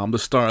like, nah, I'm the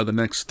star of the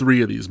next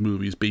 3 of these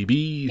movies,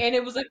 baby. And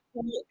it was like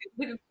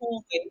a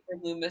cool thing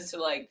for Loomis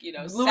to like, you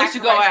know, Loomis to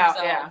go out,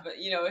 himself. But,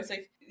 you know, it's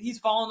like he's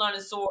fallen on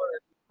his sword.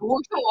 It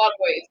works in a lot of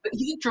ways, but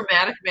he's a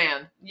dramatic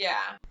man.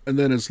 Yeah. And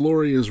then as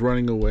Laurie is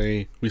running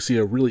away, we see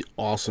a really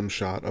awesome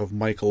shot of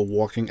Michael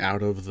walking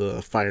out of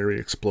the fiery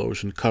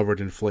explosion, covered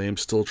in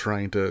flames, still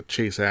trying to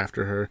chase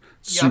after her.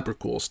 Super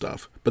cool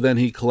stuff. But then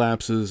he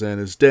collapses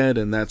and is dead,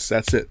 and that's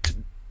it.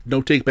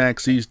 No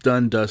take-backs, he's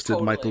done, dusted,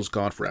 totally. Michael's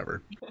gone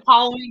forever.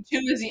 Halloween 2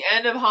 is the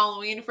end of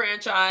Halloween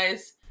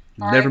franchise.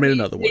 Never made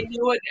another one. They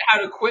knew how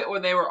to quit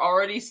when they were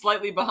already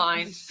slightly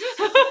behind.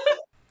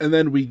 And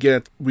then we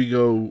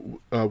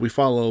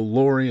follow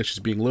Laurie as she's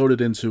being loaded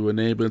into an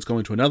ambulance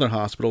going to another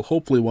hospital,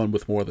 hopefully one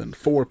with more than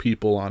 4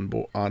 people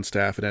on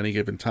staff at any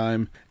given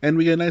time. And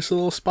we get a nice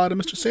little spot of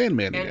Mr.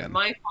 Sandman again. And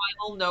my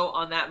final note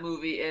on that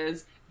movie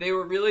is they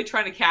were really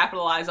trying to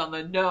capitalize on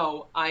the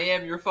 "no, I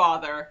am your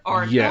father,"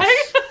 aren't they?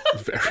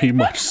 Very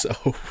much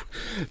so.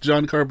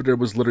 John Carpenter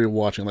was literally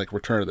watching like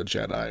Return of the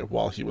Jedi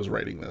while he was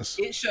writing this.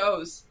 It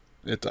shows.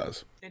 It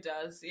does. It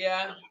does,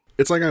 yeah.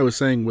 It's like I was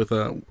saying with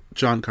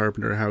John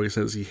Carpenter, how he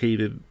says he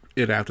hated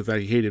it after that.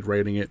 He hated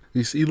writing it.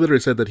 He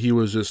literally said that he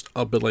was just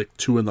up at like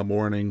 2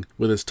 a.m.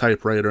 with his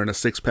typewriter and a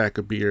 6-pack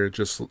of beer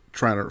just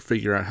trying to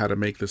figure out how to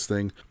make this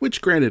thing.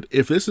 Which, granted,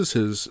 if this is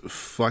his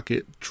fuck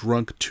it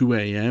drunk 2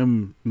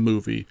 a.m.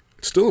 movie,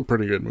 it's still a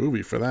pretty good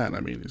movie for that. I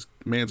mean,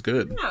 man's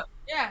good.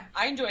 Yeah,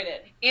 I enjoyed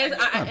it. And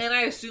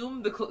I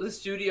assume the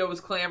studio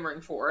was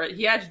clamoring for it.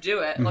 He had to do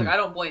it. Mm-hmm. Like, I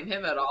don't blame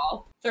him at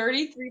all.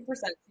 33%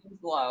 seems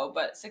low,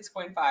 but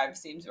 6.5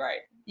 seems right.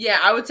 Yeah,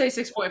 I would say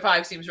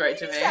 6.5 seems right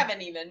maybe to me.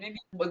 7 even, maybe.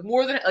 Like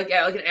more than like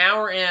an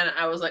hour in,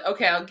 I was like,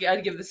 okay,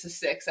 I'd give this a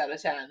 6 out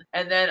of 10.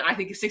 And then I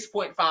think a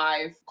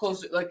 6.5,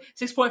 closer, like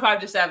 6.5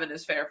 to 7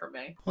 is fair for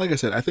me. Like I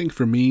said, I think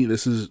for me,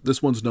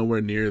 this one's nowhere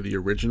near the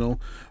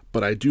original,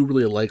 but I do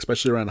really like,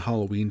 especially around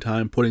Halloween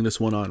time, putting this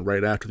one on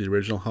right after the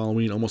original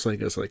Halloween, almost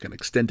like it's like an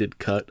extended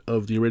cut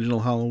of the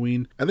original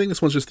Halloween. I think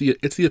this one's just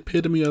it's the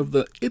epitome of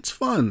it's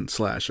fun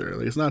slasher.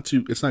 Like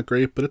it's not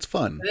great, but it's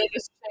fun.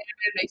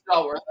 It makes it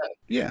all worth it.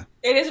 Yeah.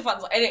 It is a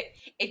fun and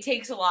it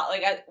takes a lot.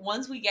 Like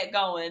once we get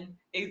going,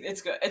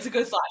 it's good. It's a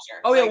good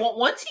slasher. Oh, like,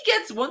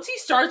 yeah. Once he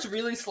starts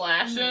really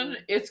slashing,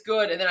 it's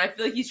good. And then I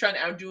feel like he's trying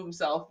to outdo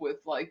himself with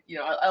like, you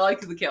know, I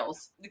like the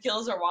kills. The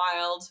kills are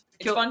wild.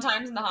 It's fun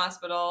times in the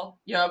hospital.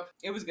 Yep.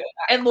 It was good.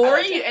 And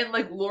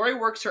Laurie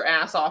works her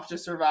ass off to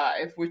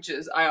survive, which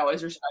is I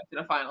always respect in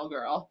a final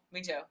girl.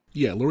 Me too.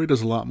 Yeah, Laurie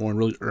does a lot more and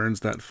really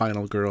earns that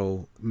final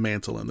girl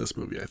mantle in this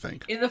movie, I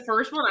think. In the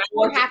first one,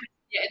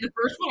 in the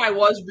first one, I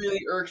was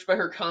really irked by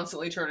her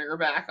constantly turning her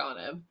back on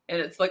him.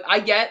 And it's like, I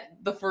get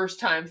the first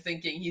time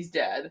thinking he's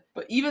dead,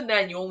 but even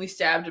then, you only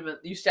stabbed him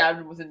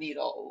with a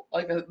needle.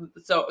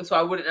 So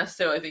I wouldn't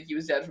necessarily think he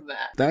was dead from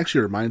that. That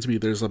actually reminds me,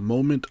 there's a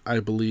moment, I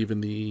believe, in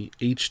the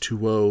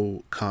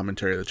H2O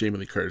commentary that Jamie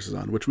Lee Curtis is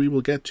on, which we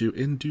will get to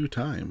in due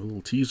time. A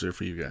little teaser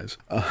for you guys.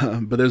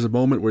 But there's a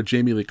moment where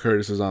Jamie Lee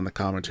Curtis is on the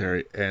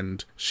commentary,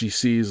 and she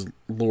sees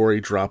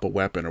Laurie drop a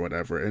weapon or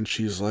whatever, and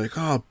she's like,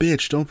 "Oh,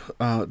 bitch,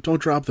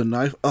 don't drop the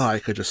knife. Oh, I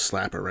could just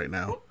slap her right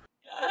now."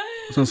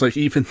 So it's like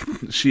even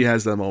she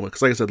has that moment,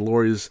 because like I said,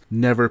 Laurie's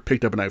never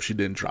picked up a knife she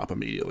didn't drop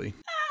immediately.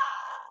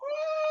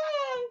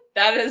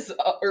 That is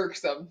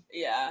irksome.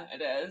 Yeah,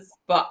 it is.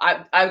 But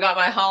I've got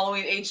my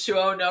Halloween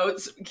H2O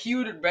notes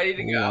queued and ready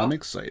to go. I'm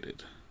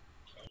excited.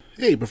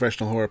 Hey,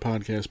 professional horror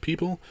podcast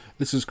people.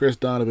 This is Chris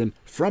Donovan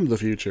from the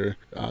future,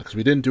 because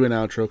we didn't do an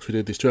outro because we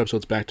did these 2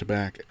 episodes back to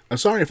back. I'm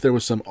sorry if there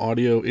was some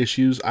audio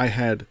issues. I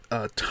had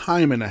a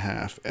time and a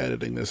half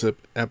editing this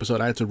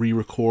episode. I had to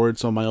re-record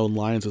some of my own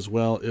lines as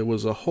well. It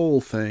was a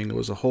whole thing. It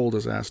was a whole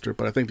disaster,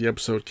 but I think the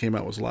episode came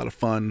out was a lot of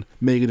fun.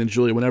 Megan and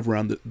Julia, whenever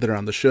they're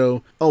on the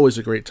show, always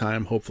a great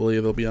time. Hopefully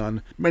they'll be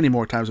on many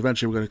more times.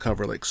 Eventually we're going to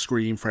cover like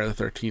Scream, Friday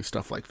the 13th,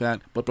 stuff like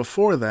that. But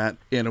before that,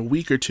 in a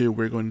week or two,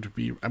 I'm going to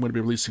be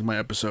releasing my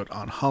episode episode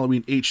on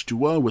Halloween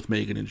H2O with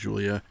Megan and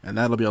Julia, and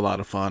that'll be a lot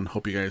of fun.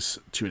 Hope you guys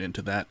tune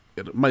into that.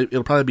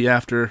 It'll probably be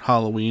after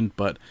Halloween,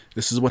 but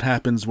this is what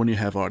happens when you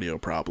have audio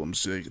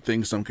problems.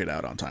 Things don't get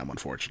out on time,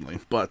 unfortunately.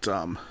 But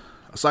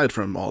aside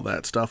from all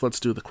that stuff, let's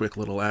do the quick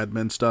little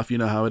admin stuff. You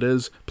know how it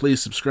is.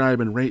 Please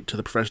subscribe and rate to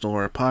the Professional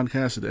Horror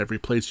Podcast at every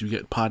place you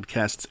get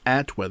podcasts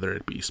at, whether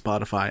it be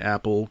Spotify,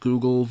 Apple,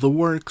 Google, the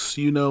works.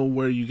 You know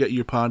where you get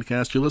your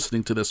podcast. You're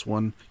listening to this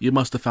one. You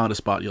must have found a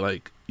spot you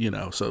like,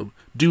 so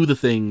do the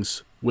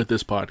things with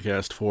this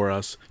podcast for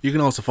us. You can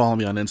also follow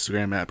me on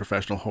Instagram at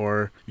Professional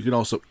Horror. You can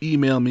also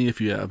email me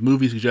if you have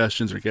movie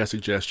suggestions or guest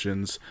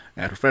suggestions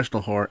at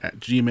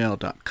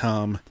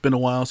professionalhorror@gmail.com. It's been a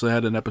while since I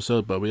had an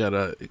episode, but we got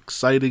an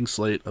exciting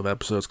slate of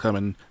episodes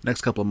coming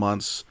next couple of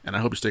months, and I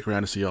hope you stick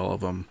around to see all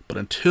of them. But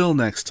until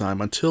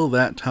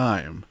that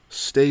time,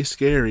 stay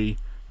scary,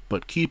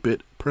 but keep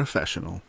it professional.